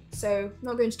video. So I'm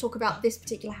not going to talk about this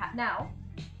particular hat now.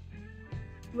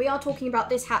 We are talking about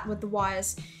this hat with the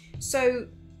wires. So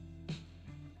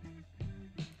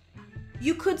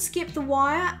you could skip the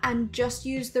wire and just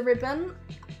use the ribbon.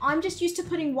 I'm just used to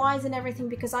putting wires in everything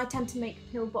because I tend to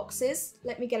make pillboxes.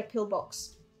 Let me get a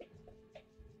pillbox.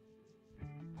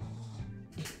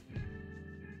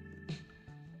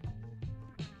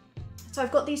 So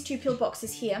I've got these two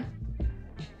pillboxes here.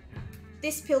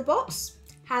 This pillbox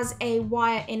has a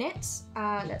wire in it.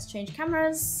 Let's change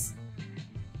cameras.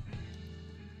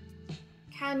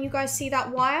 Can you guys see that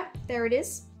wire? There it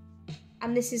is.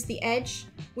 And this is the edge,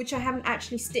 which I haven't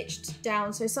actually stitched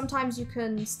down. So sometimes you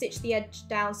can stitch the edge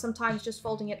down, sometimes just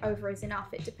folding it over is enough.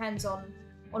 It depends on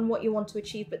what you want to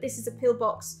achieve. But this is a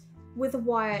pillbox with a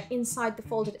wire inside the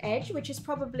folded edge, which is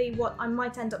probably what I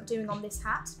might end up doing on this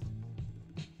hat.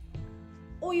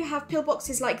 Or you have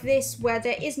pillboxes like this where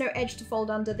there is no edge to fold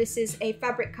under. This is a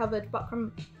fabric covered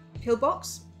buckram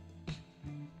pillbox.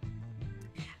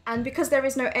 And because there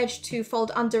is no edge to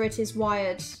fold under, it is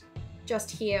wired just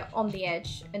here on the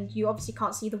edge. And you obviously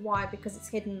can't see the wire because it's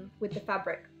hidden with the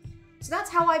fabric. So that's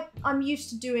how I'm used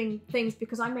to doing things,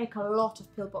 because I make a lot of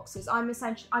pillboxes.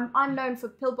 I'm known for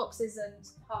pillboxes and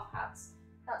half hats.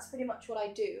 That's pretty much what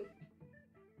I do.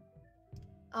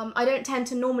 I don't tend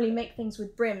to normally make things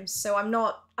with brims, so I'm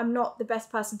not the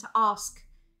best person to ask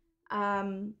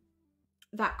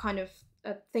that kind of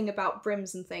thing about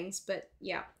brims and things. But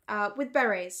yeah, with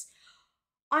berets,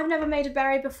 I've never made a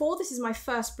beret before. This is my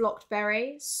first blocked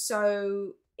beret,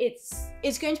 so it's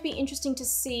going to be interesting to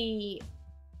see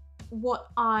what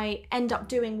I end up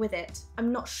doing with it.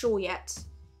 I'm not sure yet.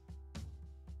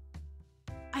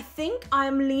 I think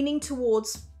I'm leaning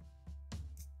towards,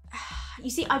 you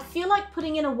see, I feel like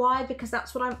putting in a wire because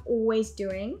that's what I'm always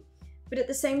doing, but at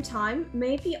the same time,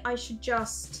 maybe I should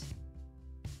just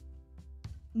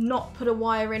not put a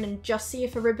wire in and just see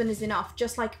if a ribbon is enough,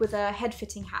 just like with a head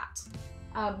fitting hat,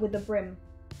 with a brim,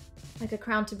 like a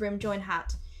crown to brim join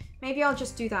hat. Maybe I'll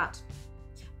just do that.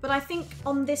 But I think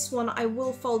on this one, I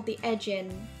will fold the edge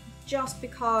in just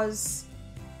because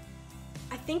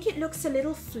I think it looks a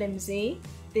little flimsy,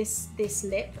 this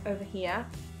lip over here.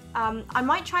 I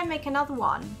might try and make another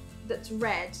one that's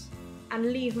red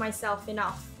and leave myself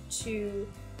enough to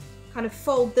kind of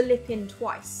fold the lip in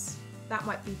twice. That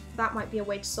might be a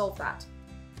way to solve that.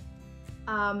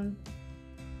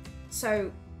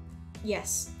 So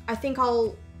yes, I think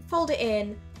I'll fold it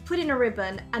in, put in a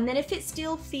ribbon, and then if it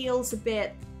still feels a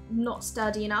bit not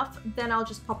sturdy enough, then I'll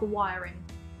just pop a wire in.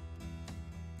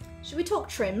 Should we talk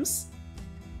trims?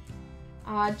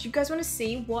 Do you guys want to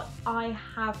see what I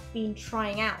have been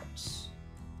trying out?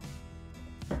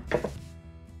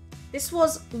 This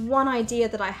was one idea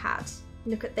that I had.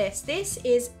 Look at this. This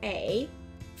is a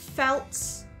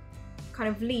felt kind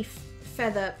of leaf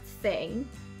feather thing.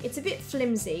 It's a bit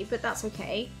flimsy, but that's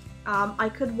okay. I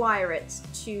could wire it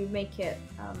to make it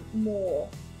more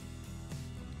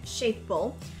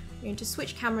shapeable. I'm going to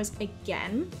switch cameras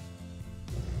again.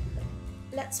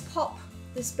 Let's pop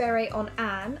this beret on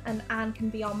Anne, and Anne can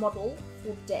be our model for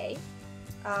the day.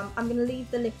 I'm going to leave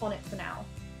the lip on it for now.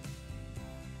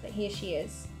 But here she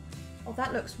is. Oh,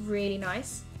 that looks really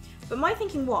nice. But my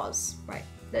thinking was, right,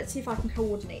 let's see if I can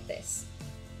coordinate this,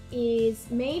 is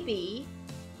maybe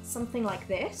something like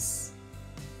this,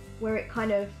 where it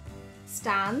kind of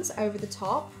stands over the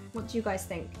top. What do you guys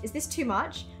think? Is this too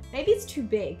much? Maybe it's too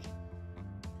big.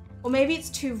 Or maybe it's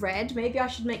too red. Maybe I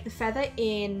should make the feather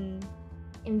in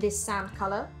this sand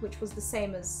color, which was the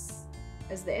same as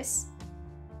this.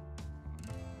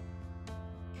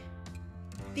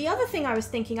 The other thing I was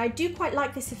thinking, I do quite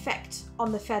like this effect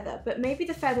on the feather, but maybe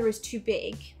the feather is too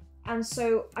big. And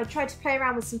so I tried to play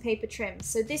around with some paper trims.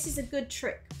 So this is a good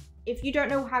trick. If you don't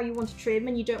know how you want to trim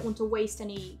and you don't want to waste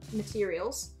any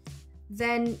materials,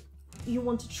 then you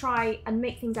want to try and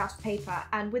make things out of paper.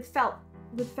 And with felt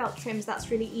trims,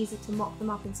 that's really easy to mock them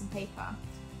up in some paper.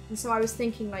 And so I was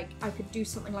thinking like I could do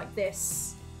something like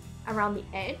this around the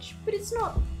edge, but it's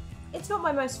not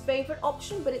my most favorite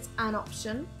option, but it's an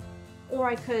option. Or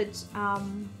I could,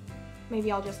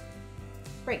 maybe I'll just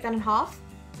break that in half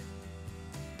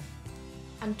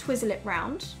and twizzle it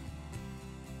round.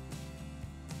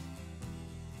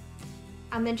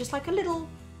 And then just like a little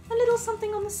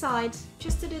something on the side,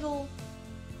 just a little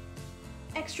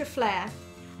extra flair.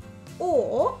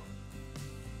 Or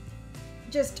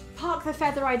just park the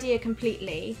feather idea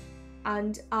completely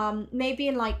and maybe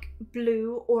in like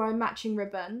blue or a matching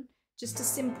ribbon, just a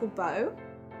simple bow.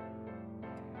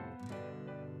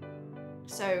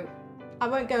 So I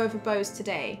won't go over bows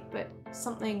today, but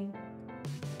something,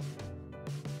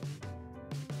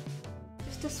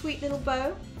 just a sweet little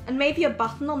bow, and maybe a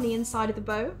button on the inside of the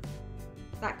bow.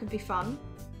 That could be fun.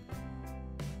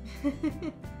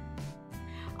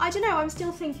 I don't know, I'm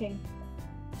still thinking.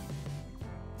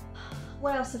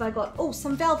 What else have I got? Oh,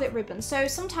 some velvet ribbon. So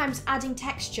sometimes adding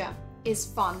texture is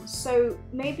fun. So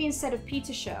maybe instead of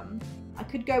Petersham, I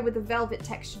could go with a velvet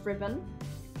textured ribbon.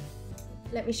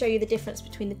 Let me show you the difference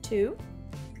between the two.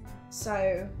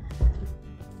 So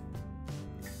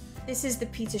this is the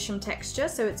Petersham texture.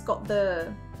 So it's got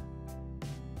the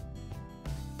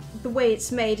way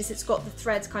it's made is it's got the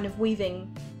threads kind of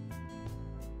weaving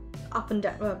up and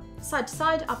down, side to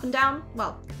side, up and down.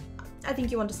 Well, I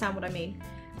think you understand what I mean.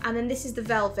 And then this is the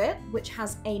velvet, which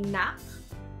has a nap,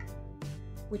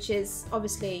 which is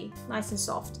obviously nice and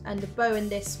soft, and the bow in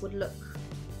this would look...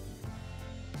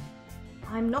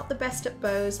 I'm not the best at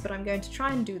bows, but I'm going to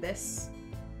try and do this.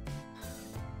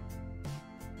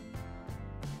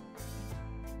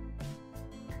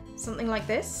 Something like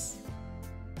this.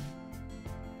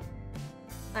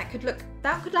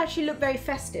 That could actually look very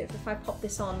festive if I pop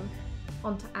this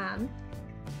onto Anne.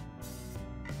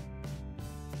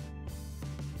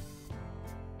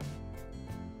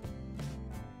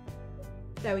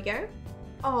 There we go.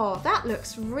 Oh, that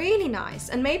looks really nice.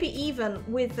 And maybe even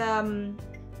with the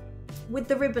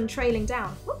ribbon trailing down.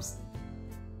 Whoops.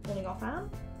 Falling off, Anne.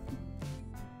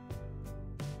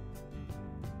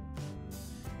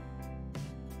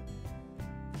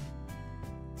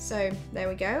 So there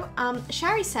we go.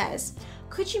 Shari says,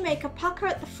 could you make a pucker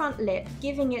at the front lip,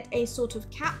 giving it a sort of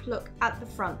cap look at the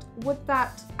front? Would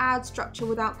that add structure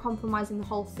without compromising the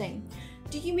whole thing?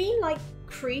 Do you mean like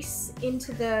crease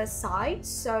into the side?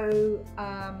 So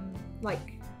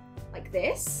like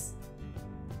this?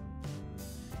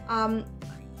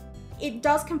 It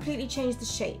does completely change the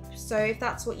shape. So if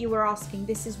that's what you were asking,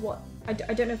 this is what, I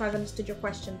don't know if I've understood your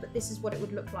question, but this is what it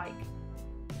would look like.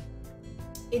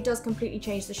 It does completely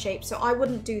change the shape, so I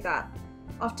wouldn't do that.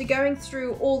 After going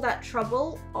through all that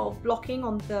trouble of blocking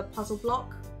on the puzzle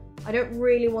block, I don't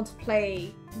really want to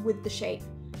play with the shape.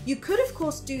 You could of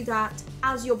course do that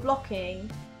as you're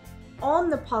blocking on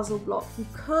the puzzle block. You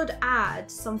could add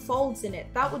some folds in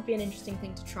it. That would be an interesting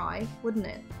thing to try, wouldn't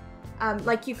it?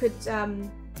 Like you could,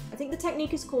 I think the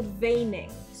technique is called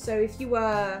veining. So if you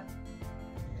were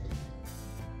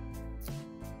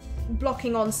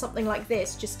blocking on something like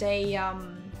this, just a,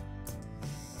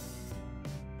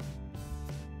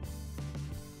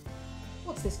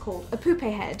 what's this called? A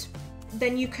poupée head.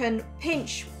 Then you can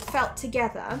pinch felt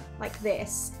together like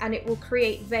this and it will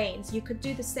create veins. You could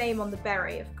do the same on the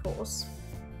beret, of course.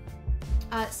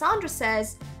 Sandra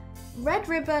says, red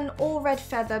ribbon or red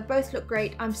feather, both look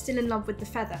great. I'm still in love with the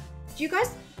feather. Do you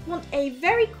guys want a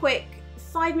very quick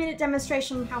 5-minute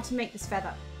demonstration on how to make this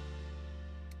feather?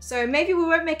 So maybe we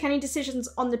won't make any decisions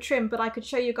on the trim, but I could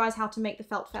show you guys how to make the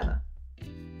felt feather. Do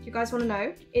you guys want to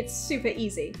know? It's super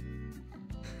easy.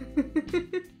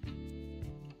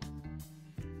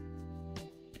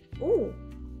 Ooh.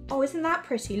 Oh, isn't that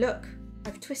pretty? Look,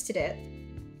 I've twisted it.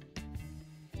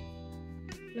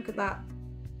 Look at that.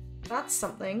 That's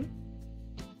something.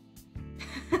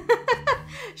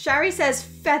 Shari says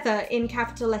feather in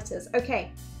capital letters.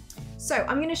 Okay, so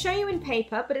I'm going to show you in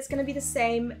paper, but it's going to be the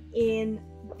same in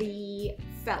the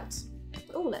felt.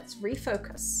 Oh, let's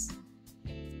refocus.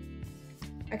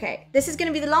 Okay, this is going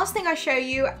to be the last thing I show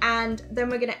you, and then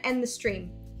we're going to end the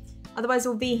stream. Otherwise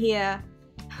we'll be here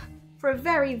for a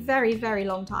very, very, very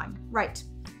long time. Right,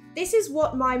 this is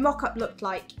what my mock-up looked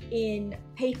like in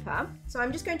paper. So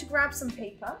I'm just going to grab some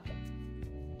paper.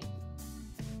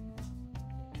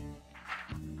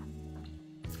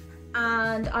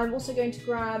 And I'm also going to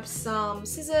grab some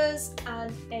scissors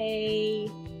and a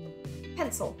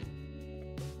pencil.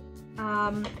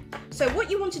 So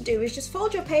what you want to do is just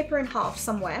fold your paper in half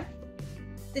somewhere.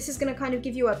 This is going to kind of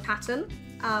give you a pattern.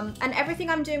 And everything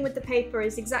I'm doing with the paper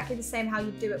is exactly the same how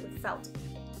you do it with felt.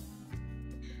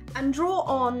 And draw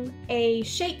on a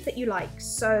shape that you like.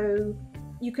 So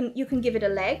you can give it a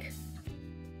leg,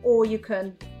 or you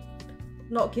can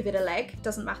not give it a leg,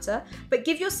 doesn't matter. But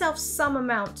give yourself some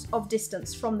amount of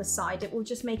distance from the side. It will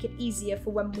just make it easier for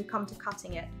when we come to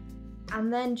cutting it.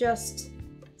 And then just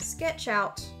sketch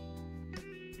out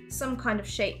some kind of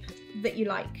shape that you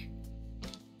like.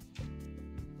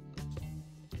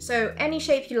 So any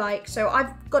shape you like. So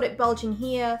I've got it bulging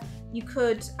here. You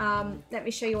could, let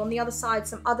me show you on the other side,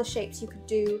 some other shapes you could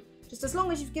do. Just as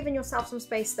long as you've given yourself some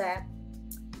space there.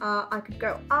 I could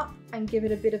go up and give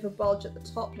it a bit of a bulge at the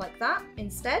top like that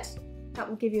instead. That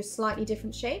will give you a slightly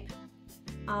different shape.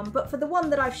 But for the one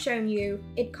that I've shown you,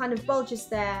 it kind of bulges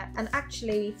there, and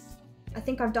actually, I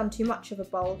think I've done too much of a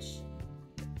bulge.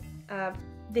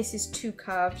 This is too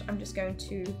curved. I'm just going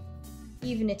to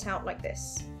even it out like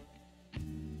this.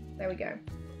 There we go.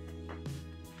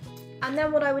 And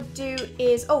then what I would do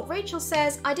is, oh, Rachel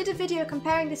says, I did a video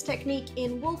comparing this technique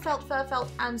in wool felt, fur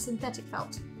felt, and synthetic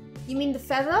felt. You mean the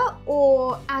feather,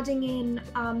 or adding in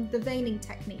the veining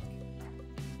technique?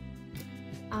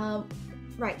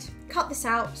 Right, cut this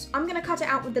out. I'm gonna cut it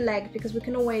out with the leg because we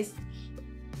can always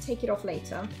take it off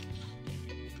later.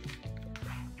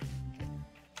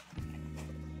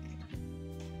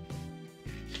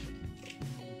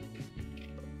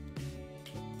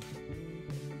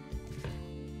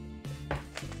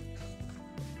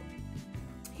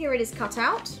 here it is cut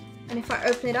out, and if I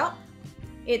open it up,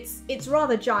 it's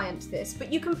rather giant, this,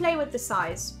 but you can play with the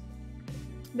size.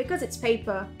 Because it's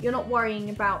paper, you're not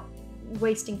worrying about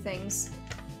wasting things.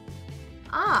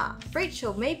 Ah,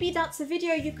 Rachel, maybe that's a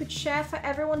video you could share for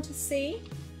everyone to see.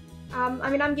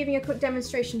 I mean, I'm giving a quick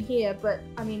demonstration here, but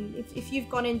I mean, if you've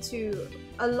gone into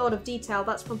a lot of detail,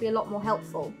 that's probably a lot more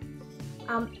helpful.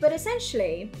 But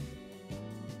essentially,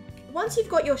 once you've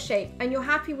got your shape and you're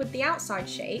happy with the outside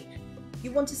shape,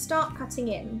 you want to start cutting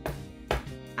in.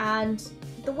 And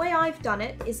the way I've done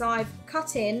it is I've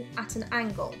cut in at an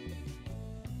angle.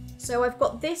 So I've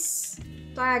got this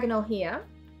diagonal here,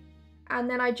 and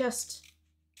then I just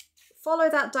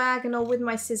follow that diagonal with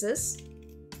my scissors.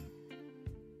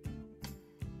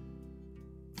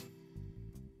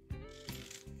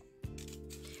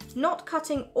 Not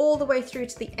cutting all the way through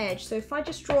to the edge, so if I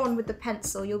just draw on with the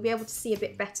pencil, you'll be able to see a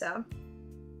bit better.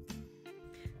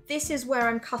 This is where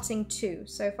I'm cutting to,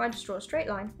 so if I just draw a straight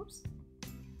line, whoops.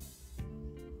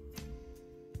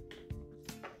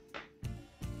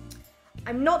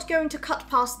 I'm not going to cut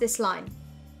past this line.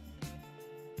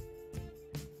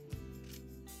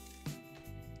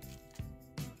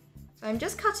 So I'm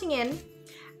just cutting in,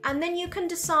 and then you can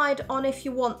decide on if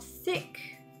you want thick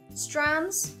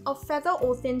strands of feather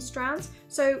or thin strands.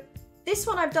 So this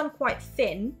one I've done quite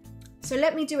thin, so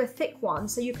let me do a thick one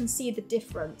so you can see the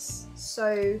difference.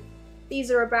 So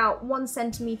these are about 1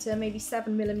 centimeter, maybe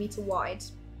 7mm wide.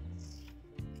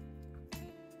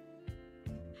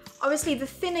 Obviously, the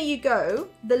thinner you go,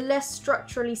 the less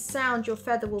structurally sound your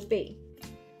feather will be.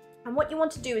 And what you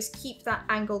want to do is keep that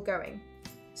angle going.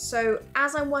 So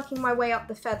as I'm working my way up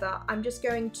the feather, I'm just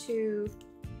going to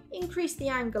increase the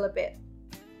angle a bit.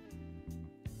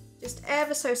 Just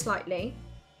ever so slightly.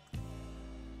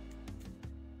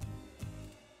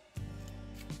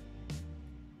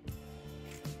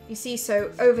 You see,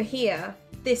 so over here,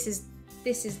 this is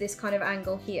this kind of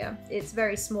angle here. It's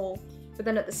very small. But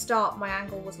then at the start, my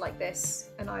angle was like this,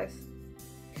 and I've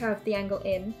curved the angle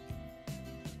in.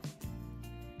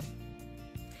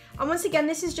 And once again,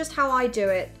 this is just how I do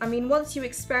it. I mean, once you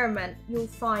experiment, you'll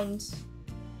find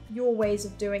your ways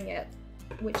of doing it,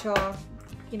 which are,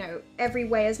 you know, every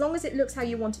way. As long as it looks how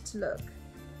you want it to look,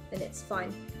 then it's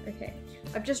fine. Okay,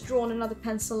 I've just drawn another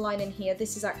pencil line in here.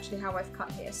 This is actually how I've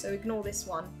cut here, so ignore this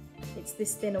one. It's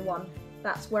this thinner one.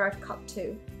 That's where I've cut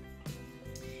to.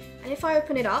 And if I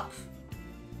open it up,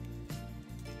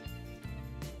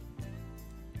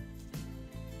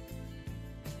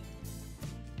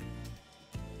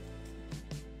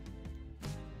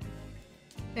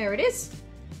 there it is.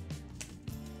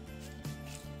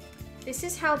 This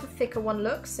is how the thicker one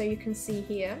looks, so you can see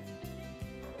here.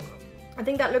 I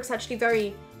think that looks actually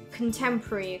very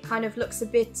contemporary. It kind of looks a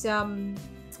bit,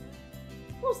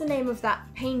 what was the name of that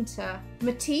painter?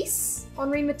 Matisse,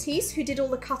 Henri Matisse, who did all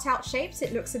the cutout shapes.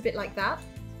 It looks a bit like that.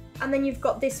 And then you've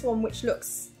got this one, which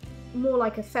looks more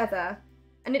like a feather.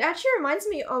 And it actually reminds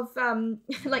me of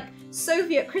like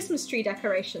Soviet Christmas tree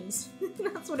decorations.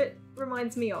 That's what it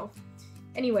reminds me of.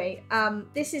 Anyway,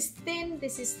 this is thin,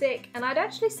 this is thick, and I'd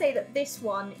actually say that this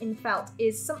one in felt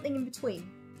is something in between.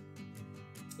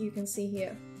 You can see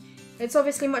here. It's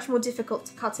obviously much more difficult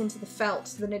to cut into the felt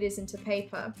than it is into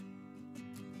paper.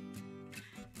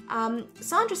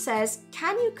 Sandra says,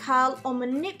 can you curl or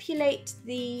manipulate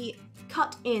the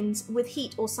cut ends with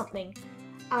heat or something?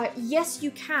 Yes,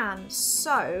 you can.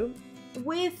 So,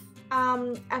 with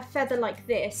a feather like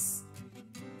this,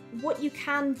 what you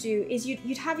can do is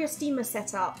you'd have your steamer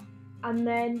set up, and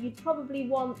then you'd probably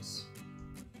want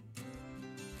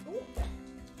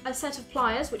a set of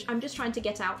pliers, which I'm just trying to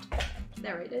get out.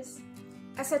 There it is.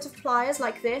 A set of pliers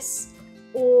like this,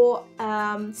 or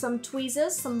some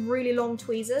tweezers, some really long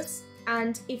tweezers.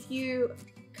 And if you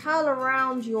curl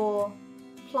around your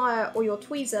plier or your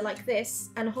tweezer like this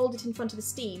and hold it in front of the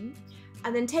steam,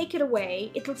 and then take it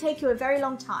away, it'll take you a very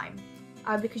long time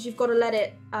because you've got to let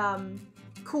it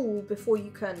cool before you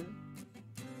can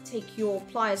take your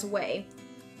pliers away,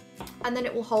 and then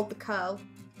it will hold the curl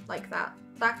like that.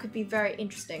 That could be very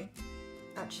interesting,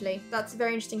 actually. That's a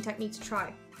very interesting technique to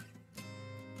try.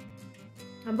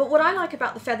 But what I like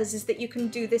about the feathers is that you can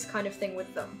do this kind of thing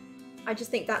with them. I just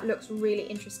think that looks really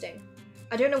interesting.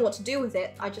 I don't know what to do with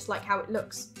it, I just like how it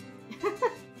looks.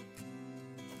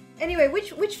 Anyway,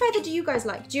 which feather do you guys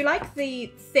like? Do you like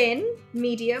the thin,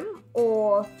 medium,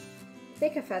 or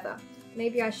thicker feather?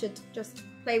 Maybe I should just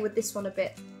play with this one a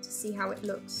bit to see how it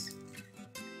looks.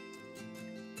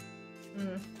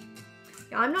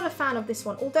 Yeah, I'm not a fan of this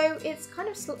one, although it's kind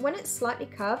of, when it's slightly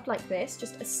curved like this,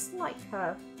 just a slight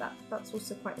curve, that's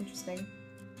also quite interesting.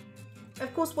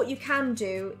 Of course, what you can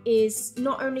do is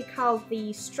not only curl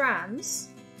the strands,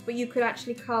 but you could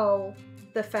actually curl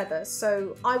the feather.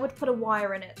 So I would put a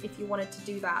wire in it if you wanted to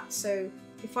do that. So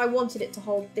if I wanted it to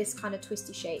hold this kind of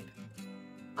twisty shape,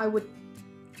 I would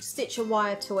stitch a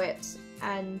wire to it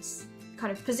and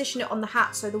kind of position it on the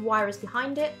hat so the wire is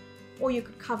behind it, or you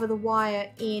could cover the wire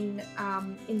in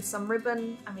some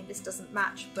ribbon. I mean, this doesn't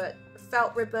match, but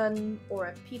felt ribbon or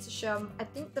a Petersham. I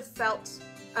think the velvet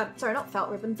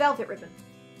ribbon.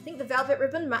 I think the velvet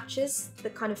ribbon matches the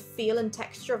kind of feel and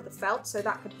texture of the felt, so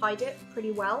that could hide it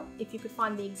pretty well if you could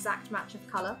find the exact match of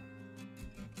colour.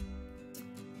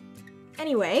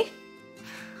 Anyway,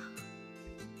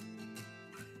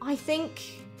 I think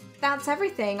that's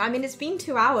everything. I mean, it's been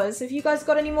 2 hours. Have you guys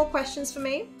got any more questions for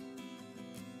me?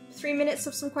 3 minutes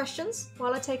of some questions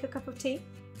while I take a cup of tea.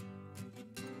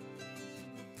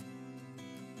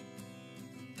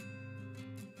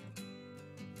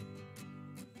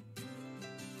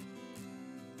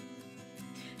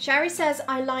 Sherry says,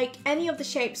 I like any of the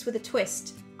shapes with a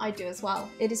twist. I do as well.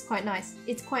 It is quite nice.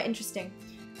 It's quite interesting.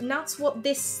 And that's what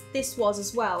this was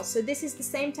as well. So this is the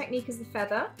same technique as the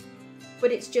feather,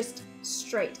 but it's just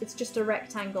straight. It's just a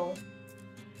rectangle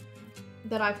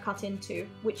that I've cut into,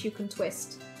 which you can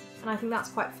twist. And I think that's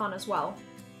quite fun as well.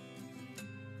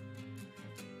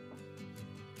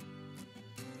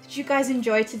 Did you guys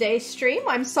enjoy today's stream?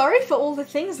 I'm sorry for all the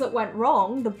things that went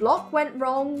wrong. The block went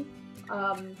wrong.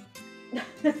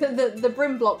 The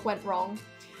brim block went wrong.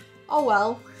 Oh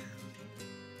well.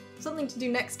 Something to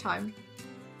do next time.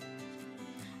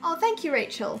 Oh, thank you,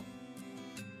 Rachel.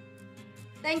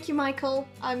 Thank you, Michael.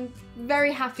 I'm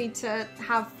very happy to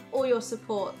have all your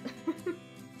support.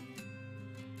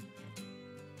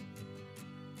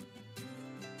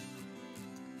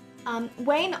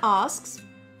 Wayne asks,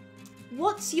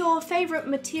 what's your favourite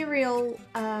material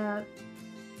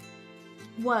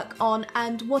work on,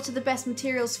 and what are the best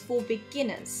materials for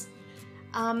beginners?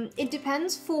 It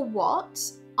depends for what.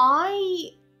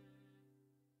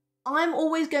 I'm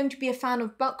always going to be a fan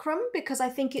of buckram because I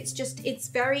think it's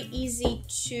very easy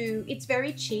to, it's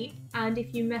very cheap, and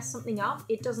if you mess something up,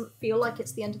 it doesn't feel like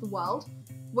it's the end of the world.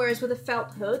 Whereas with a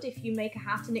felt hood, if you make a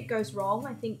hat and it goes wrong,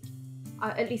 I think,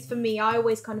 at least for me, I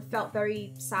always kind of felt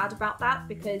very sad about that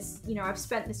because, you know, I've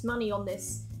spent this money on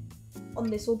this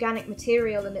organic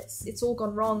material and it's all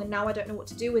gone wrong and now I don't know what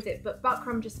to do with it. But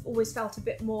buckram just always felt a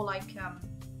bit more like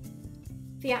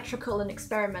theatrical and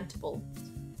experimentable.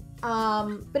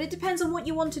 But it depends on what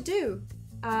you want to do.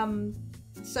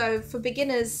 So for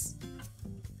beginners,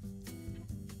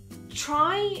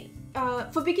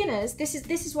 for beginners, this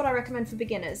is what I recommend for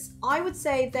beginners. I would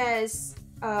say there's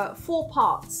 4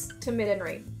 parts to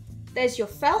millinery. There's your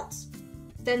felt,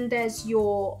 then there's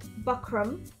your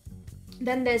buckram,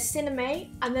 then there's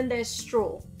cinnamon, and then there's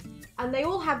straw. And they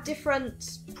all have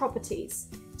different properties.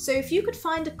 So if you could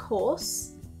find a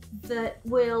course that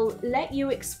will let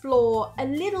you explore a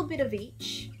little bit of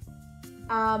each.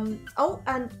 Oh,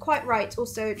 and quite right,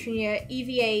 also Trinia,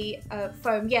 EVA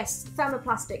foam, yes,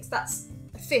 thermoplastics, that's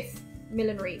a 5th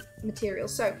millinery material.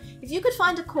 So if you could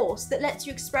find a course that lets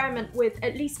you experiment with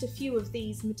at least a few of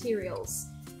these materials,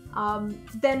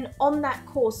 then on that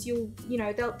course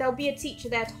there'll be a teacher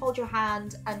there to hold your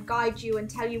hand and guide you and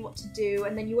tell you what to do,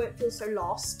 and then you won't feel so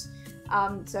lost.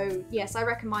 So yes, I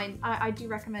do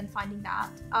recommend finding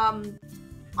that.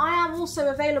 I am also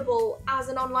available as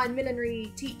an online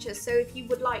millinery teacher, so if you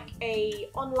would like a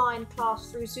online class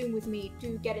through Zoom with me,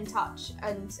 do get in touch.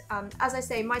 And as I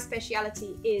say, my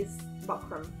speciality is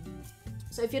buckram.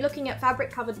 So if you're looking at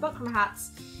fabric covered buckram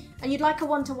hats and you'd like a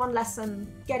one-to-one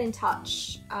lesson, get in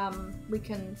touch. We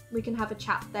can have a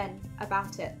chat then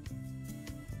about it.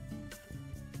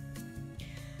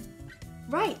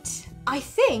 Right, I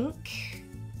think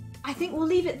we'll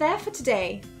leave it there for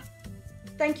today.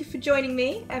 Thank you for joining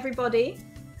me, everybody.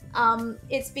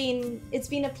 It's been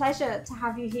a pleasure to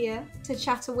have you here to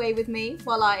chat away with me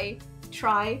while I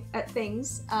try at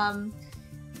things.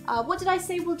 What did I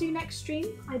say we'll do next stream?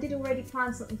 I did already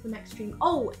plan something for next stream.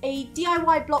 Oh, a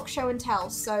DIY block show and tell.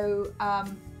 So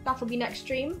that'll be next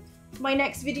stream. My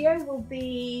next video will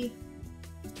be...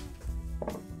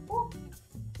 Oh,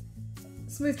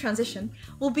 smooth transition.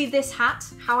 Will be this hat,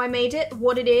 how I made it,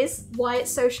 what it is, why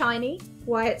it's so shiny,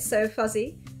 why it's so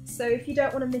fuzzy. So if you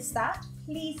don't want to miss that,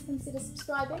 please consider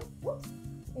subscribing. Whoops.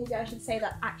 Maybe I should say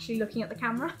that actually looking at the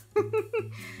camera.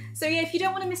 So yeah, if you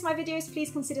don't want to miss my videos,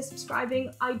 please consider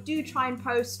subscribing. I do try and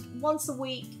post once a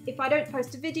week. If I don't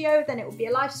post a video, then it will be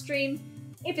a live stream.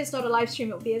 If it's not a live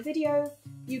stream, it will be a video.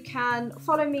 You can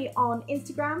follow me on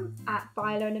Instagram at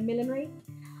 @Millinery.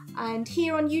 And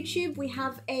here on YouTube, we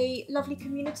have a lovely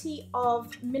community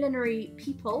of millinery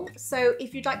people. So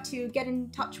if you'd like to get in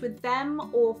touch with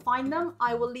them or find them,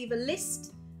 I will leave a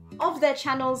list of their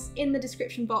channels in the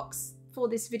description box for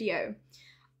this video.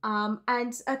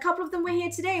 And a couple of them were here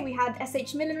today. We had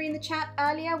SH Millinery in the chat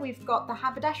earlier, we've got the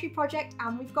Haberdashery Project,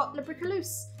 and we've got Le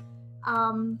Bricolous.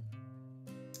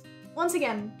 Once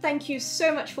again, thank you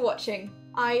so much for watching.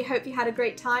 I hope you had a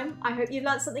great time. I hope you've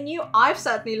learned something new. I've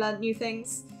certainly learned new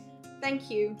things. Thank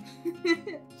you.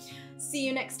 See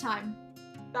you next time.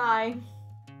 Bye.